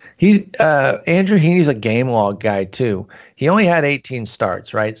 Andrew Heaney's a game log guy too. He only had 18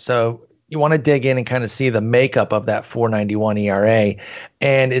 starts, right? So you want to dig in and kind of see the makeup of that 4.91 ERA.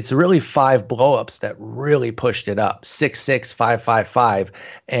 And it's really 5 blowups that really pushed it up, 6.6, 5.55.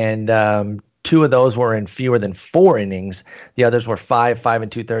 And 2 of those were in fewer than 4 innings. The others were 5, 5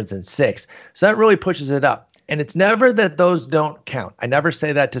 2/3, and 6. So that really pushes it up. And it's never that those don't count. I never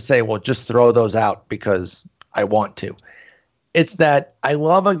say that to say, well, just throw those out because I want to. It's that I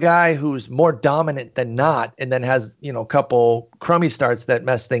love a guy who's more dominant than not and then has, a couple crummy starts that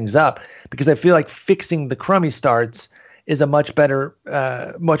mess things up, because I feel like fixing the crummy starts is a much better,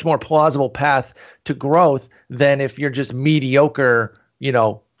 much more plausible path to growth than if you're just mediocre,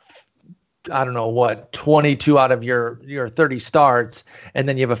 22 out of your 30 starts, and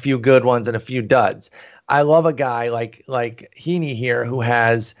then you have a few good ones and a few duds. I love a guy like Heaney here who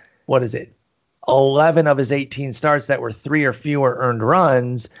has, 11 of his 18 starts that were 3 or fewer earned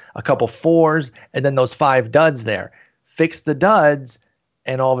runs, a couple 4s, and then those 5 duds there. Fix the duds,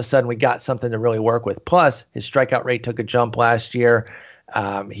 and all of a sudden we got something to really work with. Plus, his strikeout rate took a jump last year.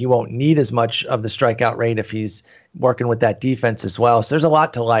 He won't need as much of the strikeout rate if he's working with that defense as well. So there's a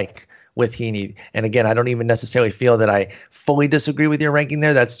lot to like with Heaney. And again, I don't even necessarily feel that I fully disagree with your ranking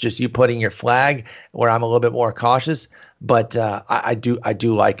there. That's just you putting your flag where I'm a little bit more cautious. But I do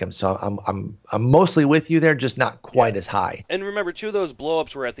like him, so I'm mostly with you there, just not quite as high. And remember, 2 of those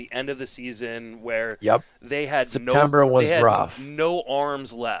blowups were at the end of the season where they had September was rough. No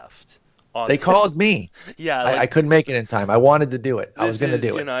arms left. They called me. Yeah, I couldn't make it in time. I wanted to do it. I was going to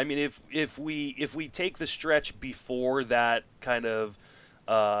do it. I mean, if we take the stretch before that kind of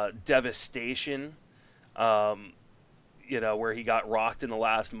devastation. Where he got rocked in the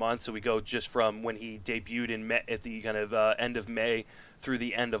last month. So we go just from when he debuted at the kind of end of May through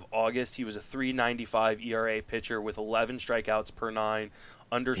the end of August. He was a 3.95 ERA pitcher with 11 strikeouts per 9,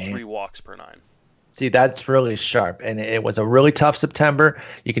 under 3 walks per 9. See, that's really sharp. And it was a really tough September.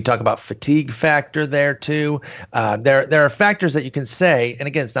 You can talk about fatigue factor there too. There are factors that you can say, and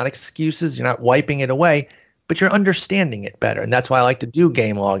again, it's not excuses. You're not wiping it away, but you're understanding it better. And that's why I like to do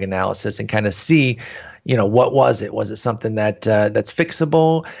game log analysis and kind of see, what was it? Was it something that's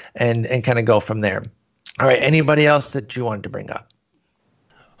fixable, and kind of go from there? All right. Anybody else that you wanted to bring up?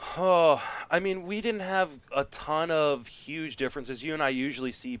 Oh, I mean, we didn't have a ton of huge differences. You and I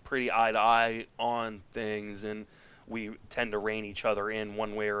usually see pretty eye to eye on things, and we tend to rein each other in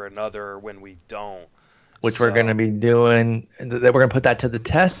one way or another when we don't. Which we're going to be doing. We're going to put that to the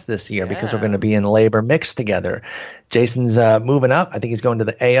test this year because we're going to be in labor mixed together. Jason's moving up. I think he's going to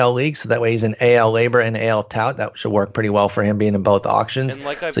the AL League, so that way he's in AL Labor and AL Tout. That should work pretty well for him being in both auctions. And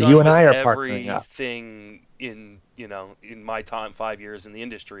like I've so done you and I are partnering up. Everything in my time, 5 years in the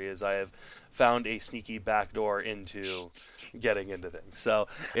industry, is I have found a sneaky backdoor into getting into things. So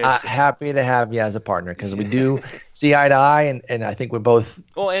happy to have you as a partner because we do see eye to eye, and I think we both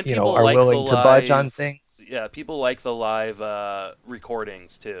are willing to budge on things. Yeah, people like the live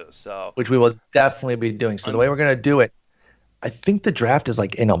recordings too. So which we will definitely be doing. So the way we're going to do it, I think the draft is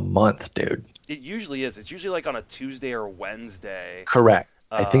like in a month, dude. It usually is. It's usually like on a Tuesday or Wednesday. Correct.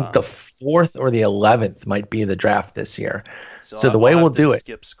 I think the 4th or the 11th might be the draft this year. So the way we'll do it.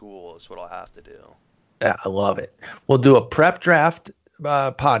 Skip school is what I'll have to do. Yeah, I love it. We'll do a prep draft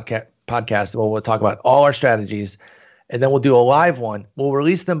podcast where we'll talk about all our strategies. and then we'll do a live one. We'll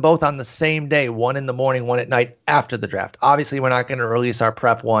release them both on the same day, one in the morning, one at night after the draft. Obviously, we're not going to release our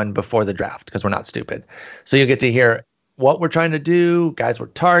prep one before the draft because we're not stupid. So you'll get to hear what we're trying to do, guys we're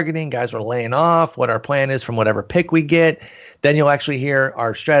targeting, guys we're laying off, what our plan is from whatever pick we get. Then you'll actually hear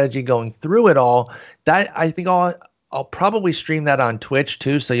our strategy going through it all. That I think I'll probably stream that on Twitch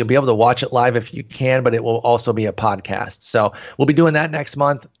too, so you'll be able to watch it live if you can, but it will also be a podcast. So we'll be doing that next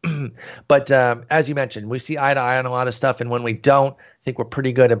month. But as you mentioned, we see eye to eye on a lot of stuff, and when we don't, I think we're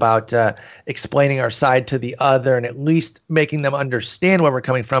pretty good about explaining our side to the other and at least making them understand where we're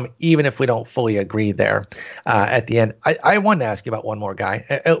coming from, even if we don't fully agree there at the end. I wanted to ask you about one more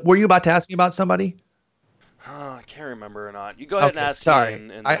guy. Were you about to ask me about somebody? I can't remember or not. You go ahead and ask. Sorry,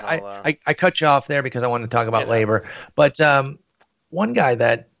 me and I cut you off there because I wanted to talk about labor. But one guy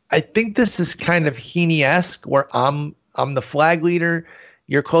that I think this is kind of Heaney-esque, where I'm the flag leader,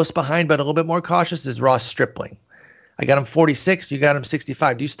 you're close behind, but a little bit more cautious, is Ross Stripling. I got him 46. You got him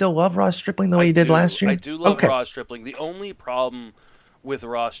 65. Do you still love Ross Stripling the way you did last year? I do love Ross Stripling. The only problem with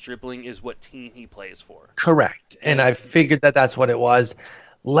Ross Stripling is what team he plays for. Correct. And I figured that that's what it was.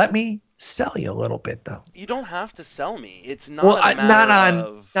 Let me sell you a little bit, though. You don't have to sell me. It's not a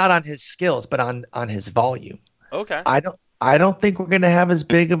matter not on his skills, but on his volume. Okay. I don't think we're going to have as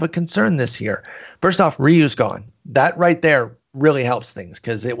big of a concern this year. First off, Ryu's gone. That right there really helps things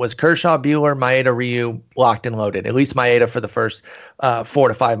because it was Kershaw, Buehler, Maeda, Ryu, locked and loaded. At least Maeda for the first 4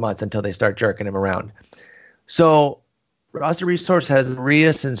 to 5 months until they start jerking him around. So roster resource has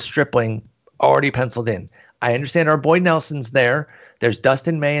Rios and Stripling already penciled in. I understand our boy Nelson's there. There's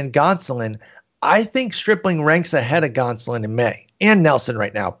Dustin May and Gonsolin. I think Stripling ranks ahead of Gonsolin and May and Nelson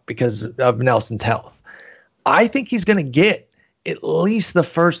right now because of Nelson's health. I think he's going to get at least the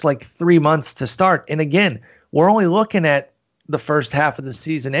first 3 months to start. And again, we're only looking at the first half of the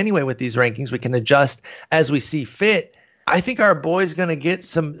season anyway with these rankings. We can adjust as we see fit. I think our boy's going to get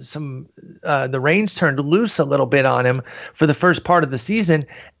some the reins turned loose a little bit on him for the first part of the season.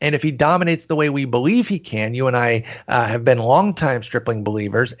 And if he dominates the way we believe he can, you and I have been longtime Stripling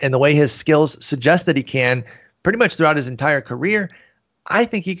believers, and the way his skills suggest that he can pretty much throughout his entire career, I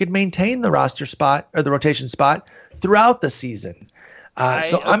think he could maintain the roster spot or the rotation spot throughout the season.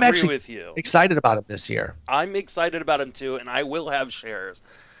 So I'm actually with you. Excited about him this year. I'm excited about him too, and I will have shares.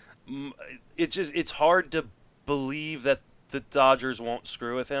 It's hard to believe that the Dodgers won't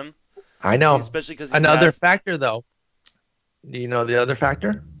screw with him. I know. Especially because another factor, though. Do you know the other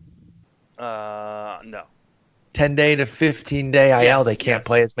factor? No. 10-day to 15-day IL. They can't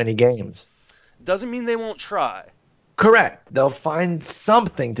play as many games. Doesn't mean they won't try. Correct. They'll find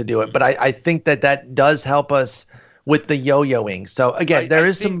something to do it, but I think that does help us with the yo-yoing. So again, there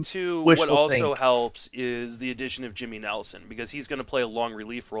is some too. What also helps is the addition of Jimmy Nelson because he's going to play a long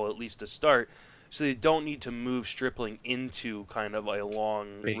relief role at least to start. So they don't need to move Stripling into kind of a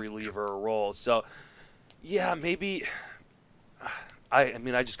long reliever role. So, yeah, maybe. I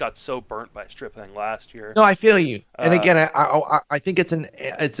just got so burnt by Stripling last year. No, I feel you. And again, I think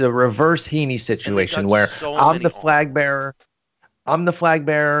it's a reverse Heaney situation where I'm the flag bearer. I'm the flag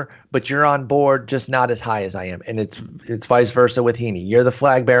bearer, but you're on board, just not as high as I am. And it's vice versa with Heaney. You're the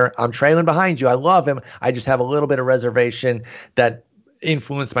flag bearer. I'm trailing behind you. I love him. I just have a little bit of reservation that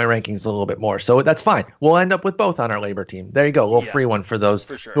influence my rankings a little bit more. So that's fine. We'll end up with both on our labor team. There you go. A little free one for those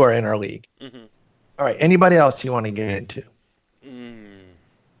who are in our league. Mm-hmm. All right. Anybody else you want to get into?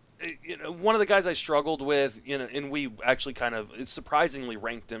 One of the guys I struggled with, and we actually surprisingly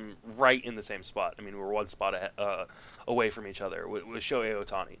ranked him right in the same spot. I mean, we were one spot away from each other with Shohei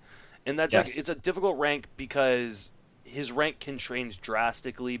Ohtani. And that's it's a difficult rank because his rank can change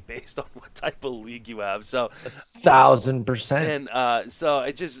drastically based on what type of league you have. So 1,000%. And so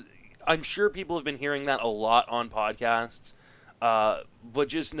I'm sure people have been hearing that a lot on podcasts. But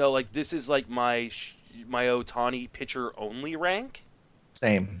just know, this is my Ohtani pitcher only rank.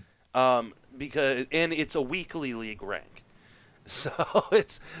 Same. Because it's a weekly league rank. So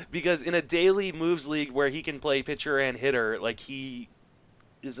it's because in a daily moves league where he can play pitcher and hitter, he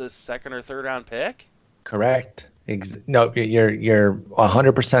is a second or third round pick. Correct. No, you're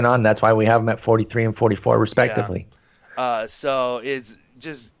 100% on. That's why we have them at 43 and 44 respectively. Yeah. So it's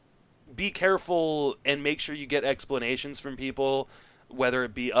just be careful and make sure you get explanations from people, whether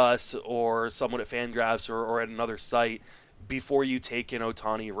it be us or someone at Fangraphs or at another site, before you take an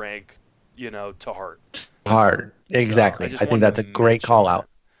Ohtani rank, to heart. Hard. Exactly. So I think that's a great call out.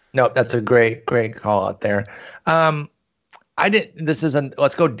 No, that's a great call out there.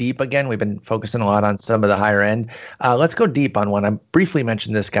 Let's go deep again. We've been focusing a lot on some of the higher end. Let's go deep on one. I briefly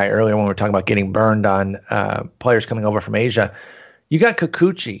mentioned this guy earlier when we were talking about getting burned on players coming over from Asia. You got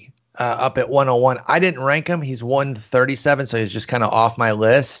Kikuchi. up at 101. I didn't rank him. He's 137, so he's just kind of off my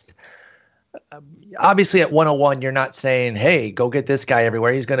list. Obviously, at 101, you're not saying, hey, go get this guy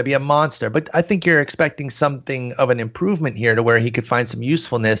everywhere. He's going to be a monster. But I think you're expecting something of an improvement here to where he could find some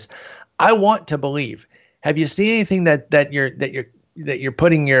usefulness. I want to believe. Have you seen anything that you're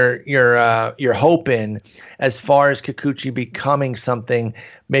putting your hope in as far as Kikuchi becoming something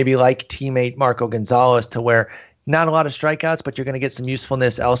maybe like teammate Marco Gonzalez, to where not a lot of strikeouts, but you're going to get some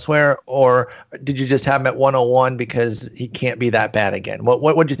usefulness elsewhere? Or did you just have him at 101 because he can't be that bad again?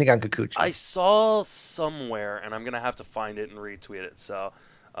 What did you think on Kikuchi? I saw somewhere, and I'm going to have to find it and retweet it, so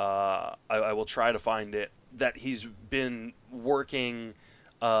I will try to find it, that he's been working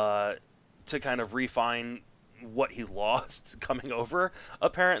to kind of refine what he lost coming over,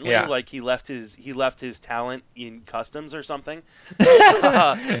 apparently. Yeah. Like he left his talent in customs or something.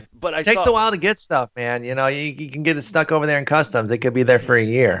 But it takes a while to get stuff, man. You know, you can get it stuck over there in customs. It could be there for a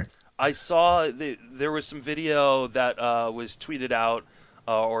year. I saw there was some video that was tweeted out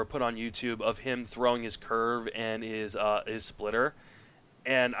or put on YouTube of him throwing his curve and his splitter.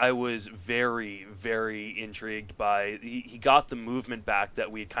 And I was very, very intrigued by he got the movement back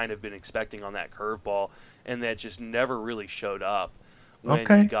that we'd kind of been expecting on that curveball, and that just never really showed up when he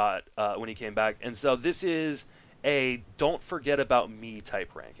came back. And so this is a don't forget about me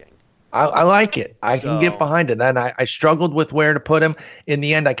type ranking. I like it. I can get behind it. And I struggled with where to put him. In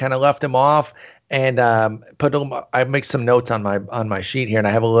the end, I kind of left him off and put him. I make some notes on my sheet here, and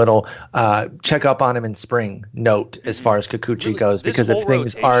I have a little check up on him in spring note as far as Kikuchi goes, because if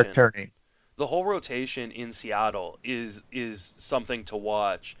things are turning. The whole rotation in Seattle is something to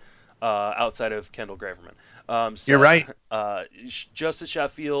watch outside of Kendall Graveman. You're right. Justice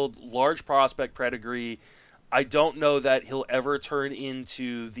Sheffield, large prospect pedigree. I don't know that he'll ever turn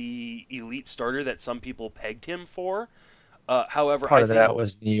into the elite starter that some people pegged him for. However, part of that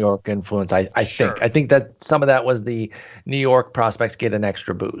was New York influence. I think that some of that was the New York prospects get an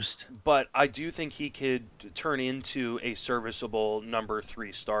extra boost. But I do think he could turn into a serviceable number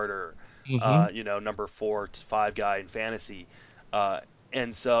 3 starter. Number 4 to 5 guy in fantasy.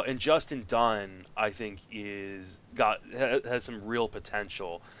 And Justin Dunn, I think, has some real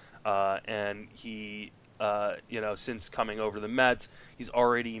potential, and he. Since coming over the Mets, he's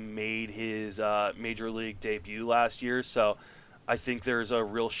already made his major league debut last year. So I think there's a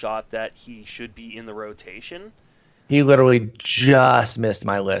real shot that he should be in the rotation. He literally just missed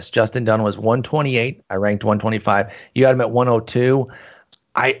my list. Justin Dunn was 128. I ranked 125. You had him at 102.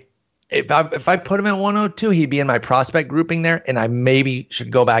 If I put him at 102, he'd be in my prospect grouping there, and I maybe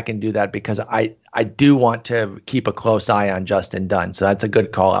should go back and do that because I do want to keep a close eye on Justin Dunn. So that's a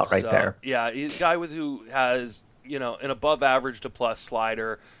good call out right there. Yeah, he's a guy who has, an above average to plus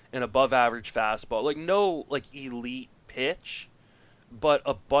slider, an above average fastball, like no elite pitch, but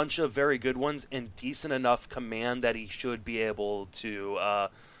a bunch of very good ones and decent enough command that he should be able to,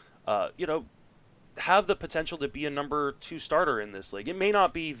 have the potential to be a number 2 starter in this league. It may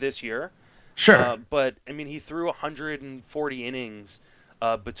not be this year. Sure. But, I mean, he threw 140 innings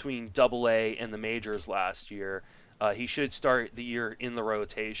between AA and the majors last year. He should start the year in the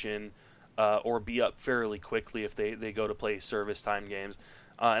rotation or be up fairly quickly if they go to play service time games.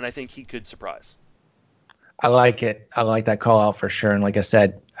 And I think he could surprise. I like it. I like that call out for sure. And like I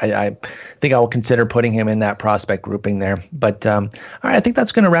said, I think I will consider putting him in that prospect grouping there. But all right, I think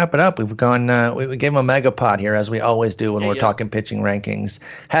that's going to wrap it up. We've gone. We gave him a mega pod here, as we always do when we're talking pitching rankings.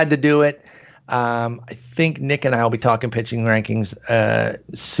 Had to do it. I think Nick and I will be talking pitching rankings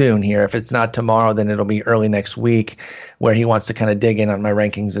soon here. If it's not tomorrow, then it'll be early next week, where he wants to kind of dig in on my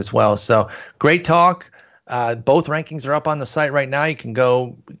rankings as well. So great talk. Both rankings are up on the site right now. You can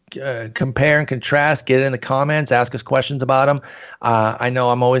go compare and contrast, get it in the comments, ask us questions about them. I know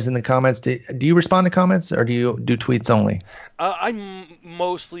I'm always in the comments. Do you respond to comments, or do you do tweets only? I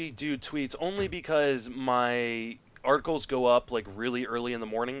mostly do tweets only because my articles go up really early in the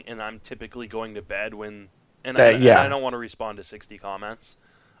morning, and I'm typically going to bed and I don't want to respond to 60 comments.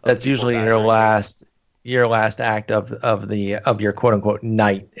 That's usually your last act of your quote unquote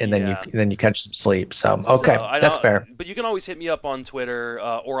night, and then you catch some sleep. So okay, that's fair. But you can always hit me up on Twitter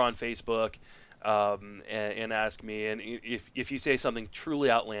or on Facebook and ask me. And if you say something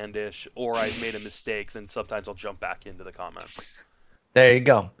truly outlandish or I've made a mistake, then sometimes I'll jump back into the comments. There you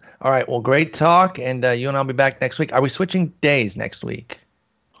go. All right. Well, great talk, and you and I'll be back next week. Are we switching days next week?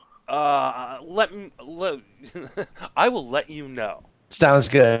 I will let you know. Sounds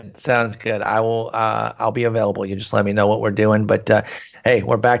good. I will. I'll be available. You just let me know what we're doing. But hey,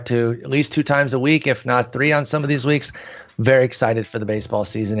 we're back to at least 2 times a week, if not 3 on some of these weeks. Very excited for the baseball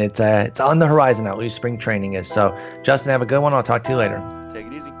season. It's on the horizon now. At least spring training is. So, Justin, have a good one. I'll talk to you later. Take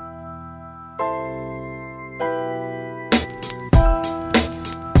it easy. you.